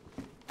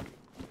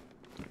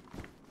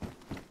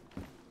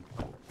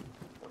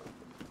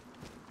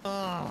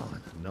 Oh,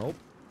 nope.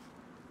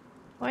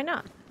 Why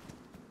not?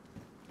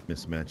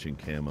 Mismatching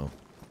camo.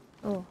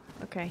 Oh,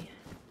 okay.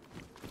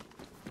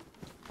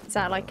 Is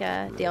that like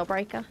a deal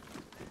breaker?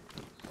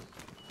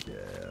 Yeah.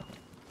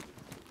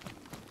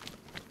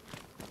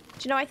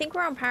 Do you know, I think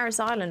we're on Paris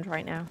Island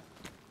right now.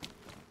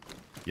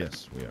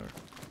 Yes, we are.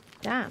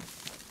 Damn.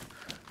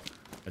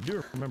 I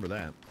do remember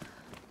that.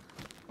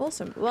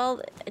 Awesome.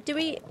 Well, do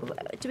we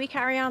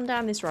carry on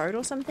down this road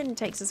or something? It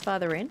takes us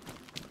further in.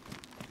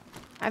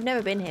 I've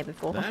never been here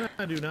before. That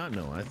I do not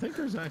know. I think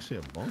there's actually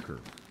a bunker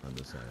on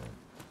this island.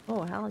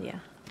 Oh, hell yeah.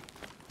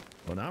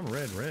 But I'm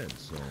red,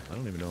 so I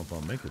don't even know if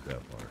I'll make it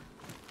that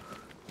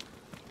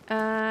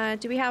far.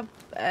 Do we have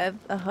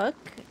a hook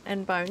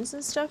and bones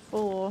and stuff,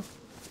 or?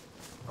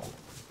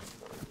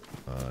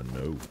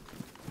 No.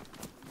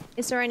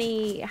 Is there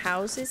any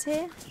houses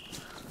here?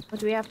 Or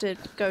do we have to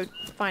go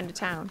find a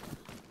town?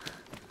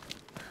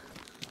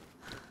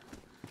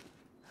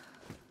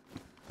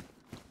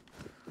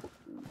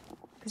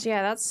 Because,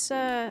 yeah, that's,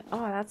 oh,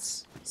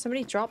 that's,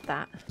 somebody dropped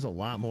that. There's a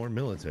lot more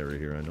military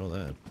here, I know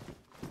that.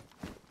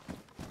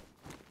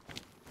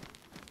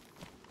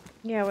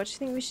 Yeah, what do you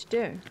think we should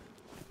do?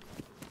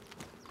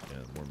 Yeah,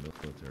 more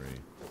military.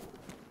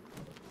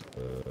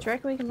 Do you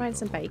reckon we can find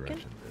some bacon?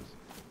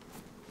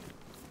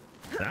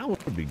 That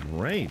would be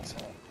great.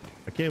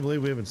 I can't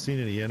believe we haven't seen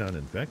it yet on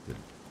Infected.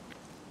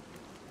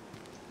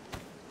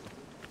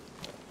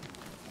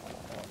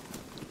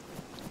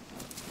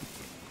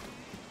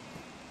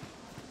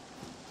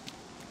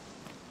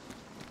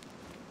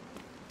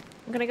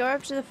 I'm gonna go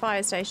over to the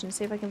fire station and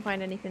see if I can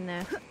find anything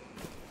there.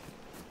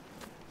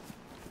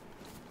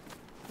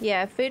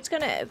 Yeah, it's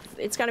gonna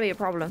be a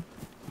problem.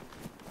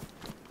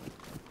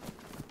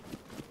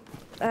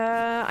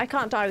 I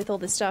can't die with all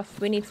this stuff.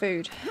 We need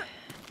food.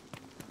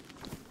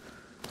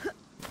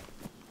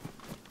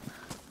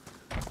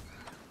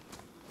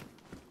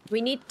 We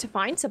need to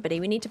find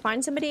somebody. We need to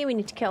find somebody, we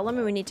need to kill them,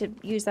 and we need to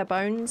use their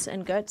bones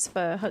and guts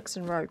for hooks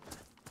and rope.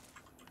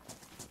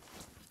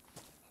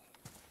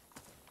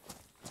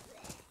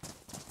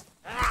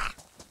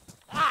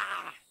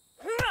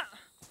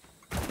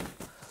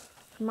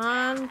 Come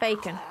on,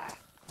 bacon.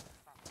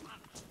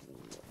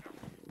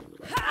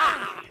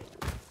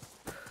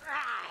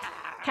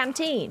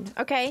 Canteen.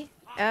 Okay.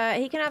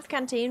 He can have the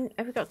canteen.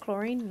 Have we got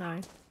chlorine?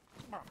 No.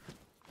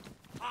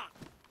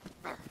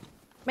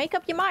 Make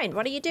up your mind.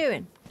 What are you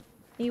doing?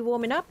 Are you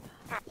warming up?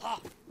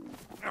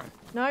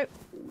 No.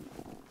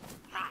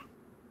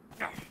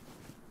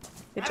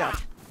 Good job.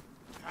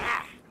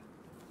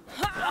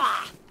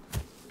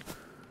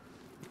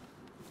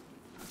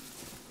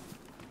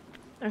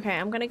 Okay,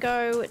 I'm gonna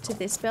go to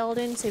this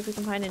building, see if we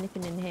can find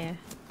anything in here.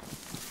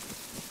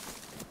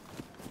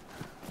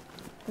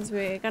 Because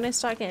we're gonna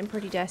start getting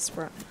pretty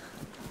desperate.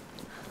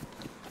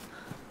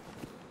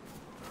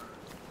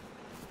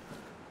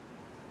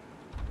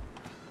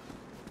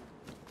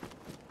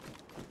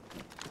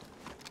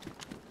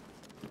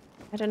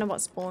 I don't know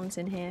what spawns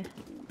in here.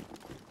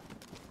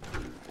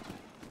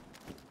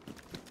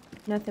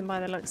 Nothing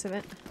by the looks of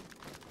it.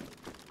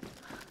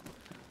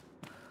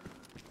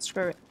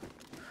 Screw it.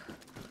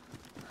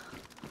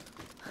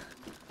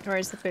 Where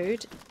is the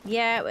food?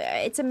 Yeah,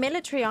 it's a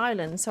military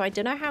island, so I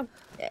don't know how...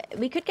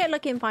 We could get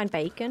lucky and find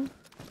bacon.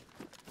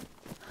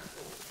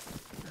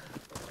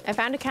 I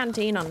found a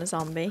canteen on a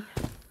zombie.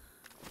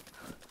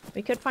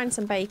 We could find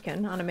some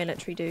bacon on a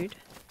military dude.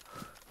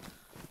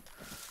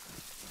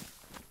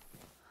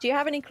 Do you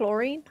have any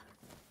chlorine?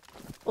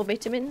 Or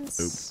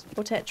vitamins? Nope.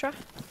 Or tetra?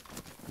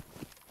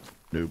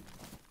 Nope.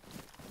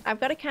 I've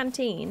got a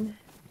canteen,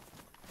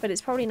 but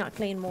it's probably not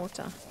clean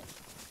water.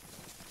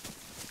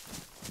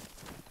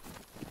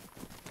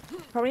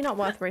 Probably not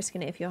worth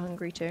risking it if you're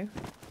hungry too.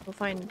 We'll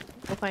find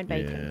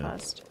bacon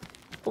first.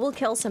 But we'll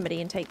kill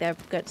somebody and take their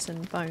guts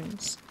and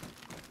bones.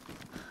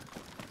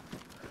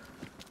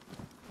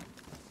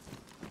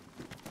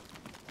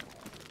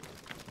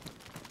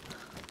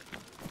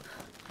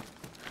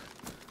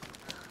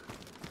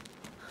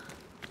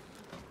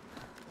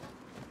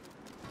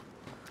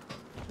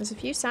 There's a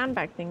few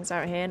sandbag things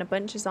out here and a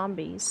bunch of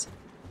zombies.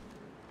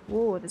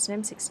 Whoa, there's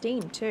an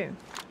M16 too.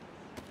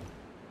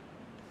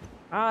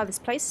 Ah, this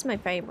place is my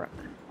favorite.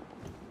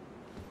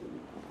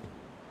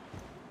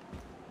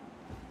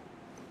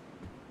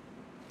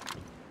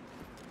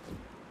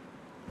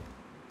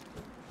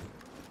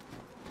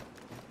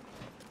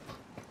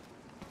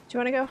 Do you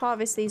want to go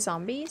harvest these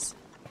zombies?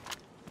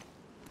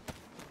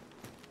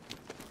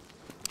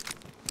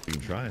 You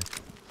can try. Do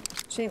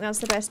you think that's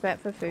the best bet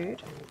for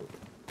food?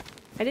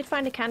 I did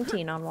find a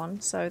canteen on one,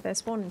 so they're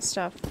spawning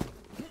stuff.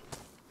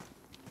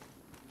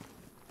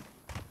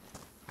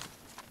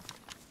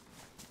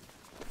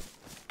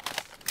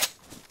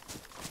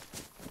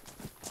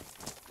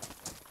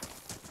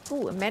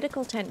 Ooh, a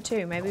medical tent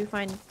too. Maybe we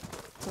find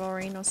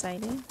chlorine or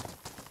saline.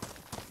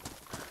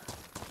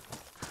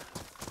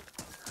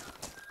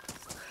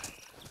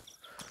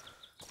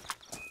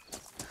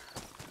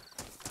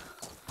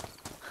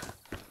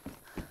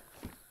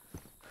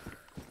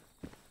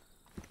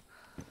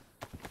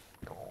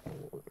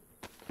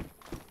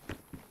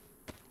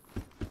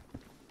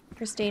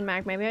 Pristine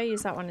mag. Maybe I'll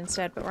use that one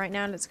instead. But right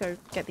now, let's go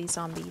get these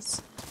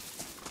zombies.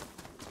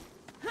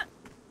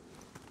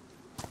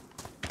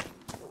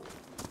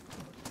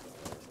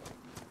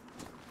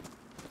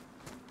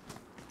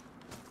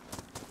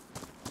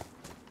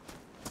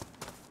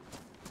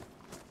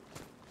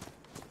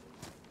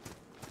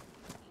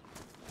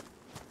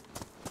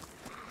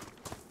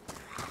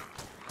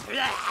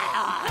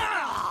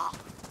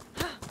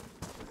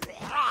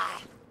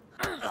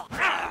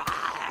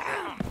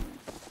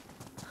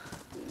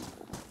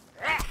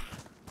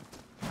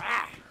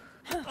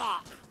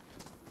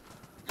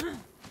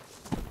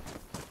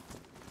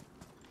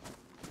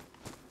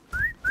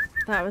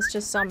 That was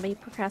just zombie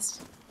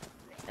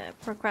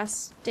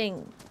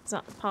procrastinating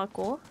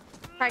parkour.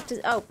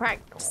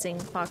 Practicing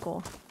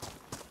parkour.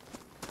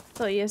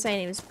 Thought you were saying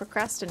he was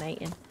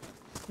procrastinating,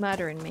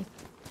 murdering me.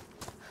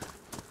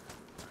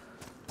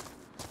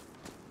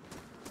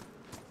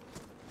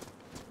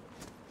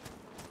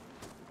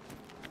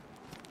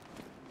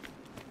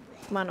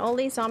 Come on, all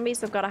these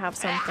zombies have got to have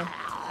something.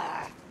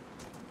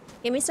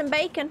 Give me some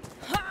bacon.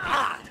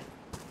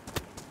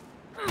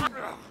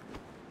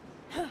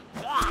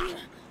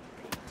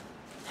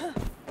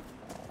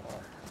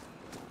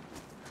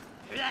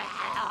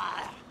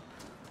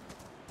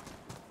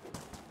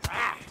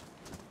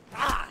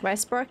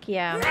 Westbrook,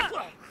 yeah.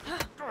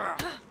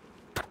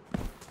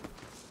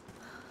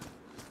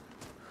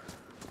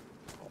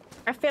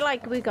 I feel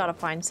like we gotta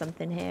find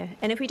something here.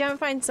 And if we don't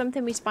find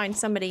something, we find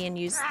somebody and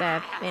use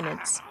their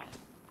innards.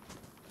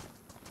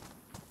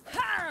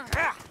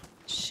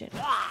 Shit.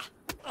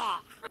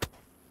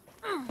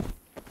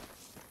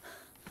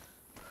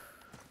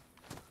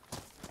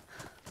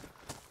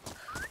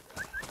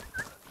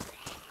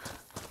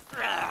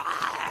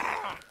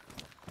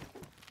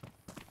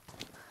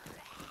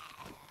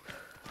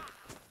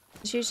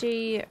 There's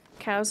usually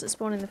cows that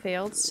spawn in the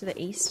fields to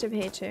the east of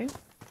here too.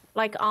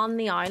 Like on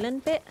the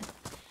island bit.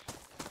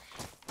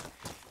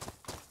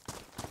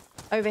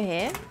 Over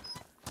here.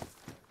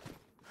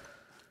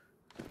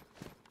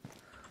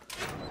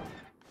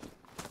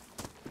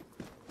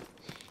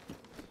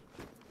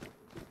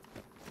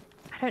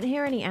 I don't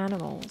hear any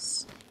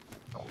animals.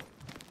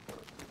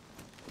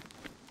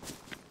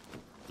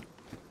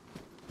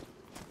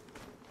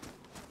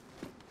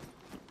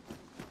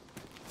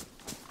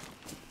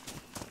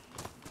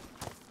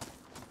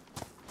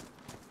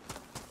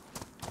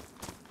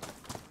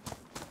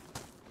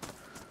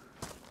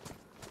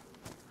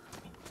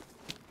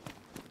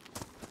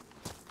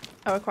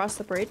 Oh, across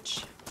the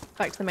bridge?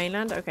 Back to the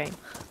mainland? Okay.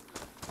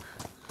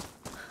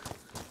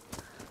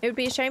 It would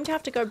be a shame to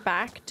have to go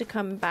back to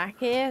come back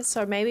here,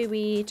 so maybe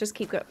we just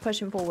keep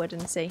pushing forward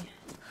and see.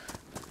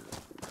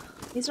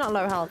 He's not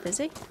low health, is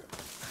he?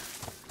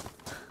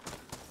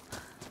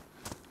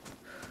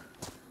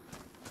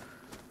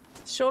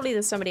 Surely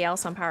there's somebody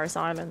else on Paris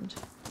Island.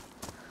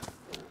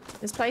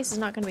 This place is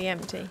not going to be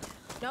empty.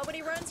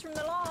 Nobody runs from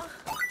the law.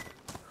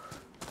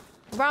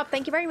 Rob,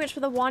 thank you very much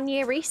for the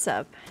 1-year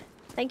resub.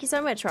 Thank you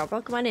so much, Rob.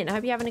 Welcome on in. I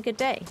hope you're having a good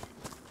day.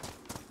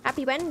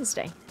 Happy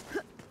Wednesday.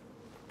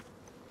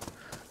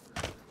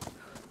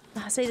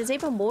 See, there's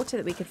even water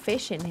that we could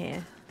fish in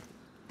here.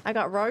 I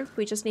got rope.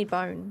 We just need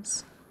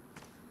bones.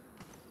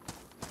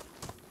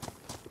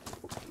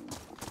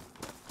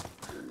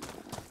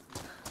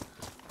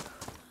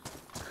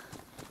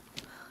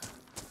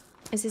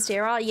 Is this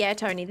deer oil? Yeah,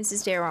 Tony, this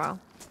is deer oil.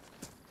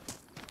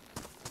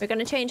 We're going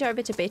to change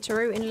over to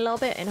Bitterroot in a little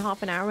bit, in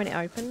half an hour when it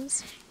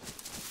opens.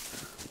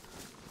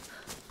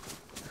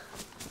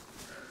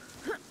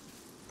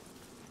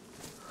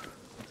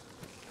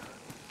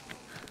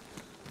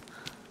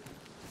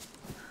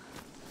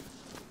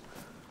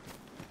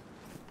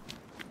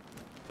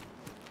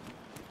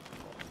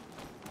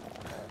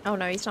 Oh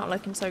no, he's not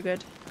looking so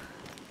good.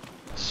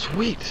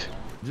 Sweet.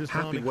 Just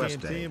Happy found a West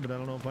canteen, Day. but I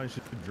don't know if I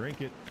should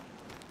drink it.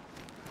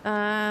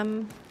 I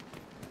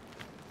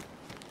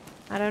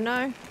don't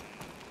know.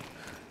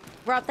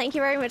 Rob, thank you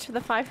very much for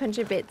the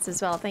 500 bits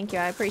as well. Thank you,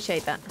 I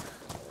appreciate that.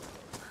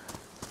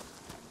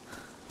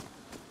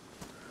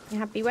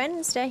 Happy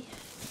Wednesday.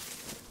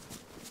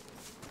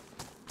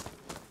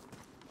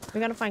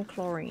 We're gonna find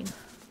chlorine.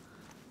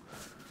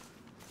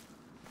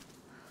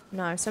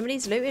 No,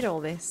 somebody's looted all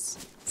this.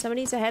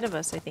 Somebody's ahead of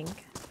us, I think.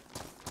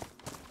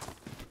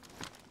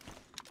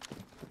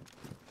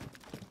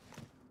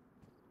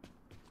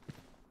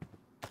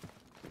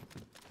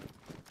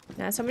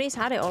 No, somebody's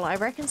had it all. I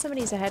reckon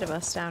somebody's ahead of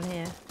us down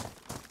here.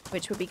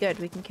 Which would be good.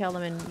 We can kill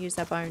them and use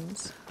their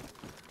bones.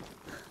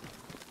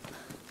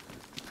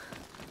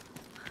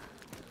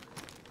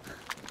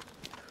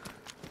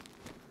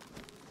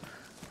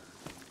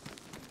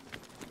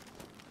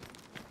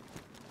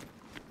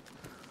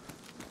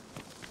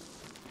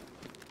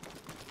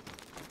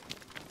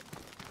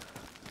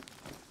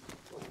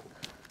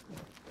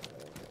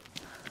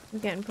 We're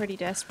getting pretty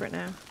desperate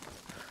now.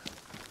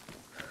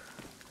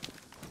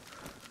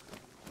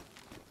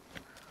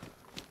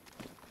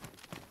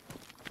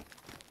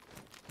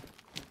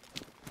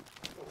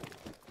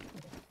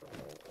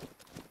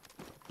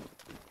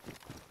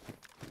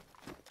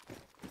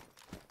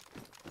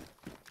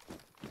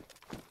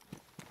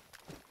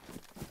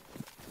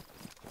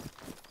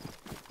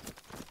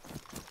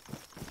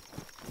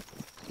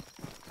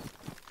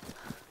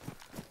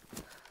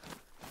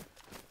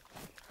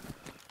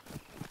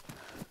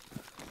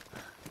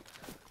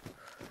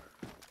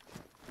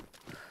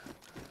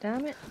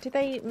 Damn it. Did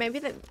they... Maybe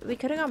that we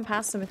could have gone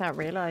past them without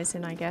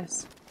realizing, I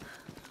guess.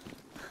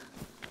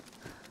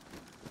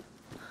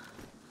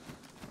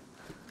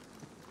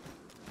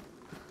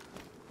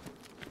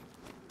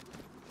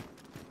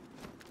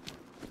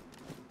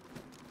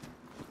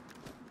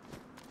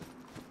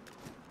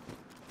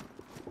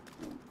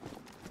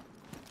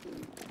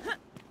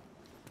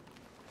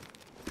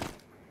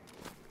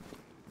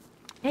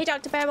 Hey,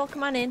 Dr. Bear,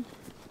 welcome on in.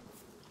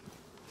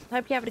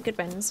 Hope you have a good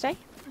Wednesday.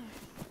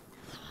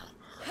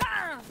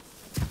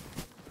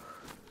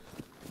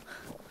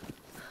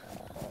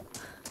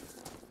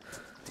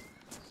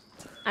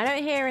 I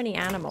don't hear any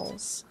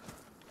animals.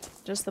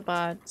 Just the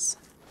birds.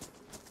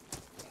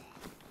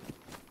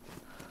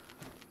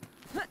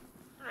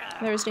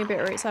 There is new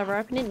beetroot server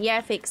opening.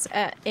 Yeah, fix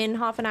in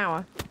half an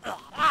hour.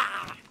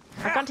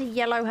 I've gone to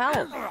yellow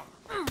health.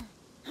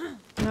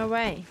 No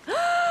way.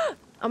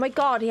 Oh my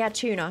god, he had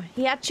tuna.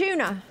 He had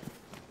tuna.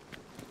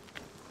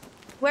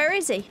 Where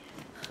is he?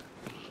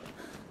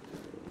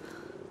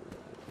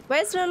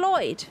 Where's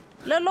LaLoyde?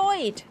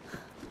 LaLoyde!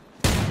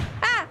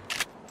 Ah!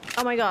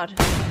 Oh my god.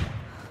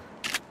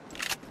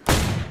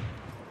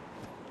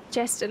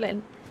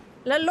 Chesterlin.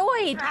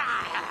 LaLoyde!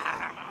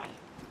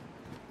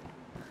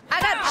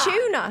 I got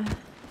tuna!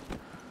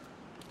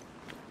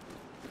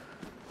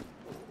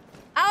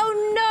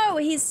 Oh no!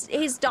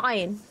 He's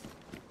dying.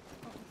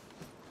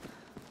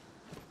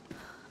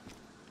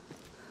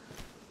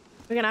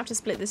 We're gonna have to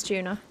split this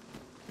tuna.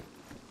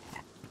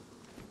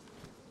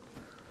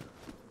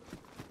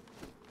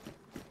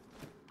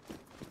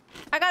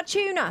 I got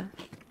tuna!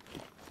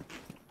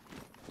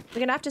 We're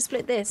gonna have to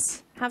split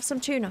this. Have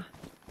some tuna.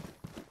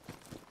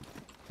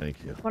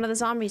 Thank you. One of the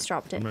zombies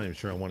dropped it. I'm not even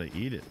sure I want to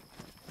eat it.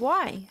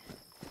 Why?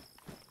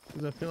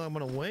 Because I feel I'm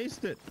going to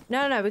waste it.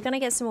 No, we're gonna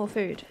get some more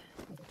food.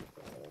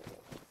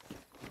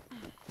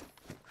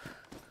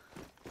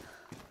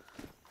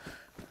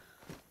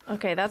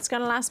 Okay, that's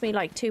gonna last me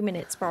like 2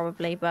 minutes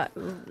probably, but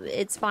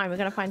it's fine. We're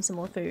gonna find some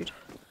more food.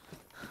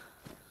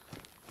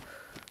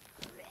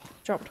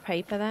 Dropped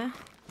paper there.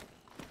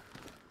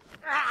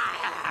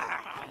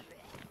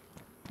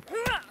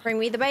 Bring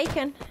me the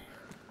bacon.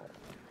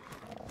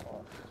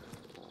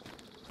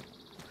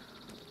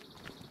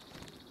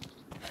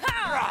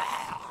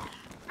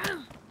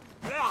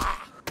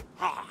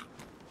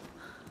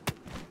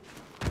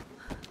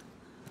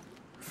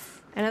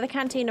 Another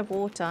canteen of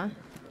water.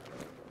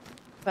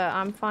 But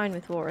I'm fine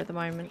with water at the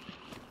moment.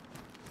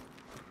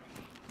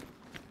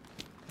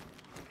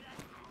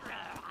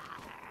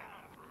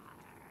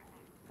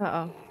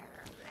 Uh-oh.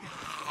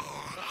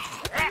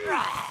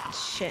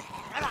 Shit.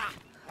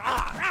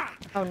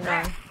 Oh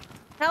no.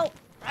 Help!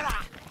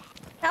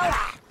 Help!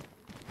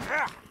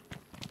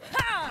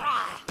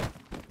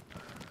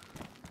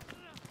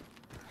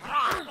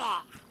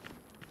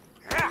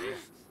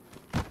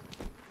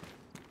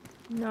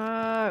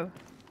 No.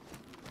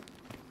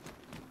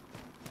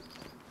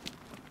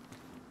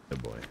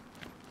 Good boy.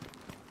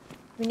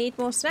 We need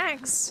more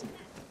snacks.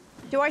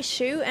 Do I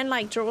shoot and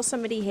like draw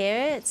somebody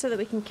here so that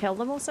we can kill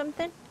them or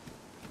something?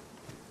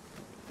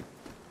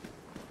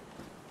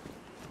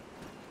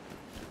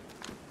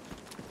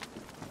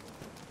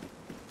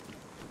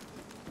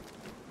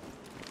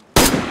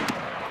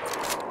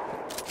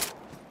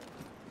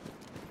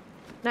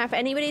 Now, if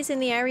anybody's in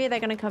the area, they're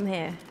gonna come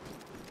here.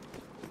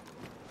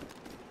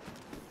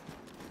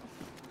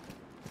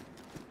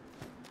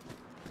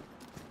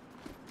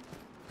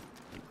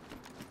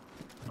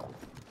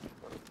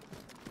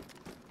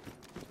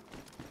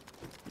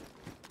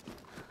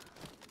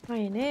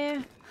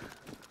 Pioneer.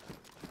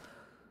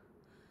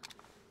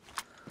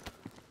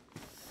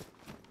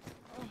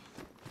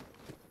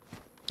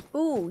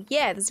 Ooh,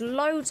 yeah, there's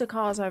loads of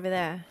cars over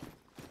there.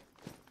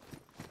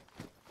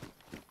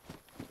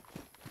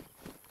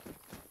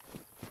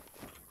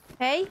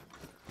 Hey?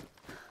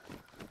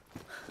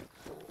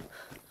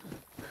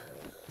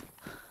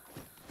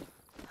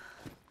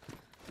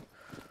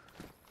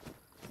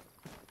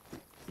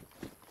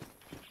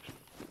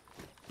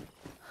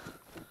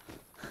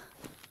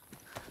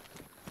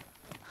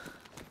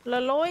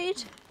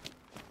 LaLoyde?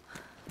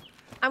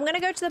 I'm gonna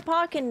go to the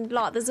parking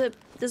lot.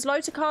 There's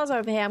loads of cars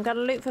over here. I'm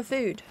gonna loot for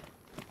food.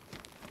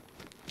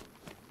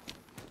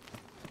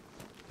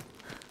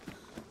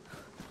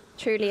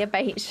 Truly a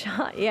bait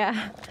shot,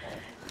 yeah.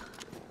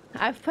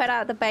 I've put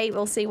out the bait.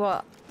 We'll see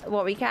what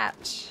we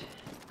catch.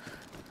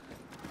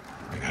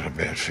 I got a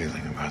bad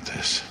feeling about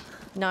this.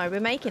 No, we're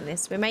making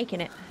this. We're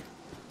making it.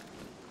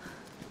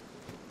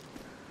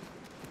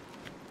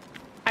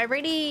 I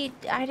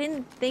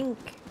didn't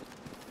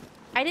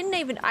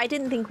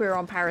think we were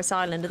on Paris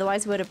Island,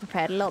 otherwise we would have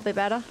prepared a little bit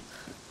better.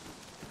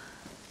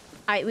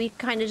 We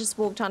kind of just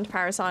walked onto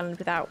Paris Island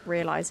without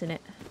realizing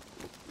it.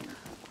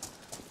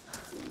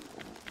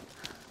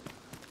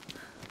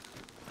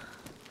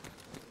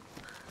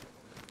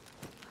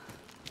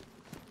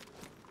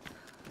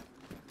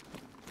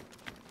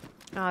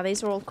 Ah,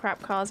 these are all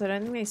crap cars. I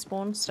don't think they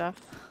spawn stuff.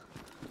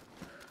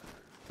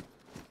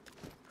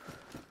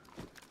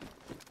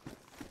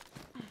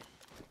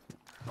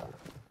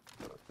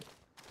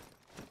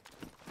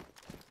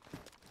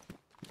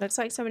 Looks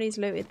like somebody's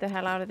looted the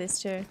hell out of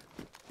this too.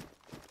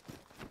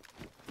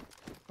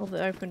 All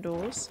the open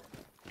doors.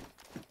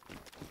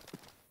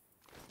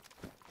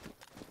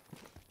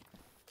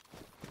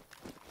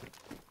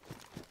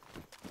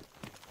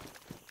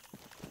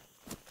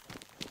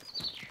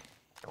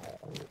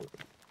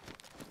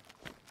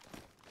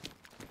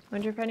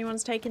 Wonder if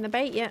anyone's taken the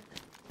bait yet.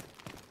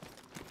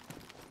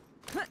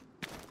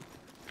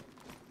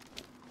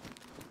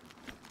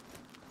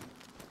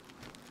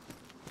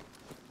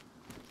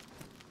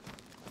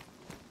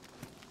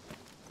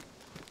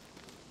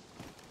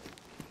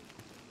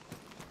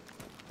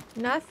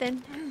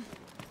 Nothing.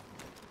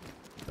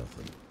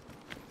 Nothing.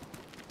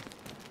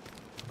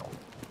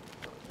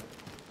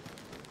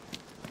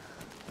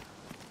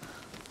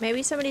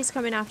 Maybe somebody's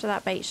coming after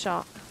that bait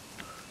shop.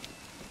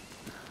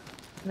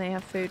 And they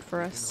have food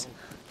for us.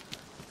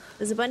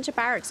 There's a bunch of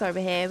barracks over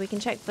here. We can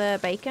check the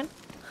bacon.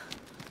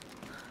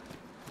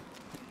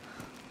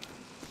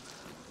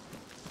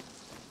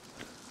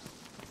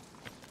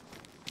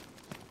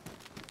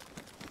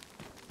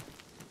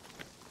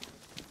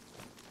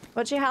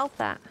 What's your health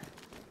at?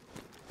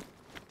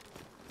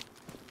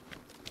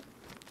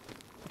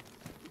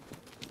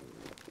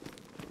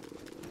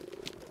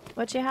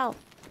 What's your health?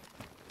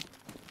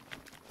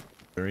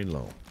 Very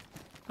low.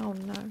 Oh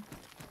no.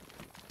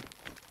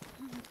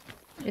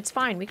 It's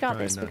fine, we got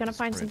this. We're gonna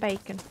find some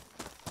bacon.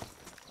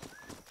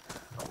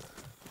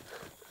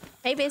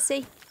 Hey,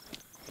 Bissy.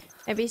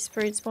 Maybe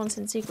fruit spawns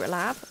in Secret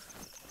Lab.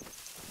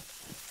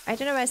 I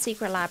don't know where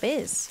Secret Lab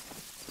is.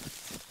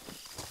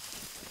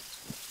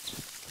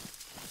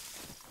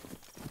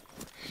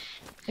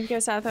 If you go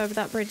south over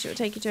that bridge, it will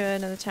take you to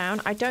another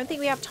town. I don't think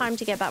we have time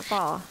to get that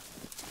far.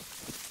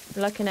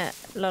 Looking at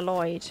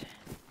LaLoyde.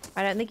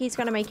 I don't think he's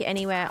gonna make it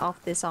anywhere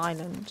off this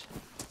island.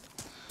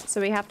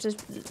 So we have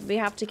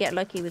to get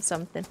lucky with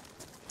something.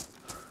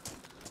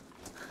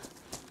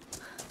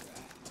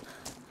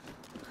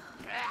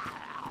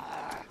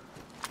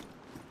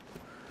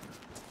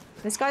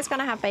 This guy's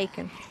gonna have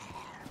bacon.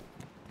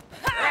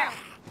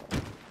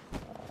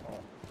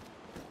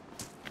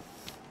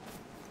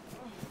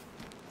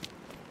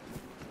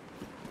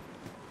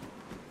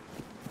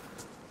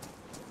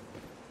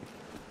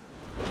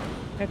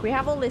 Look, we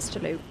have all this to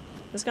loot.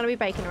 There's gonna be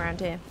bacon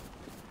around here.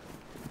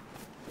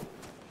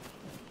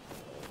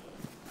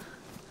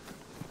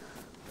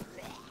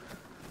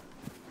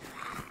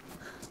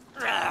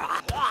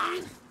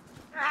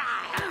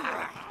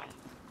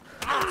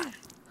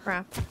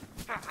 Crap.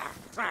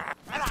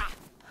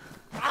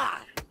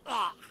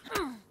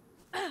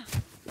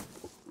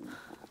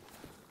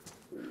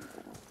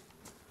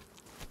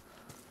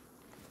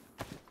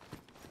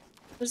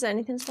 Was there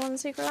anything still in the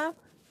secret lab?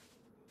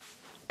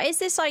 Is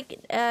this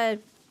like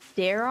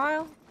deer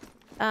oil?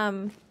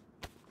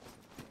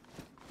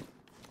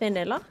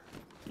 Vanilla?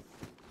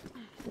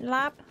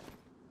 Lab?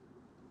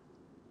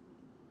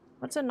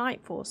 What's a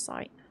night force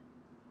site?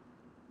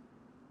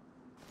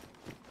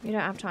 We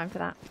don't have time for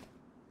that.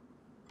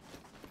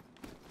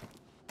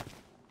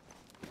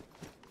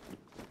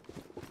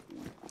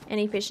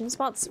 Any fishing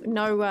spots?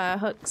 No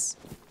hooks.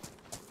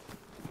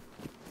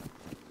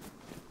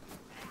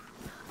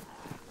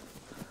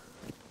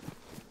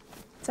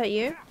 Is that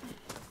you?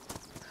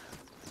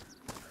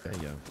 There you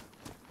go.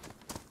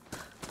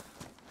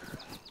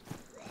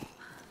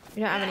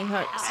 We don't have any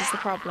hooks, is the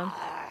problem.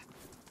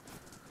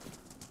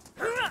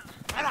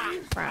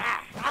 Crap.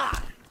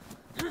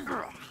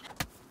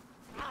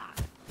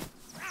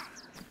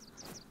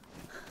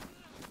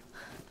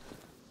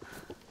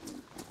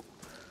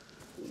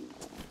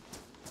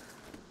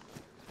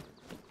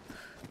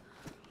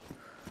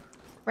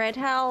 Red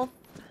health.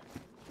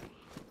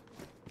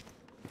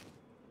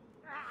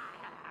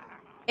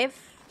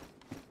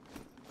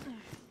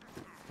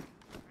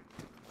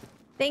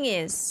 Thing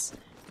is,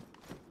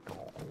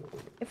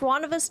 if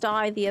one of us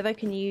die, the other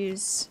can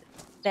use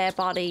their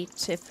body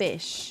to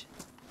fish.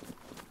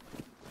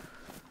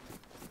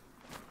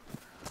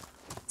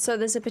 So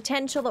there's a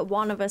potential that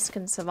one of us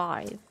can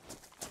survive.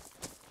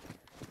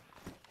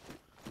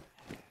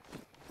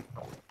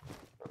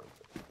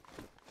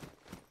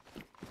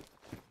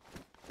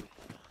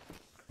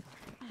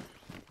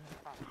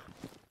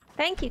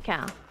 Thank you,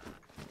 Cal.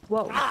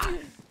 Whoa.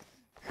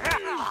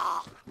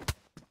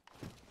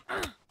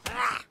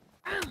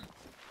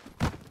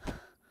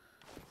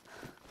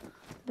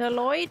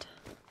 LaLoyde?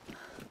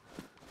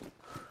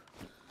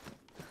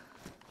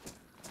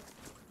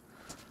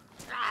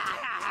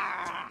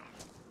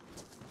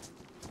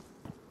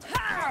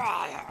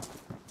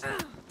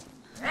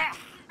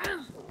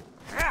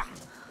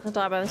 I'll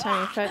die by the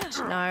time you're cooked.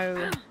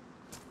 No.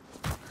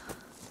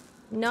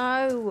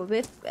 No,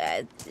 with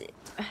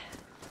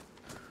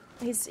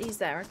he's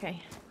there,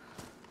 okay.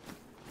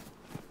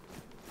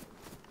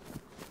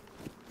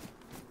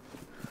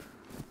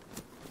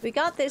 We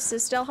got this,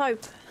 there's still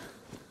hope.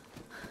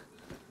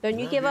 Don't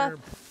you give up.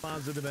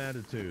 Positive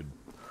attitude.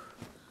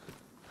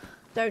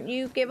 Don't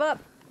you give up.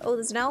 Oh,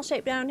 there's an L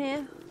shape down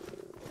here.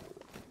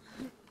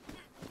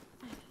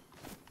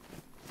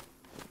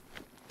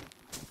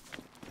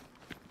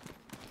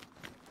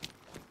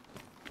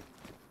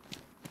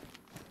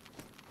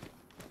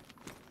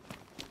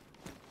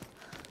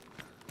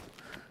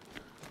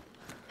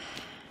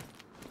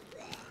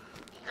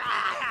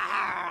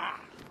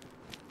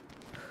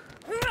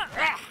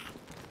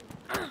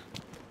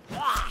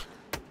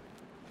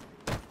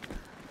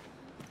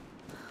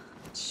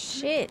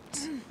 Shit.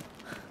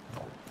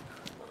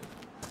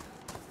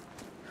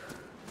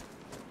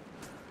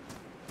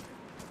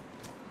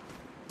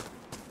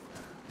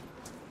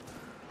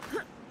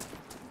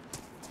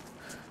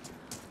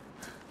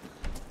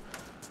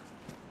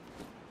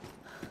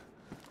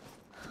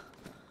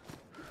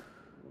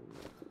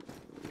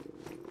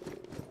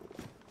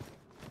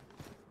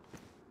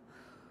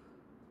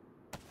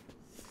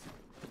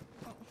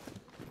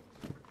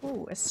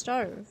 Ooh, a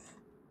stove.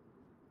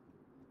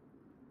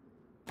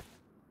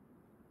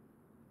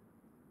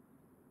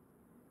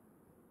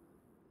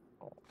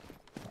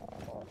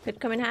 Could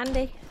come in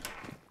handy.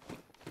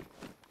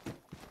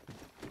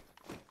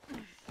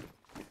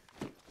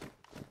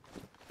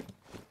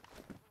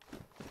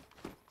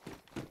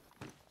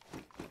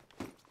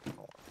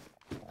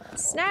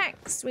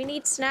 Snacks! We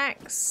need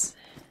snacks.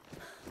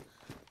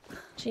 Do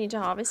you need to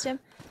harvest him?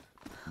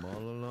 I'm all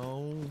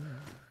alone.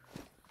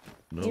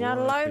 No You're not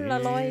one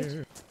alone, LaLoyde.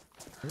 here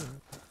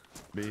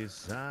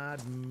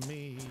beside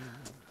me.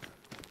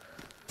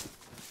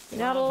 You're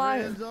not My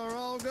alone. friends are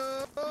all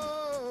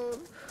gone.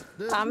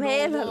 There's I'm no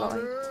here, LaLoyde.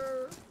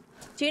 water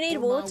Do you need for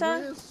my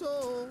water?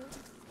 whistle.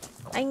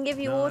 I can give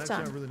you No, water.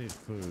 actually, I really need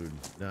food.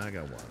 No, I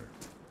got water.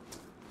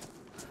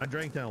 I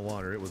drank down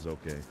water. It was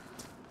okay.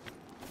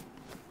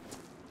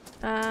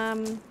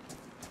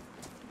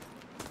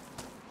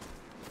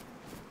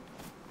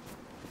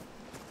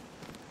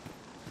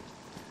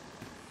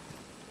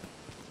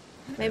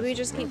 Maybe we That's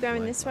a just keep rough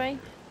going life this out way.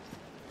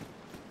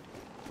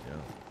 there.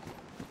 Yeah.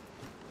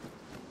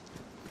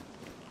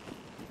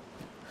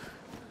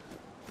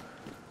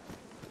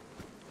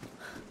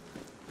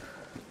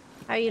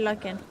 How are you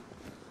looking?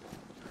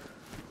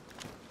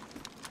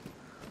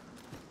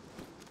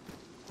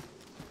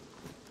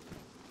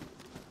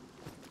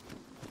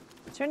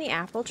 Is there any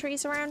apple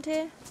trees around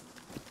here?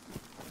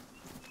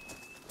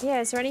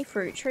 Yeah, is there any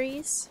fruit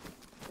trees?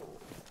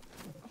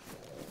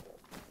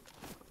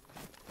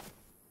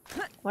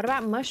 What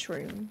about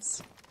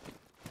mushrooms?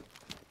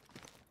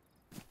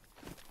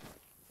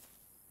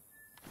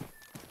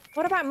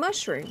 What about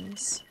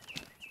mushrooms?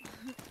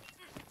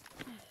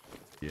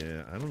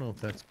 Yeah, I don't know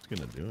if that's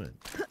gonna do it.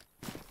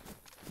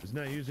 Isn't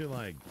that usually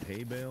like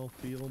hay bale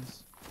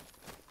fields?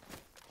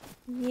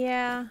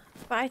 Yeah,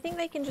 but I think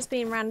they can just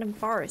be in random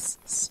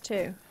forests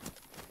too.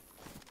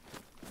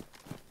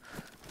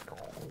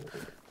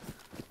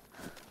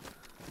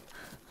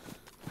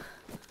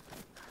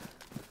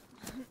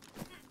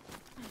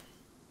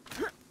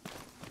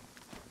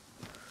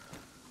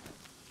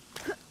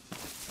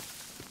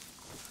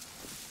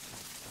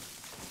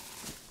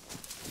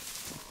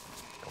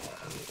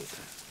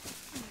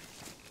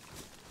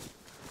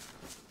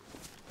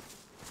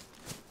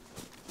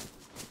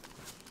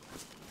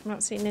 I'm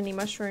not seeing any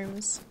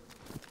mushrooms.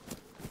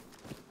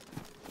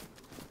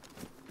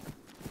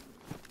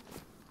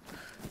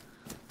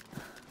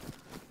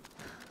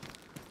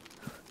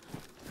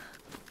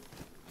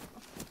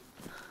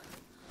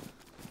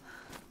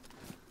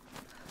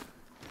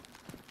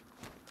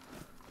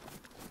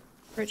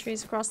 Fruit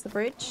trees across the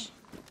bridge?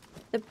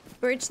 The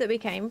bridge that we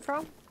came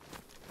from?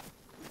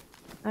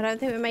 I don't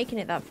think we're making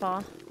it that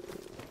far.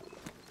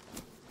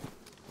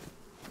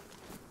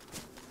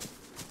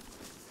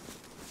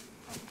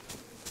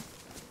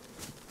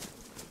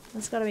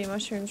 There's gotta be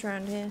mushrooms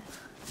around here.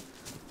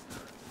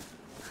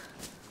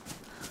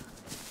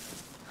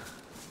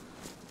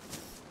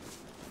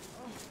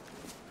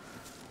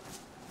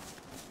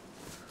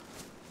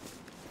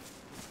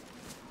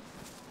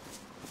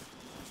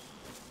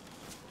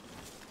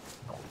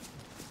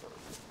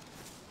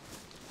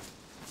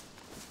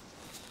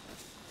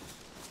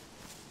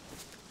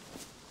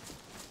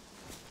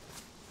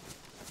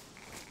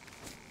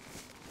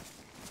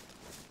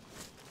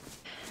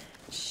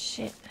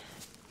 Shit.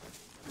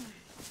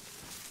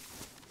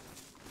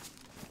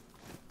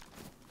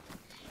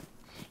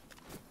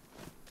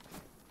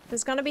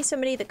 There's gonna be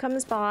somebody that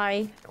comes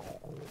by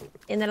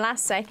in the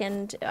last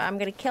second. I'm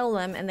gonna kill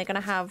them and they're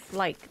gonna have,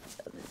 like,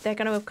 they're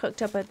gonna have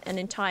cooked up an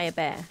entire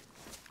bear.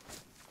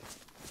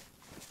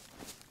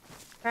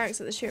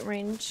 Barracks at the shooting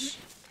range.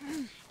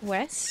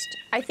 West?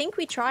 I think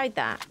we tried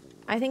that.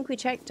 I think we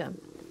checked them.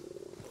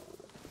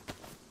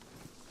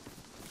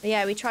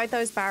 Yeah, we tried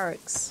those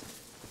barracks.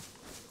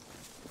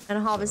 And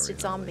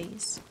harvested Sorry, Holly.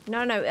 zombies.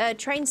 No,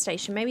 train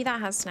station. Maybe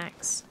that has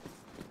snacks.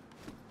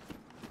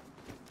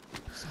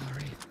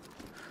 Sorry.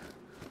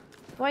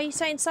 Why are you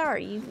saying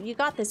sorry? You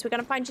got this. We're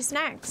gonna find you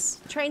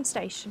snacks. Train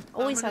station.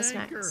 Always I'm has an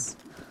anchor. snacks.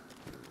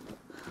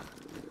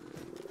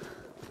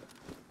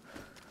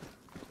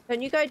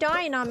 Don't you go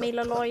dying on me,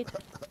 LaLoyde.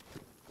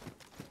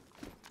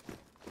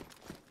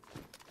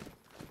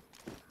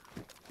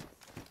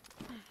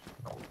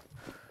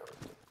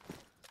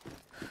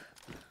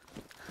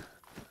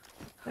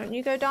 Don't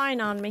you go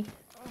dying on me.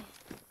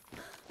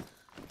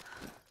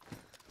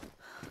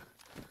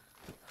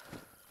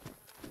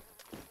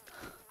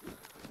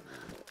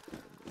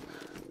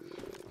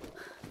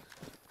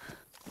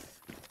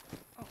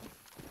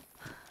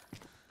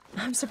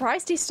 I'm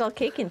surprised he's still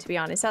kicking, to be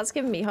honest. That's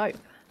giving me hope.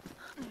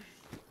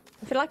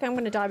 I feel like I'm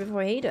going to die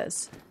before he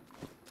does.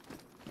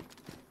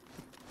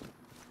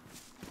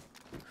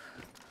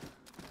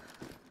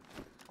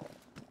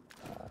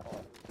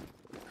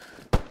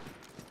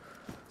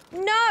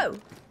 No!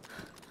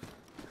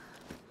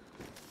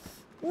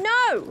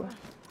 No!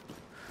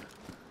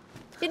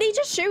 Did he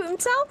just shoot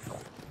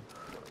himself?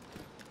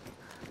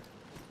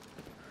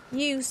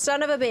 You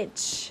son of a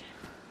bitch.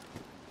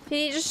 Did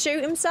he just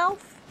shoot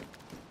himself?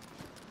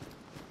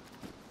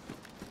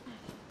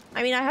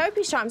 I mean, I hope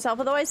he shot himself,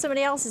 otherwise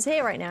somebody else is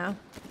here right now.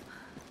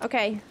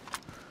 Okay.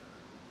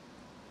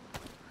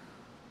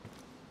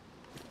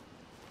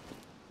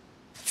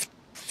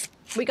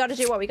 We gotta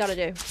do what we gotta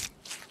do.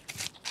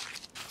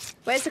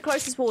 Where's the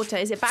closest water?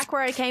 Is it back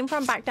where I came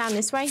from? Back down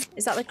this way?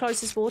 Is that the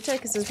closest water?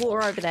 Because there's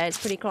water over there. It's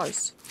pretty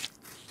close.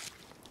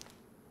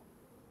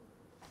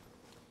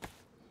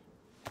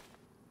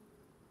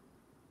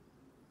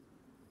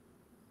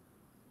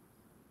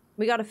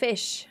 We got a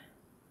fish.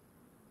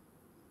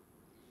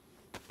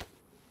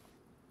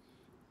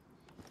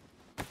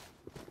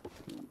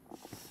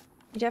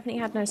 You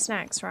definitely had no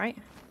snacks, right?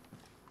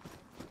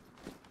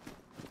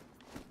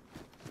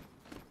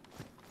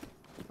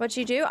 What'd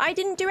you do? I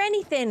didn't do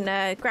anything,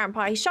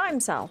 Grandpa. He shot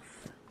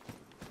himself.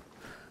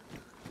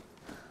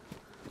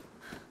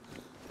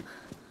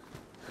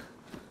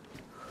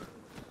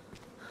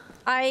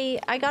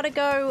 I gotta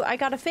go. I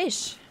gotta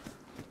fish.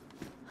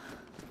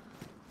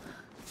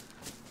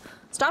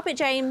 Stop it,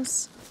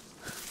 James.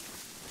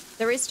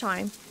 There is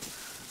time.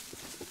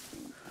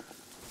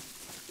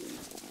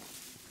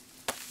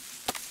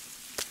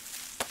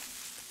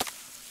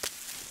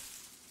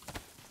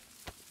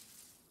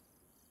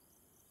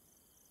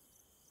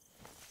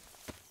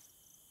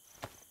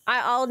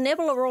 I'll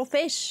nibble a raw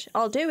fish.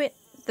 I'll do it.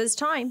 There's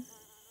time.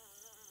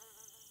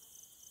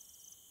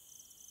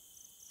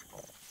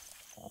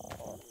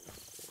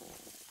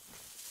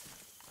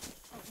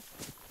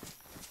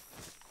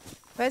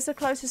 Where's the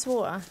closest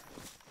water?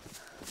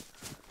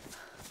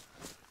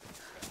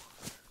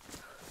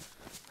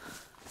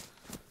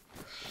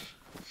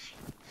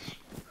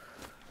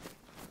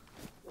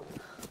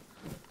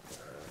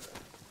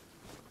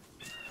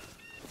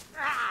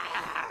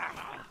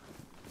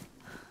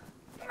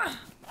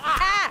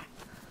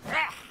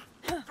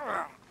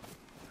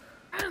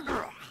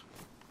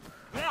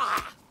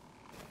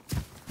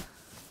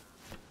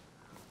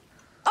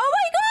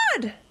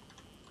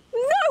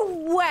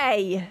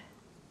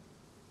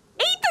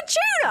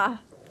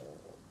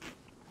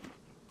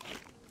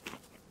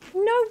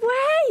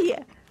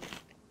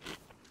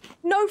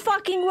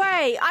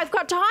 I've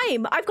got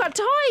time. I've got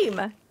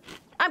time.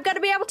 I'm gonna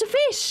be able to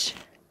fish.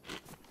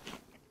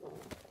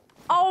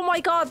 Oh my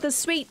god, the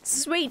sweet,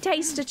 sweet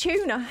taste of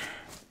tuna.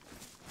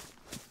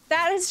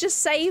 That has just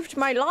saved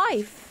my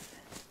life.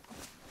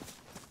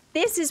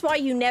 This is why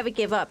you never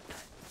give up.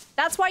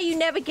 That's why you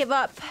never give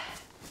up.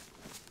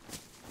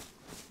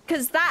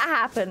 Because that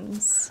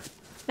happens.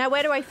 Now,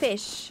 where do I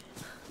fish?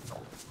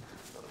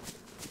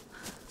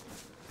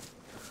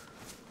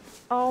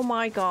 Oh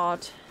my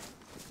god.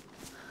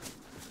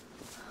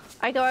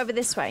 I go over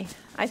this way.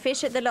 I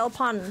fish at the little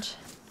pond.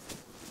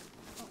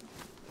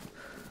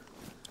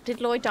 Did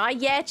LaLoyde die?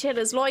 Yeah,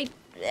 chillers. LaLoyde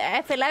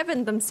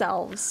F11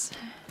 themselves.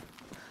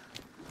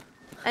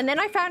 And then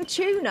I found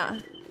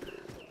tuna.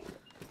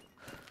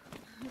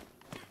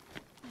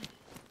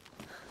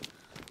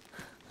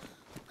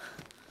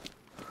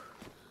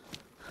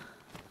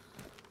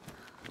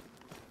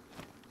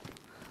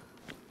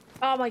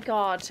 Oh my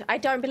god. I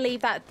don't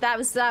believe that. That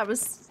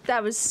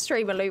was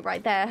streamer loot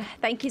right there.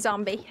 Thank you,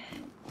 zombie.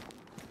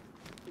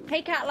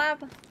 Hey, Cat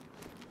Lab.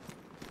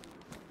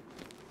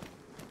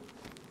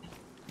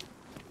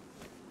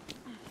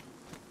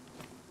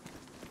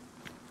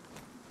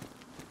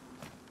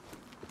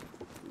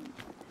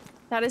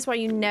 That is why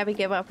you never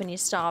give up when you're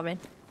starving.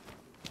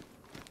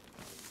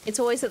 It's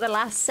always at the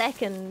last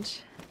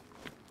second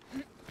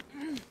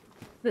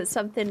that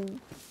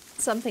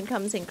something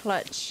comes in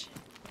clutch.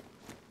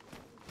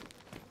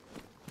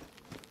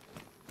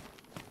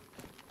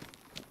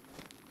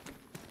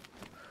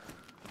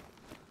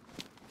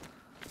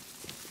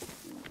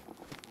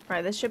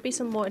 Right, there should be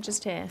some water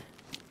just here.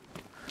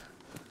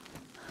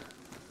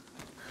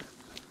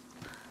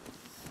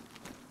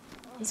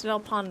 This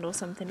little pond or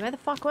something. Where the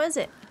fuck was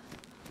it?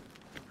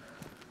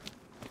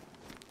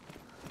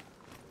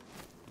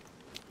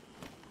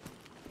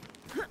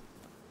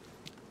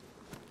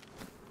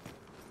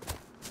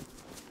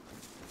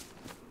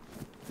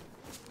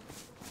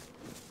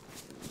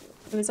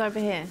 It was over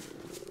here.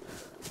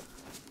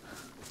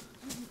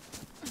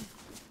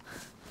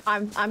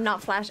 I'm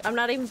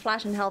not even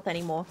flashing health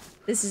anymore.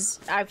 This is,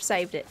 I've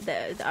saved it.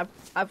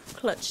 I've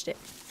clutched it.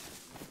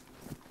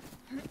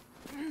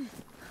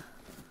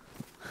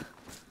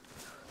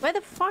 Where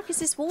the fuck is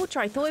this water?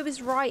 I thought it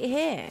was right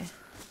here.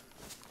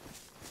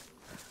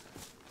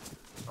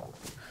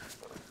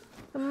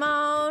 Come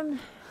on.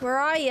 Where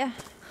are you?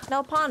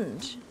 No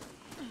pond.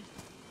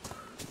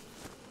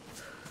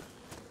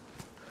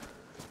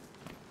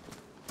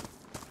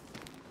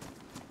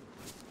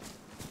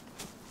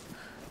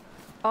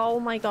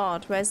 Oh my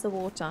god, where's the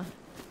water?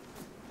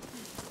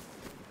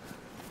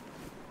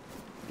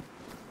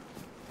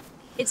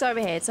 It's over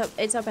here. It's up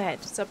ahead.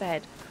 It's up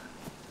ahead.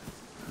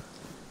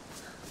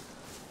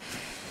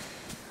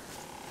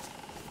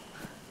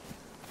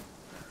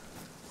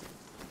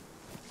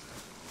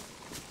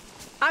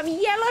 I'm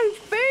yellow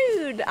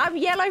food! I'm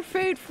yellow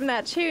food from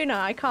that tuna.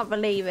 I can't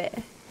believe it.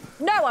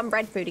 No, I'm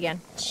red food again.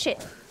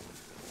 Shit.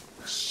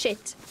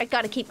 Shit. I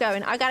gotta keep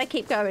going. I gotta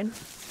keep going.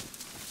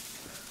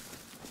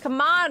 Come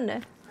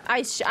on!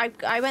 I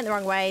went the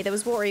wrong way. There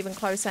was water even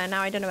closer.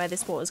 Now I don't know where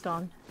this water's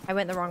gone. I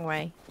went the wrong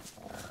way.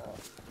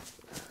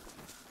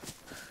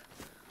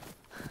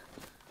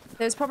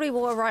 There's probably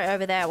water right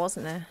over there,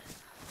 wasn't there?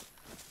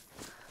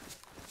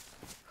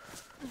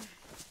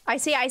 I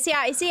see it, I see it,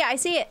 I see it, I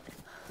see it!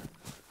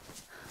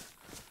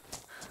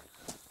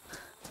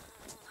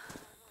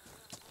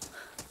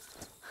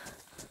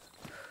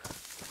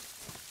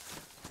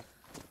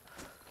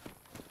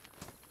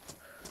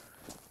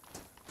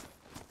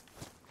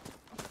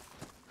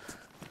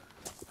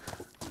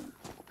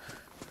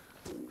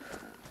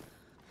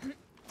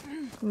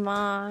 Come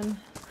on.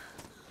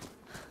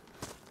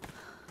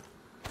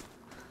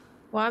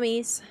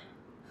 Whammies.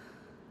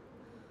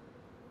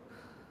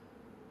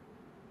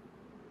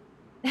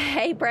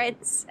 Hey,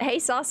 breads. Hey,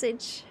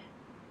 sausage.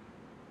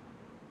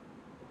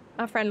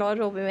 Our friend Lord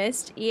will be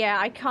missed. Yeah,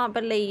 I can't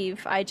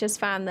believe I just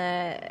found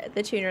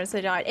the tuna as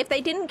they died. If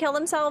they didn't kill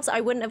themselves,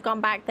 I wouldn't have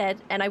gone back there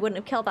and I wouldn't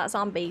have killed that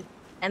zombie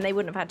and they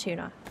wouldn't have had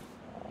tuna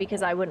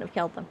because I wouldn't have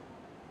killed them.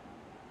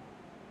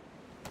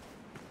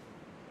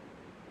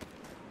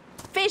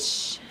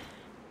 Fish!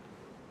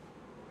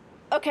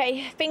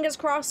 Okay, fingers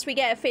crossed we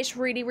get a fish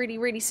really, really,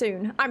 really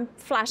soon. I'm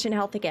flashing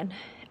health again.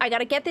 I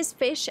gotta get this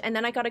fish and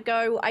then I gotta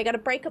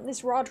break up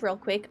this rod real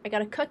quick. I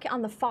gotta cook it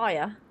on the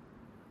fire.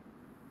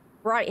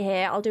 Right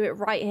here, I'll do it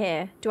right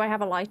here. Do I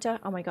have a lighter?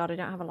 Oh my god, I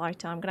don't have a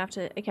lighter. I'm gonna have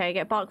to, okay, I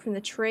get bark from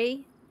the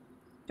tree.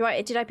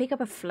 Did I pick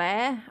up a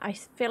flare? I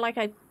feel like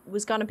I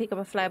was gonna pick up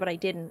a flare, but I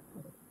didn't.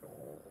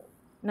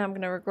 Now I'm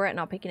gonna regret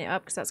not picking it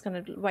up because that's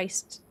gonna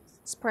waste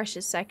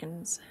precious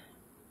seconds.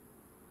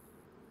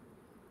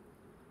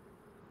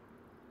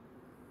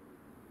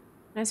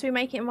 Unless we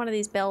make it in one of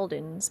these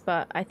buildings,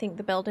 but I think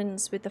the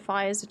buildings with the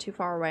fires are too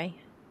far away.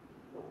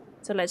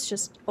 So let's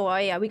just... Oh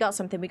yeah, we got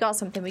something, we got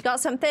something, we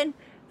got something!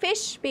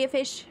 Fish! Be a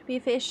fish, be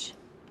a fish.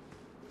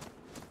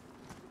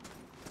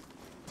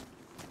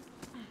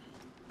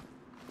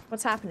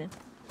 What's happening?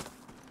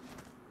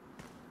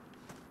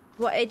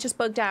 What? It just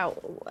bugged out.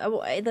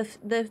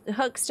 The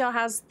hook still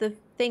has the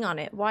thing on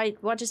it. Why?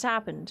 What just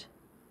happened?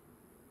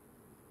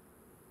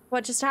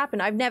 What just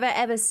happened? I've never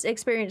ever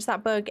experienced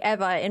that bug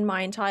ever in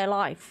my entire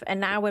life. And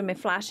now when we're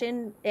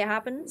flashing, it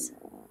happens.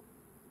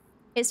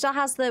 It still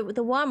has the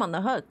worm on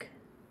the hook.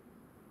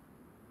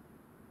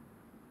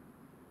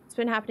 It's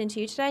been happening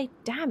to you today?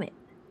 Damn it.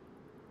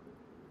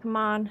 Come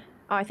on.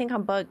 Oh, I think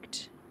I'm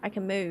bugged. I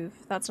can move.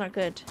 That's not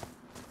good.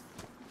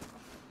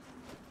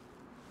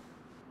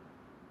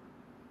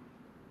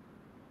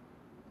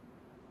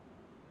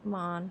 Come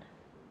on.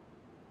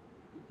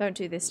 Don't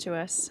do this to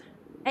us.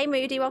 Hey,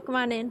 Moody, welcome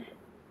on in.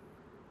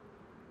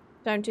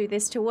 Don't do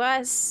this to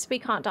us. We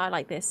can't die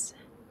like this.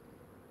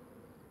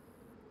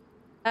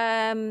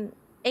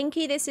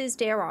 Inky, this is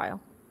Deer Isle.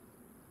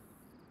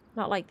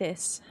 Not like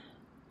this.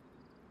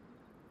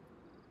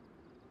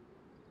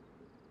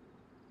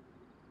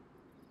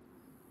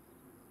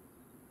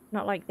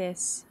 Not like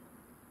this.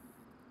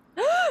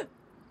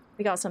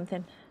 We got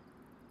something.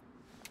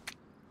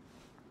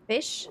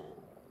 Fish?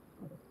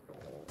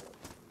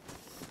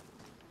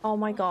 Oh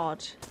my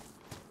god.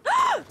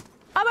 Oh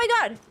my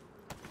god!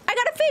 I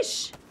got a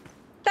fish!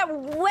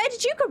 Where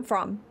did you come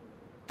from?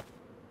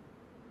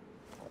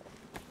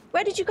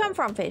 Where did you come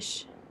from,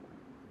 fish?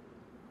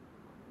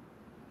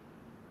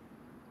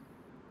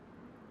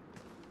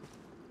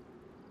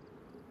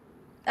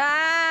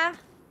 I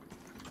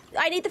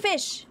need the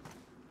fish.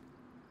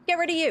 Get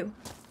rid of you.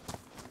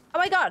 Oh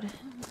my god.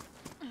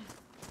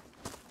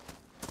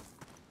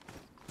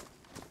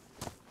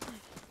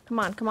 Come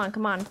on, come on,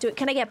 come on. Do it.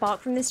 Can I get bark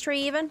from this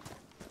tree even?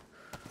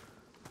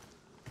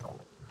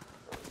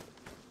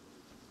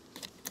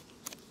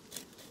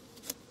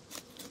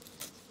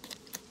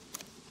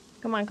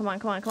 Come on, come on,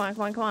 come on, come on,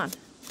 come on, come on.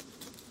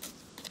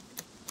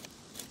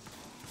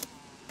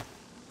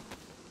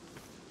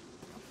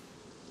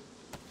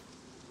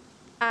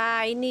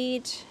 I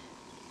need...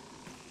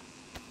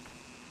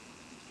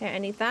 Okay, I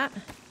need that.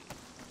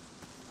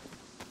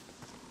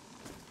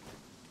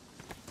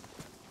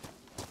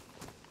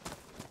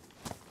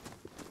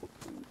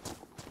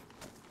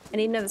 I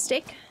need another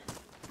stick.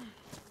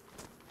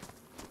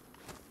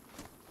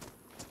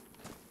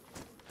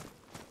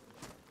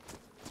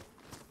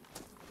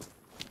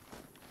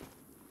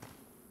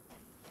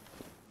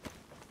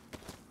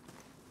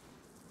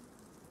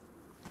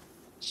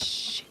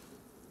 Shh.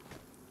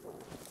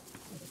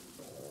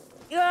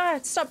 Ah,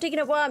 stop digging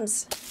at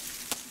worms.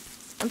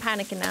 I'm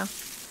panicking now.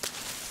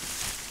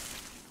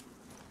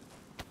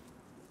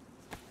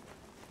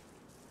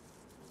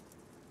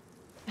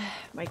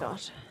 My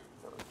god.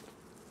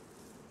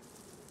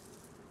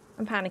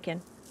 I'm panicking.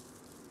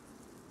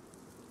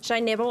 Should I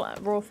nibble at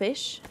raw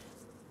fish?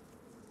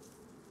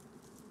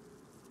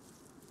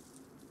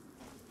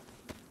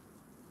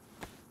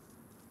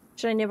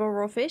 Should I nibble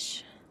raw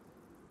fish?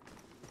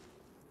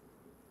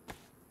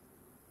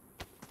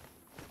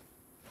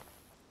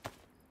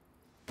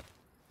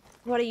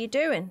 What are you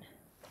doing?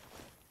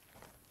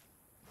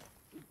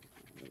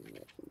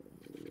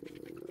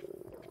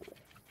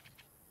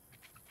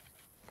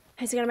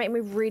 Is it gonna make me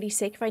really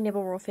sick if I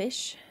nibble raw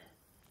fish?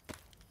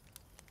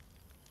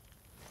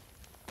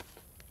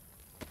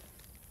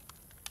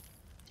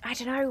 I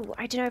don't know.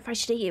 I don't know if I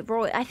should eat it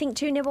raw. I think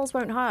 2 nibbles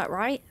won't hurt,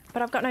 right?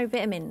 But I've got no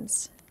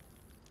vitamins.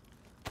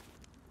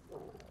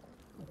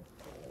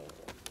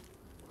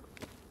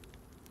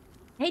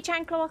 Hey,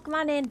 Chancla, welcome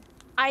on in.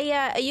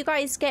 Are you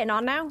guys getting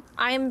on now?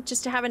 I am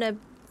just having a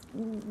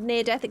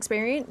near-death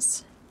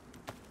experience.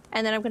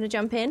 And then I'm gonna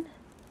jump in.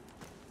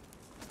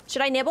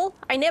 Should I nibble?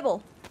 I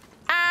nibble.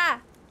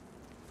 Ah!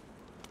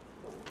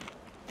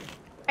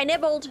 I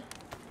nibbled.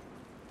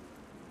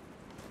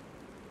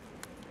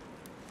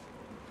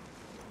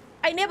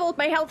 I nibbled.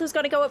 My health is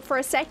gonna go up for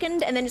a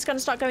second and then it's gonna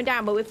start going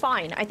down, but we're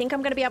fine. I think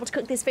I'm gonna be able to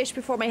cook this fish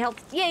before my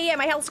health... Yeah,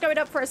 my health's going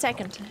up for a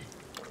second.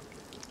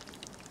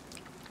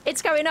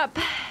 It's going up.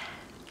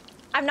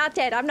 I'm not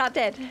dead. I'm not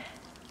dead.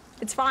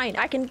 It's fine.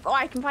 I can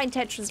find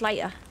tetras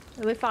later.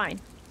 We're fine.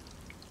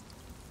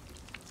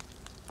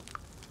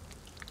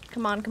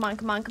 Come on, come on,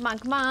 come on, come on,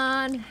 come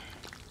on.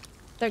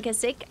 Don't get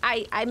sick.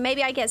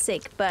 Maybe I get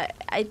sick, but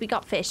we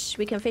got fish.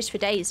 We can fish for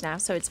days now,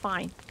 so it's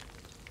fine.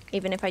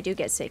 Even if I do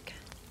get sick.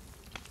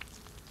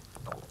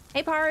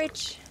 Hey,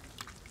 Porridge.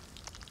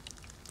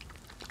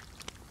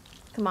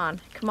 Come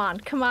on, come on,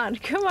 come on,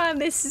 come on.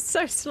 This is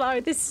so slow.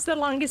 This is the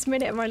longest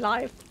minute of my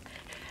life.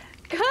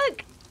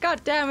 Cook!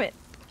 God damn it.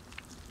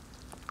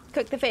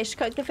 Cook the fish,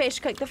 cook the fish,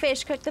 cook the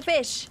fish, cook the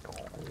fish.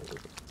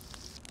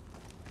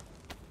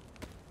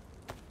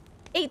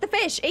 Eat the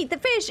fish, eat the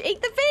fish,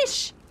 eat the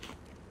fish!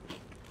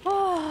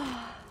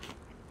 Oh.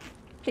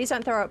 Please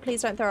don't throw up,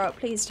 please don't throw up,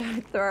 please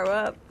don't throw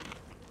up.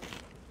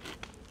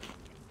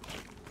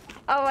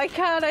 Oh, I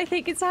can't, I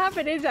think it's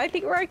happening. I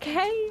think we're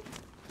okay.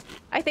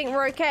 I think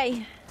we're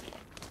okay.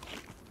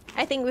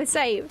 I think we're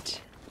saved.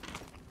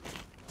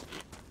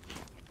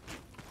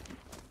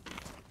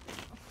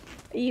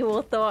 You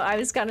all thought I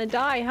was gonna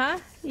die, huh?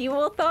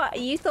 You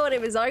thought it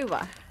was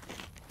over.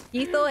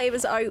 You thought it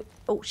was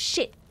oh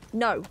shit,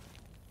 no.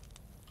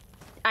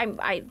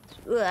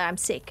 I'm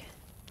sick.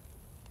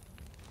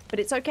 But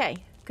it's okay,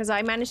 because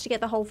I managed to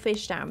get the whole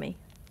fish down me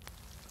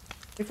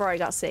before I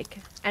got sick.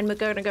 And we're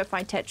gonna go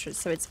find tetras,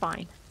 so it's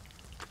fine.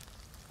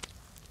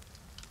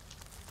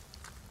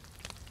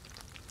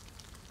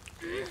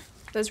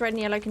 Those red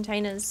and yellow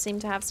containers seem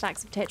to have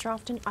stacks of tetra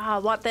often. Ah,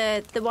 what,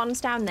 the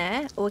ones down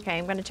there? Okay,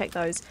 I'm gonna check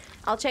those.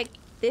 I'll check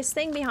this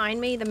thing behind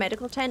me, the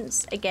medical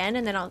tents, again,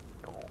 and then I'll...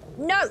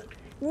 No!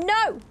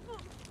 No!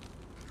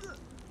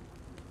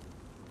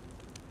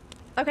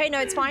 Okay, no,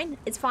 it's fine.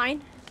 It's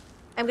fine.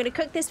 I'm gonna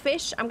cook this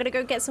fish. I'm gonna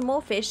go get some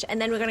more fish, and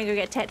then we're gonna go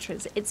get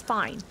tetras. It's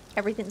fine.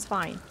 Everything's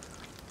fine.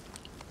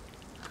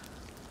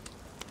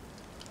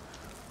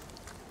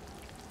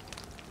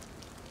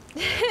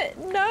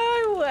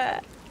 No!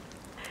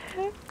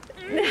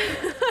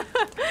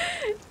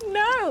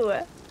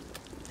 No!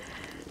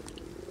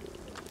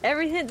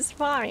 Everything's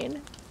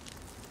fine.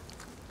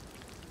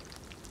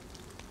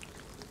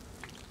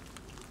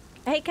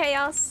 Hey,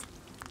 Chaos.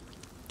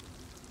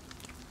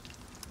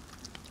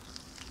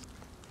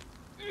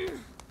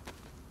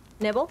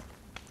 Nibble.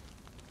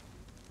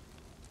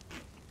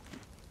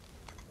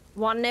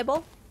 1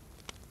 nibble.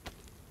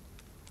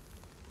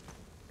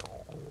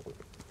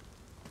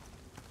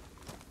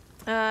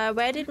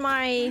 Where did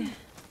my...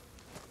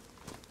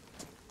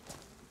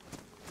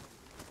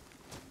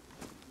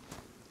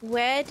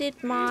 Where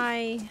did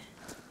my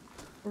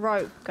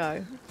rope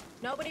go?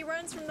 Nobody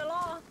runs from the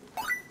law.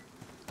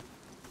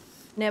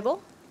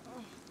 Nibble.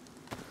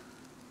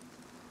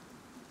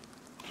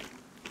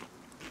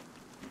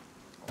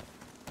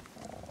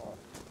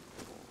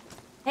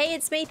 Hey,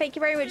 it's me. Thank you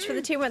very much for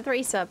the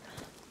 213 sub.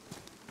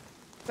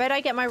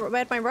 Where'd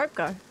my rope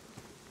go?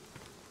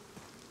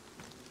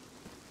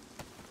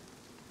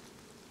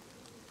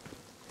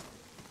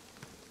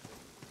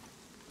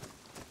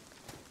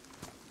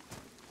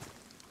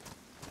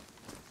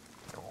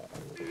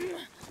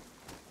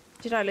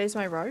 Did I lose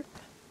my rope?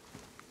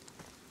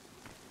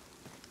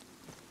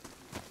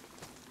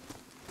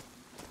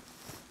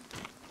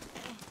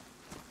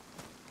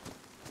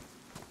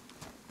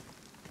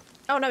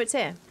 Oh no, it's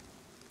here.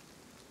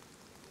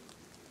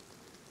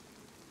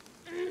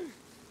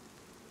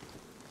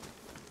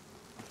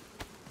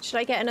 Should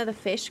I get another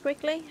fish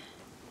quickly?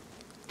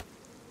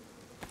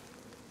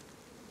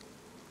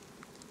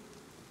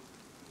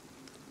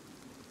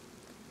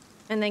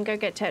 And then go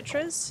get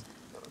tetras?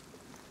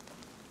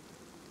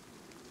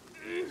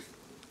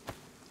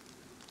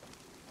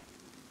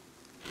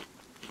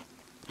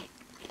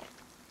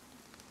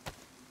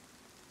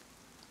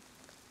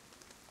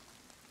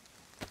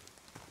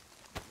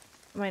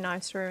 My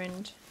knife's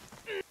ruined.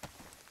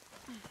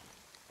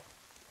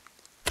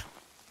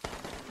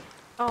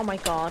 Oh my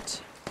god.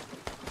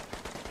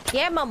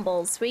 Yeah,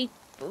 Mumbles, we're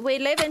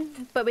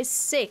living, but we're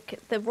sick.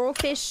 The raw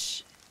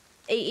fish,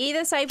 it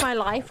either saved my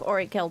life or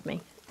it killed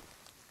me.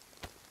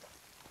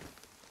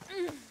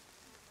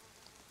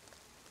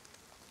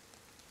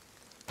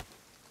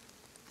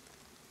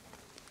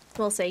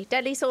 We'll see.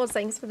 Deadly Swords,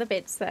 thanks for the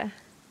bits there.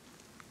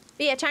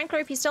 But yeah,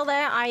 Chancler, if you're still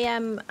there,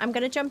 I'm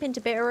gonna jump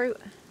into Bitterroot.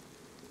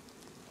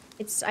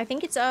 I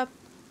think it's up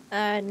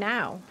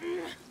now.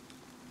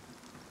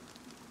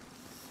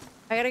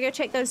 I gotta go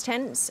check those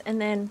tents,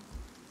 and then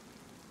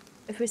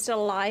if we're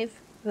still alive,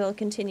 we'll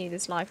continue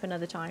this life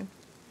another time.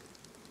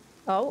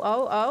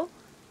 Oh.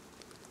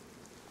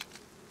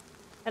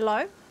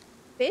 Hello?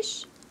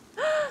 Fish?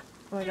 Oh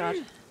my god.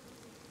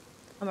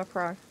 I'm a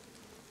pro.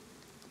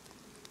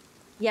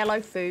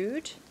 Yellow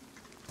food.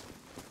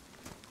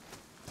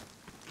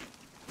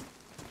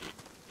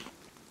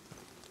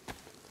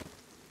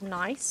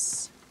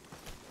 Nice.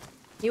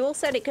 You all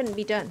said it couldn't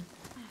be done.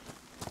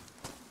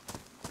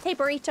 Hey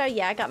Burrito,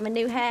 yeah, I got my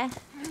new hair.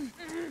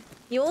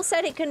 You all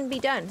said it couldn't be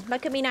done.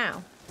 Look at me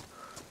now.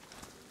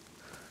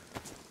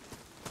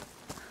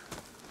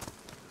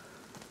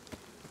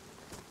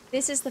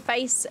 This is the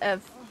face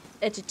of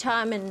a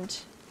determined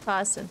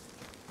person.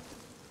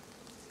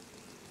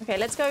 Okay,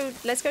 let's go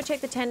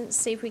check the tent,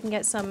 see if we can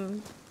get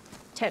some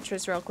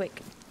tetras real quick.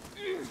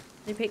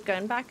 You pick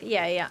gun back?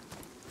 Yeah.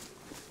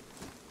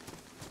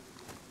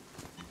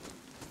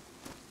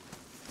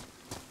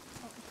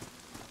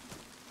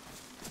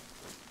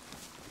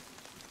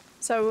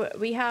 So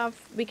we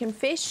can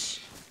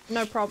fish,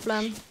 no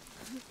problem.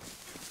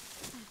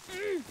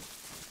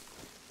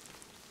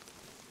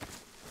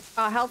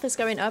 Our health is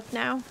going up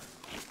now.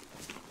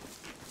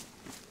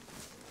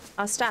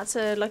 Our stats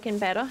are looking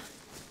better.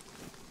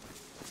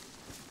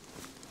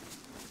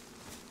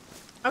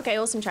 Okay,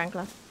 awesome,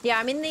 Chancler. Yeah,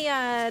 I'm in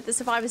the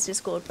Survivors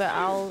Discord, but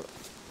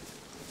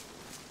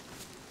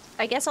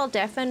I guess I'll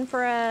deafen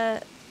for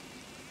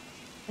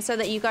so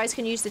that you guys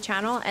can use the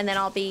channel, and then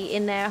I'll be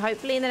in there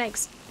hopefully in the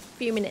next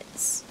few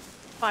minutes,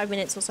 5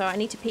 minutes or so. I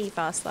need to pee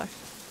fast though.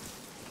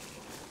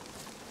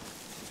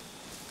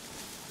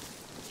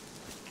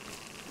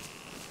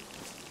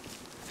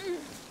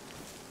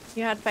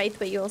 You had faith,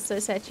 but you also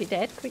said you're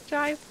dead. Quick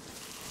drive.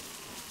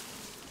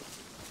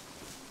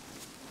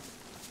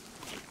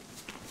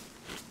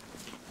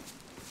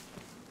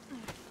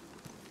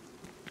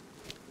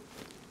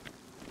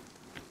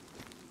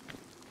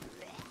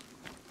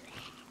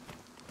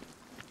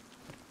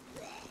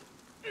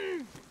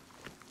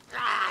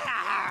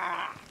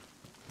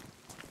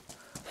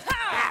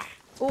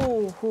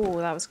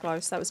 Ooh, that was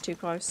close. That was too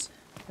close.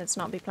 Let's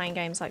not be playing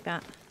games like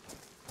that.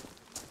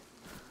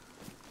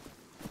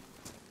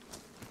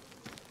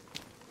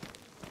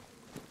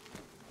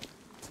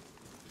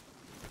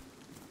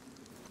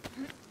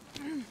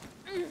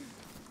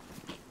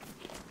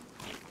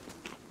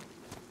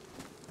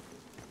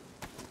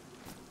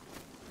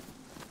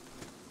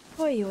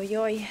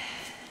 Oi.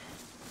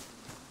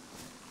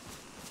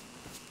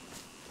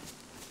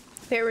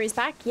 Bitterroot is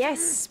back?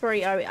 Yes,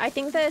 Burrito. I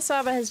think the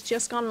server has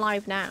just gone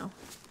live now.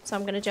 So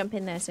I'm going to jump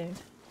in there soon.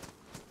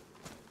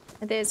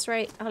 At this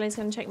rate, Holly's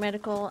going to check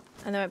medical,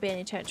 and there won't be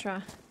any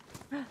tetra.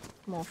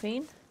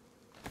 Morphine.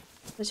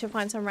 So she'll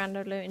find some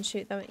random loot and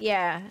shoot them.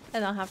 Yeah,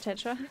 and I'll have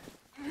tetra.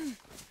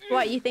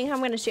 What, you think I'm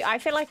going to shoot? I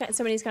feel like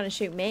somebody's going to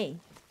shoot me.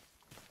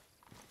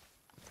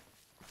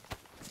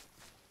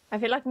 I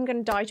feel like I'm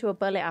going to die to a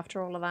bullet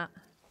after all of that.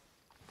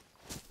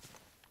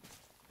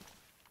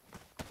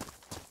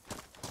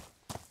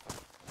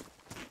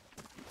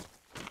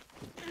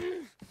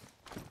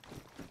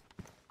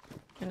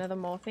 Another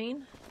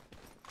morphine.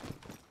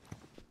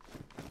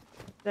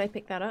 Did I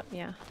pick that up?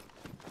 Yeah.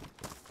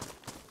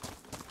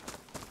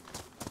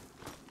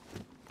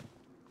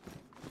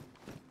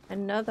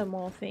 Another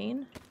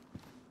morphine.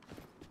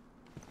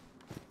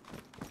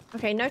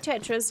 Okay, no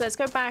tetras. Let's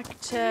go back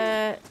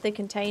to the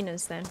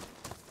containers then.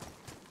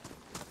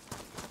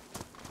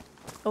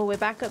 Oh, we're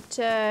back up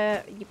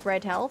to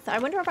red health. I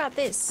wonder about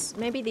this.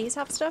 Maybe these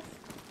have stuff?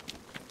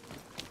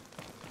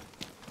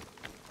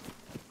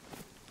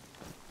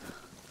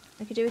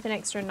 I could do with an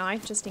extra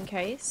knife just in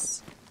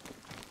case.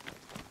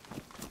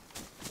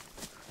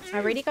 I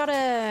really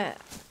gotta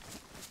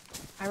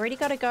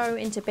go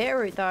into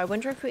Bitterroot though. I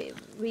wonder if we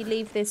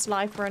leave this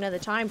live for another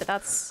time, but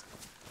that's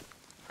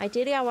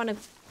ideally I wanna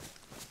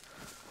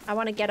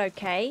get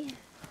okay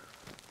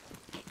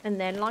and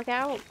then log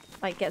out,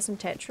 like get some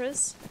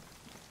tetras.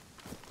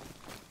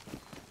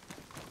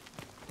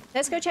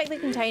 Let's go check the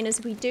containers.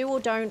 If we do or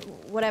don't,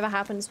 whatever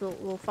happens,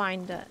 we'll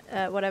find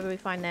whatever we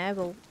find there.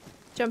 We'll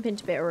jump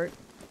into Bitterroot.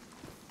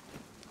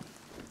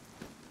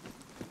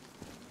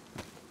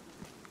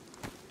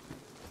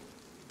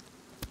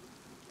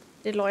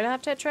 Did LaLoyde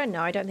have tetra?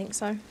 No, I don't think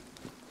so.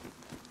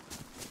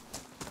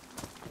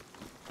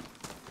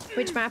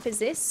 Which map is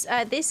this?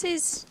 This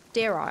is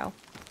Deer Isle.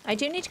 I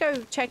do need to go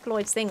check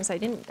LaLoyde's things. I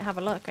didn't have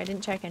a look. I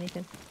didn't check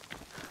anything.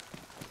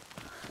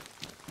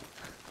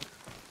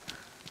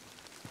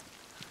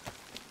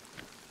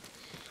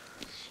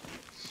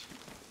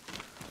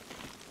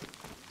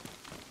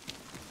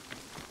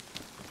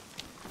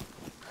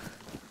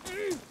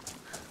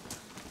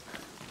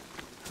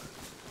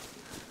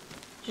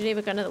 Did you leave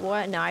a gun at the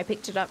water? No, I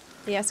picked it up.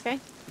 The SK?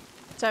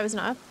 So I was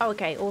not up? Oh,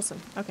 okay, awesome.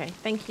 Okay,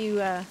 thank you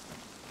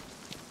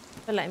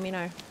for letting me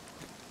know.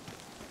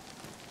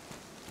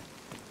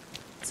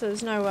 so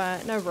there's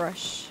no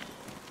rush.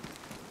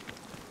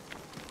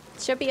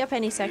 Should be up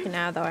any second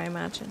now, though, I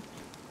imagine.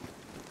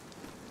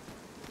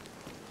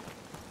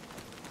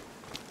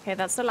 Okay,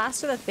 that's the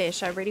last of the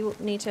fish. I really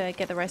need to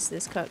get the rest of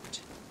this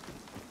cooked.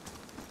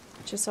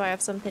 Just so I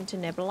have something to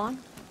nibble on.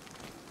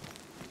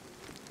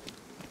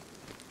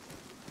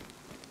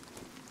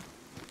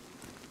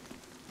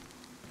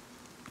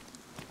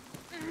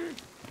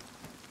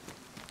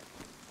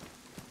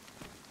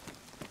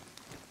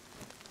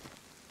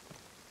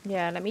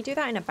 Yeah, let me do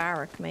that in a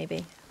barrack,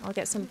 maybe. I'll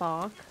get some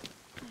bark.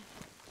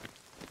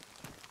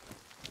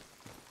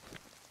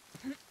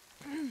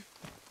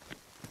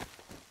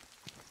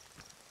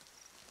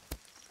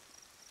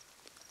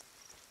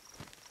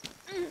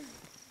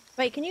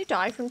 Wait, can you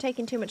die from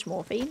taking too much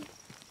morphine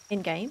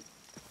in-game?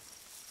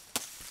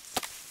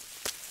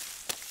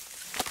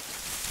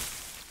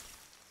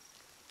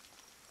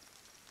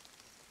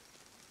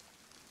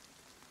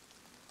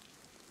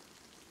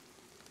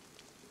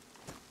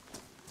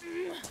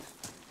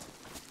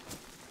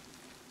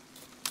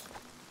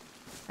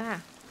 Ah.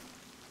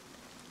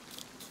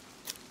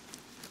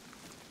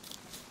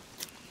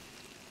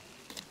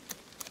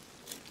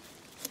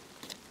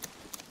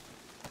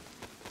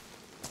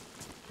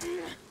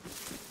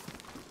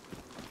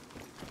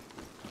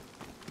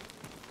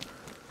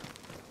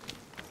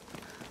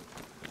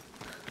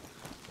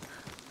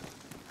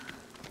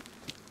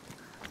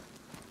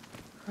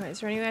 Right, is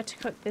there anywhere to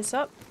cook this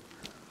up?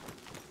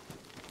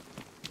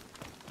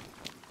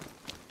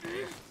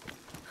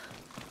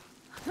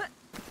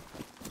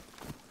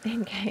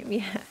 In-game,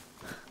 yeah.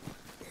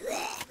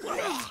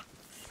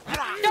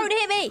 Don't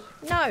hit me!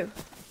 No!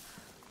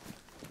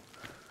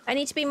 I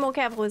need to be more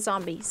careful with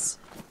zombies.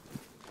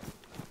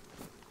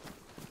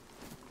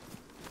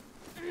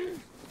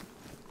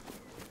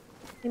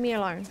 Leave me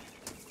alone.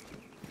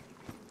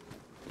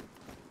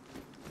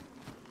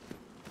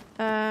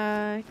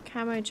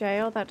 Camo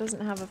jail, that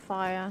doesn't have a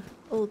fire.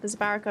 Oh, there's a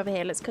barrack over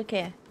here. Let's cook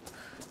here.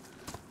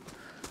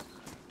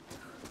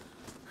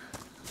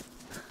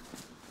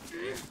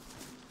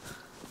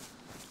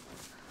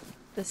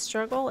 The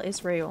struggle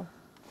is real.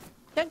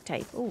 Duct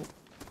tape, ooh.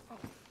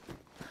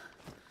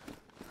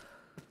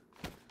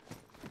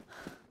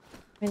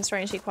 Been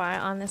strangely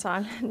quiet on this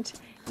island.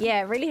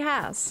 Yeah, it really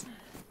has.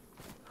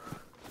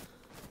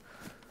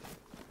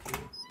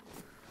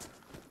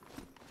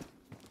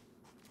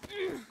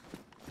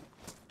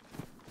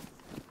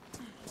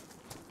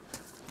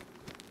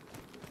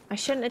 I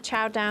shouldn't have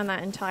chowed down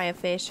that entire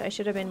fish. I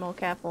should have been more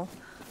careful.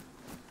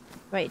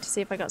 Wait to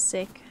see if I got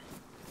sick.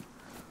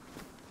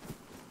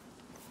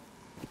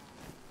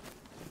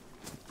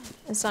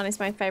 This one is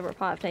my favourite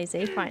part of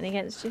DayZ, fighting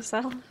against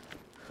yourself.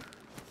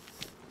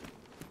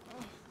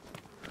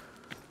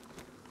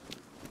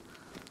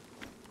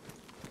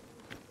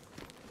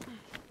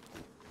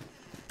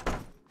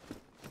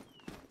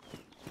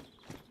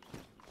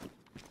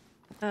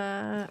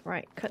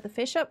 Right, cut the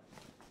fish up.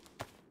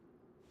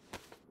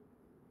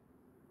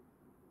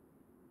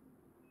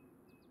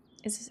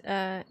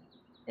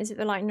 Is it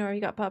the light or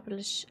you got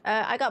purplish?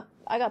 I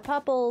got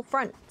purple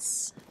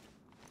fronts.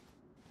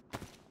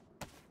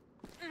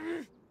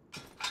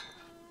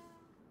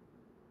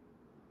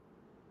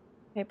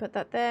 Okay, put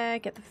that there.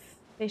 Get the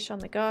fish on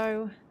the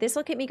go. This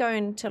will keep me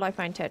going till I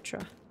find Tetra,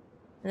 and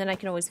then I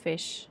can always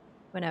fish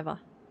whenever.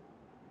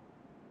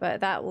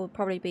 But that will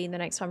probably be the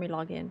next time we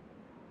log in.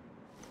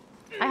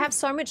 I have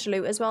so much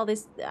loot as well.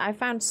 I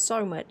found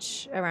so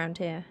much around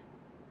here.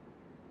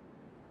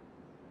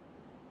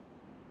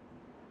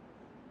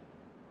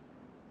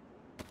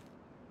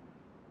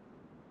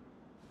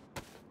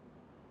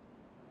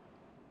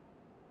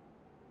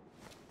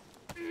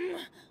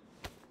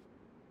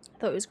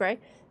 Thought it was grey.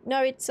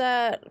 No, it's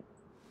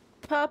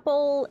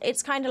purple.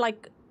 It's kind of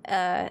like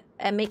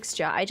a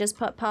mixture. I just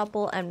put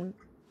purple and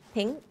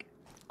pink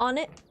on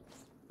it.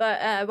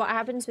 But what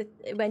happens with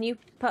when you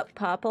put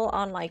purple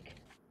on like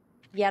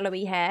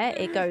yellowy hair,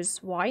 it goes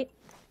white.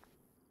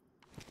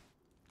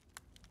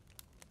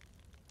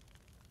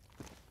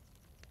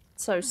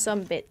 So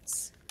some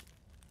bits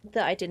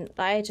that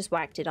I just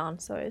whacked it on.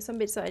 So some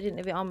bits that I didn't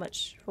have it on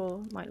much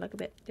for might look a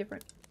bit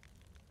different.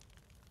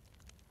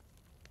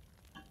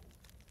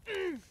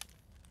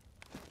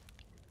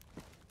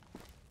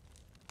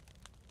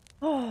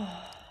 Oh,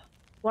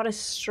 what a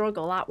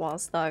struggle that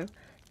was, though.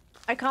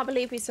 I can't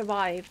believe we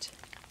survived.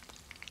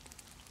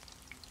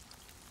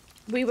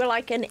 We were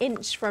like an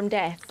inch from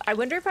death. I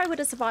wonder if I would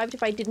have survived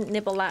if I didn't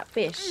nibble that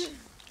fish.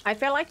 I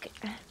feel like...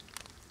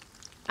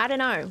 I don't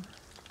know.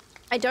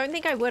 I don't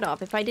think I would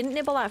have. If I didn't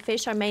nibble that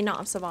fish, I may not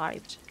have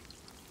survived.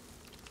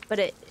 But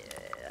it...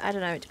 I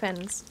don't know, it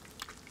depends.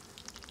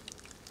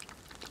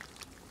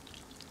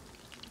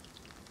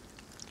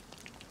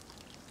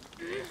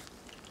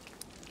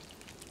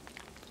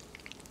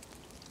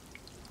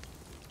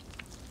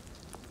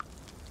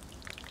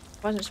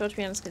 Wasn't sure, to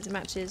be honest, because it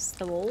matches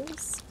the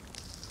walls.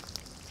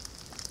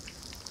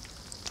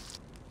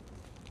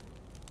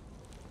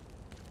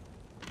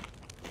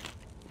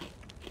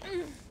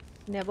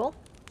 Nibble.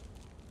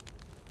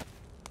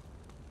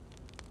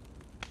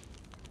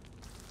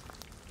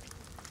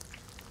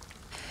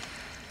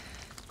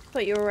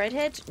 Thought you were a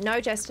redhead?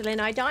 No, Jestelin.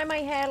 I dye my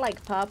hair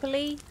like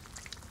purpley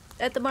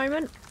at the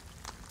moment.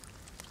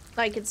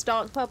 Like it's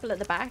dark purple at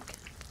the back.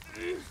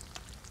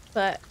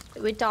 But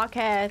with dark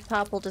hair,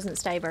 purple doesn't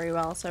stay very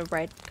well, so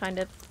red kind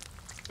of...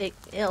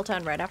 It'll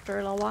turn red after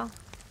a little while.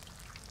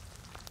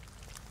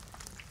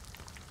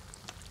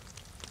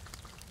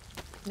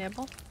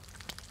 Nibble.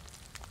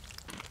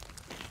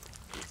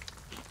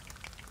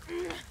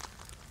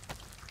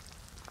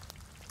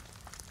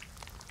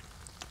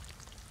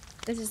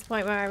 This is the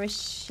point where I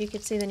wish you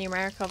could see the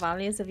numerical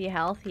values of your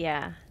health.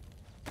 Yeah.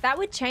 That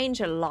would change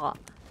a lot.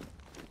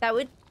 That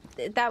would,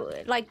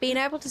 like, being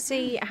able to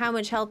see how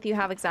much health you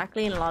have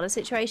exactly in a lot of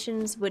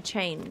situations would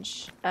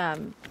change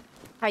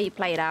how you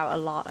play it out a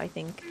lot, I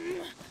think.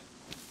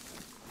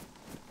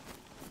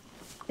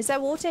 Is there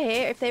water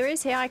here? If there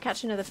is here, I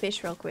catch another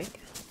fish real quick.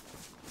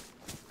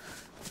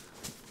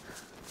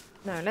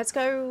 No, let's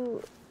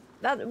go...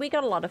 we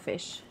got a lot of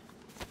fish.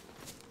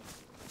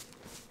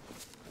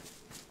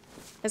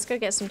 Let's go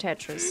get some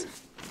tetras.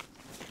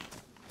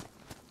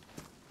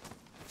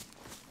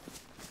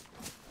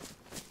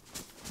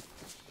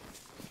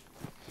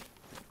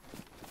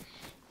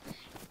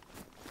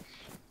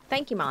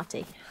 Thank you,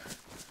 Marty.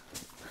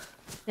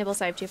 Nibble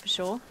saved you for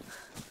sure.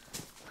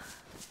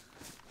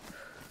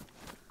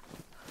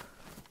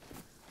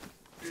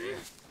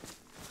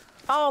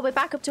 Oh, we're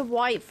back up to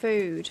white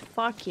food.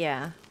 Fuck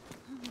yeah.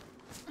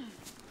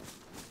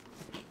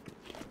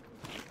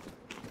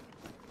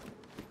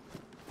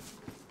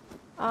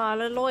 Oh,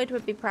 LaLoyde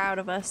would be proud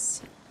of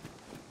us.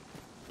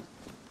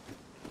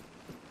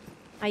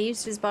 I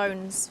used his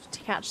bones to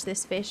catch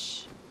this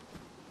fish.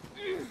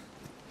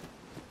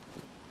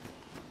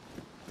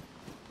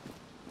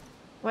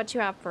 What do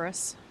you have for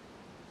us?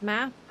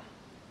 Map?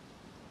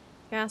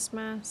 Gas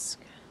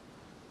mask?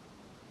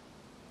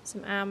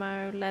 Some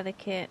ammo, leather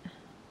kit.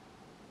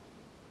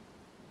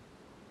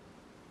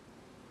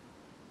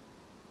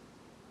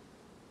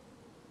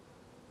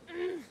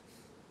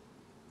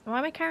 Why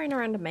am I carrying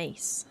around a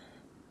mace?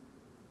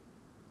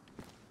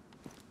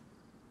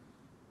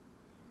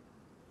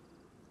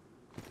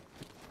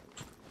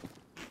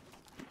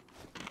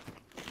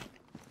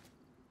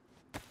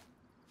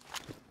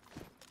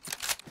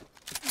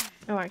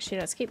 Oh, actually,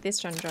 let's keep this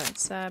John Joe.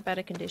 It's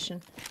better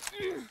condition.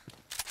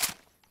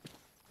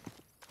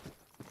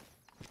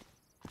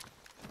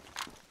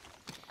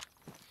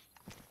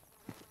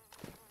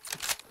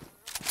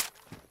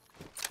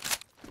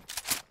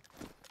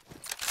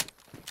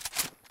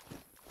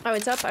 Oh,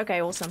 it's up?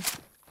 Okay, awesome.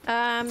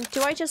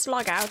 Do I just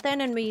log out then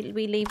and we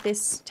leave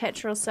this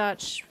Tetra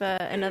search for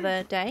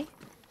another day?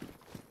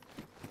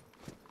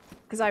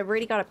 Because I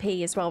really gotta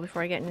pee as well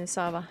before I get into the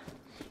server.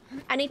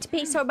 I need to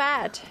pee so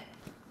bad.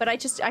 But I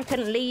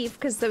couldn't leave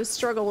because the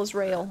struggle was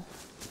real.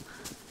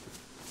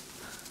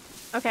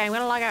 Okay, I'm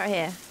gonna log out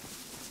here.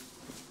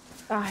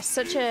 Oh,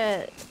 such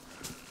a...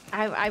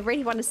 I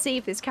really want to see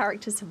if this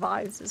character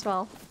survives as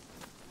well.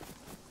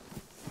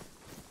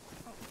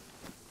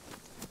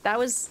 That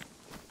was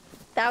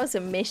a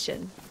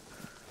mission.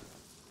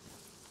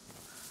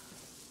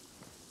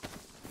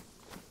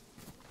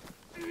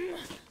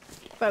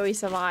 But we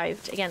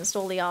survived against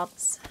all the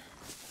odds.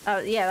 Oh,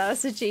 yeah, that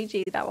was a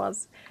GG, that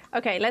was.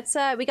 Okay, let's,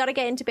 we gotta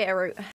get into Bitterroot.